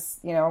because,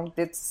 you know,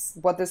 it's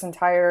what this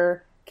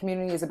entire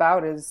community is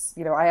about is,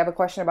 you know, I have a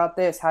question about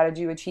this. How did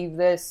you achieve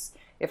this?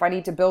 If I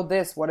need to build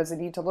this, what does it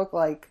need to look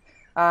like?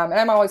 And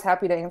I'm always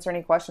happy to answer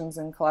any questions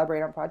and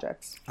collaborate on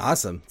projects.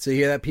 Awesome. So you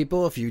hear that,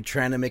 people? If you're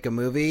trying to make a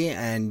movie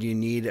and you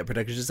need a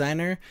production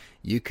designer,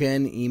 you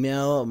can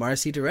email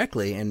Marcie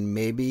directly, and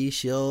maybe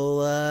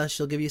she'll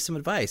give you some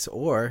advice,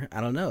 or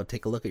I don't know,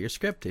 take a look at your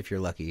script if you're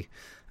lucky.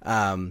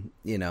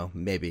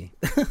 Maybe.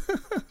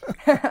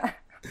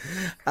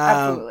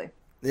 Absolutely.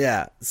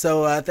 Yeah.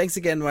 So thanks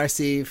again,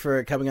 Marcie,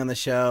 for coming on the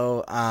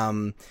show.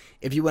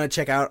 If you want to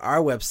check out our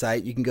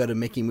website, you can go to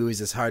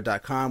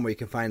makingmoviesishard.com, where you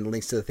can find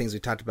links to the things we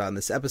talked about in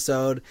this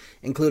episode,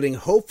 including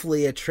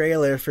hopefully a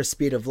trailer for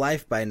Speed of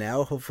Life by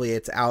now. Hopefully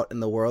it's out in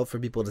the world for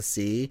people to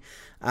see.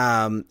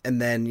 And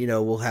then,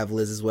 we'll have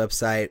Liz's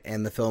website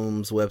and the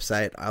film's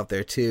website out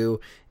there too.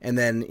 And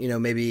then,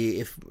 maybe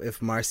if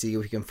Marcie,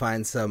 we can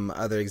find some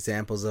other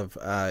examples of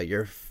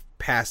your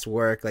past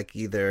work, like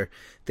either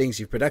things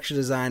you've production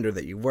designed or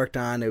that you've worked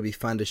on. It would be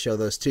fun to show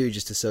those too,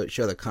 just to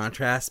show the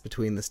contrast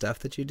between the stuff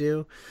that you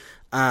do.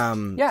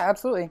 Yeah,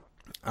 absolutely.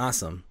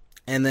 Awesome.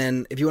 And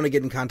then if you want to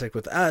get in contact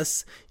with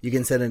us, you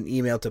can send an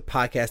email to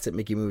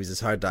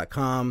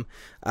podcast@makingmoviesishard.com.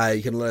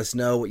 You can let us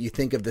know what you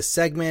think of this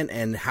segment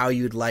and how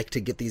you'd like to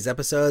get these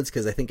episodes,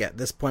 because I think at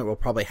this point we'll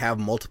probably have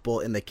multiple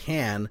in the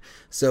can.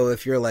 So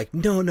if you're like,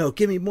 no,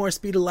 give me more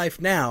Speed of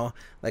Life now,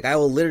 like I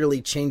will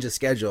literally change the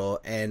schedule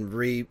and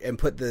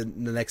put the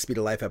next Speed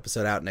of Life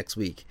episode out next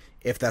week,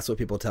 if that's what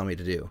people tell me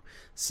to do.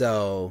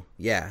 So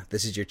yeah,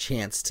 this is your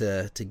chance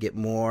to get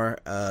more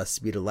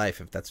Speed of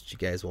Life if that's what you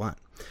guys want.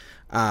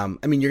 You're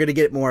going to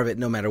get more of it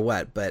no matter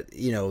what, but,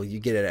 you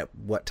get it at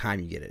what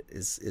time you get it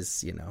is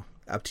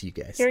up to you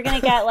guys. You're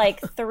going to get like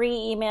 3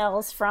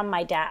 emails from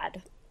my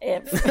dad.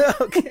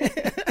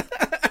 Okay.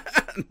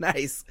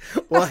 Nice.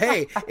 Well,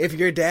 hey, if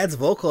your dad's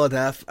vocal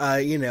enough,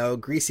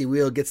 greasy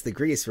wheel gets the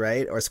grease,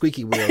 right? Or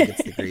squeaky wheel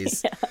gets the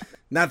grease. Yeah.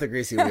 Not the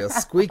greasy wheel.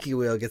 Squeaky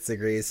wheel gets the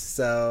grease.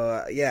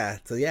 So, yeah.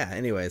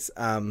 Anyways,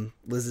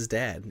 Liz's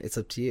dad, it's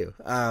up to you.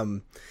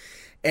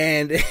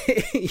 And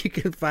you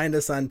can find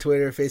us on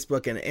Twitter,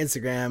 Facebook, and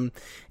Instagram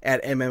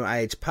at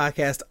MMIH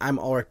Podcast. I'm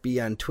Alrik B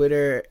on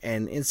Twitter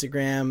and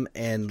Instagram.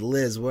 And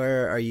Liz,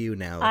 where are you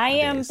now? I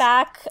am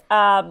back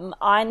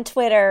on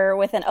Twitter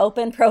with an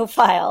open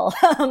profile.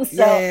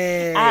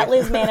 At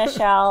Liz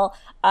Manischel,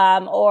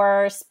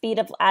 or Speed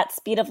of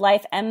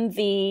Life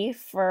MV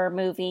for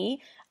movie.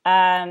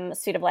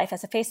 Speed of Life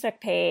has a Facebook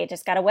page.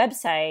 It's got a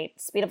website,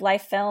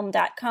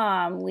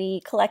 speedoflifefilm.com.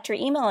 We collect your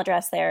email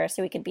address there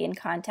so we can be in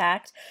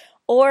contact.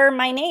 Or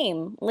my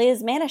name,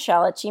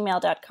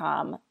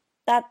 lizmanischel@gmail.com.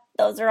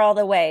 Those are all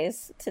the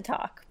ways to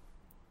talk.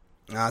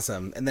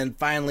 Awesome. And then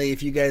finally,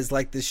 if you guys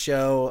like this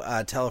show,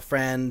 tell a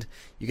friend.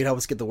 You can help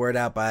us get the word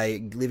out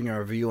by leaving a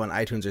review on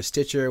iTunes or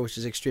Stitcher, which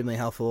is extremely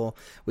helpful.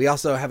 We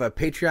also have a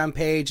Patreon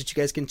page that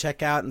you guys can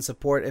check out and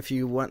support if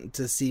you want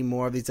to see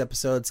more of these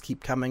episodes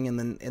keep coming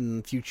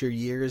in future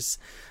years.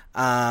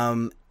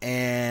 No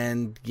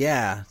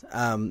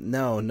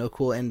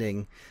cool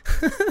ending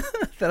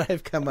that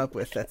I've come up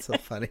with. That's so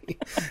funny.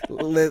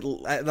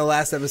 The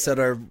last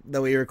episode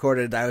that we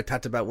recorded, I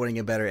talked about wanting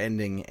a better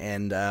ending,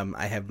 and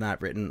I have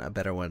not written a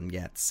better one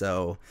yet.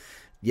 So,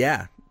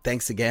 yeah,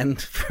 thanks again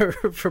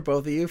for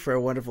both of you for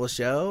a wonderful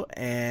show,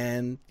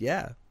 and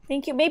yeah.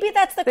 Thank you. Maybe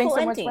that's the Thanks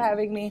cool so ending. much for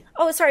having me.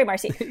 Oh, sorry,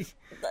 Marcie.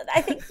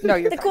 I think the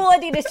fine. Cool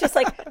ending is just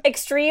like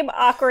extreme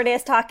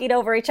awkwardness, talking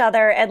over each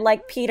other, and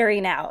like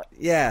petering out.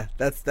 Yeah,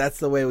 that's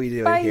the way we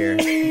do it here.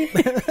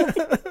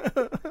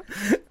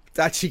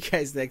 Talk to you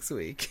guys next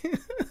week.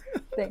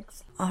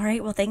 Thanks. All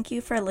right. Well, thank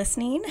you for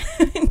listening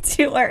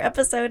to our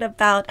episode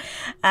about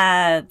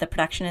the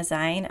production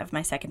design of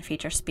my second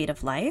feature, Speed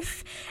of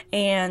Life.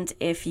 And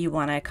if you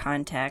want to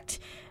contact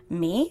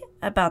me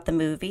about the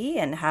movie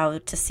and how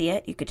to see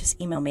it, you could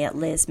just email me at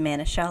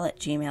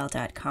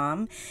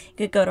lizmanischel@gmail.com. You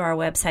could go to our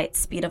website,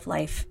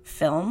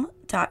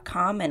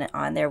 speedoflifefilm.com, and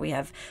on there we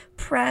have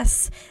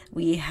press,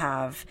 we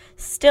have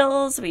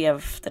stills, we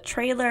have the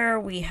trailer,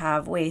 we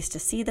have ways to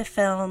see the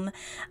film.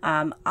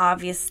 Not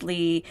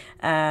obviously,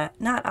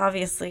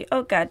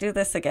 oh God, do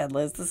this again,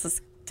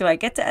 Liz. Do I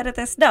get to edit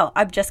this? No,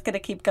 I'm just going to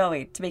keep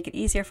going to make it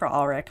easier for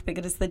Alrik,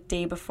 because it's the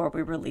day before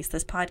we release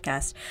this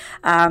podcast.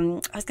 I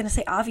was going to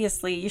say,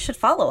 obviously, you should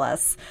follow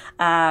us.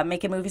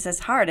 Making Movies is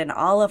Hard in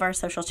all of our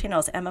social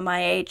channels,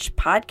 MMIH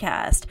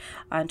Podcast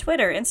on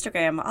Twitter,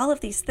 Instagram, all of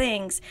these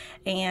things.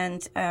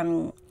 And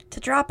to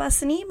drop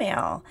us an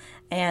email.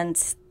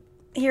 And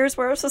here's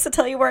where I'm supposed to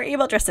tell you where our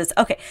email address is.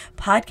 Okay,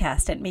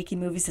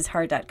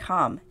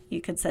 podcast@makingmoviesishard.com. You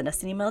can send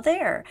us an email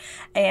there.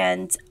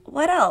 And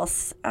what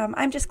else?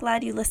 I'm just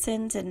glad you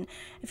listened. And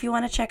if you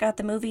want to check out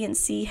the movie and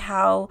see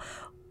how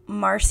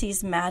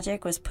Marcie's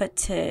magic was put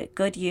to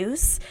good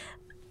use,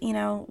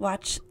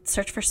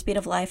 search for Speed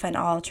of Life on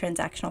all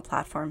transactional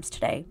platforms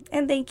today.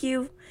 And thank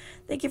you.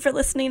 Thank you for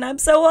listening. I'm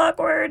so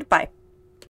awkward. Bye.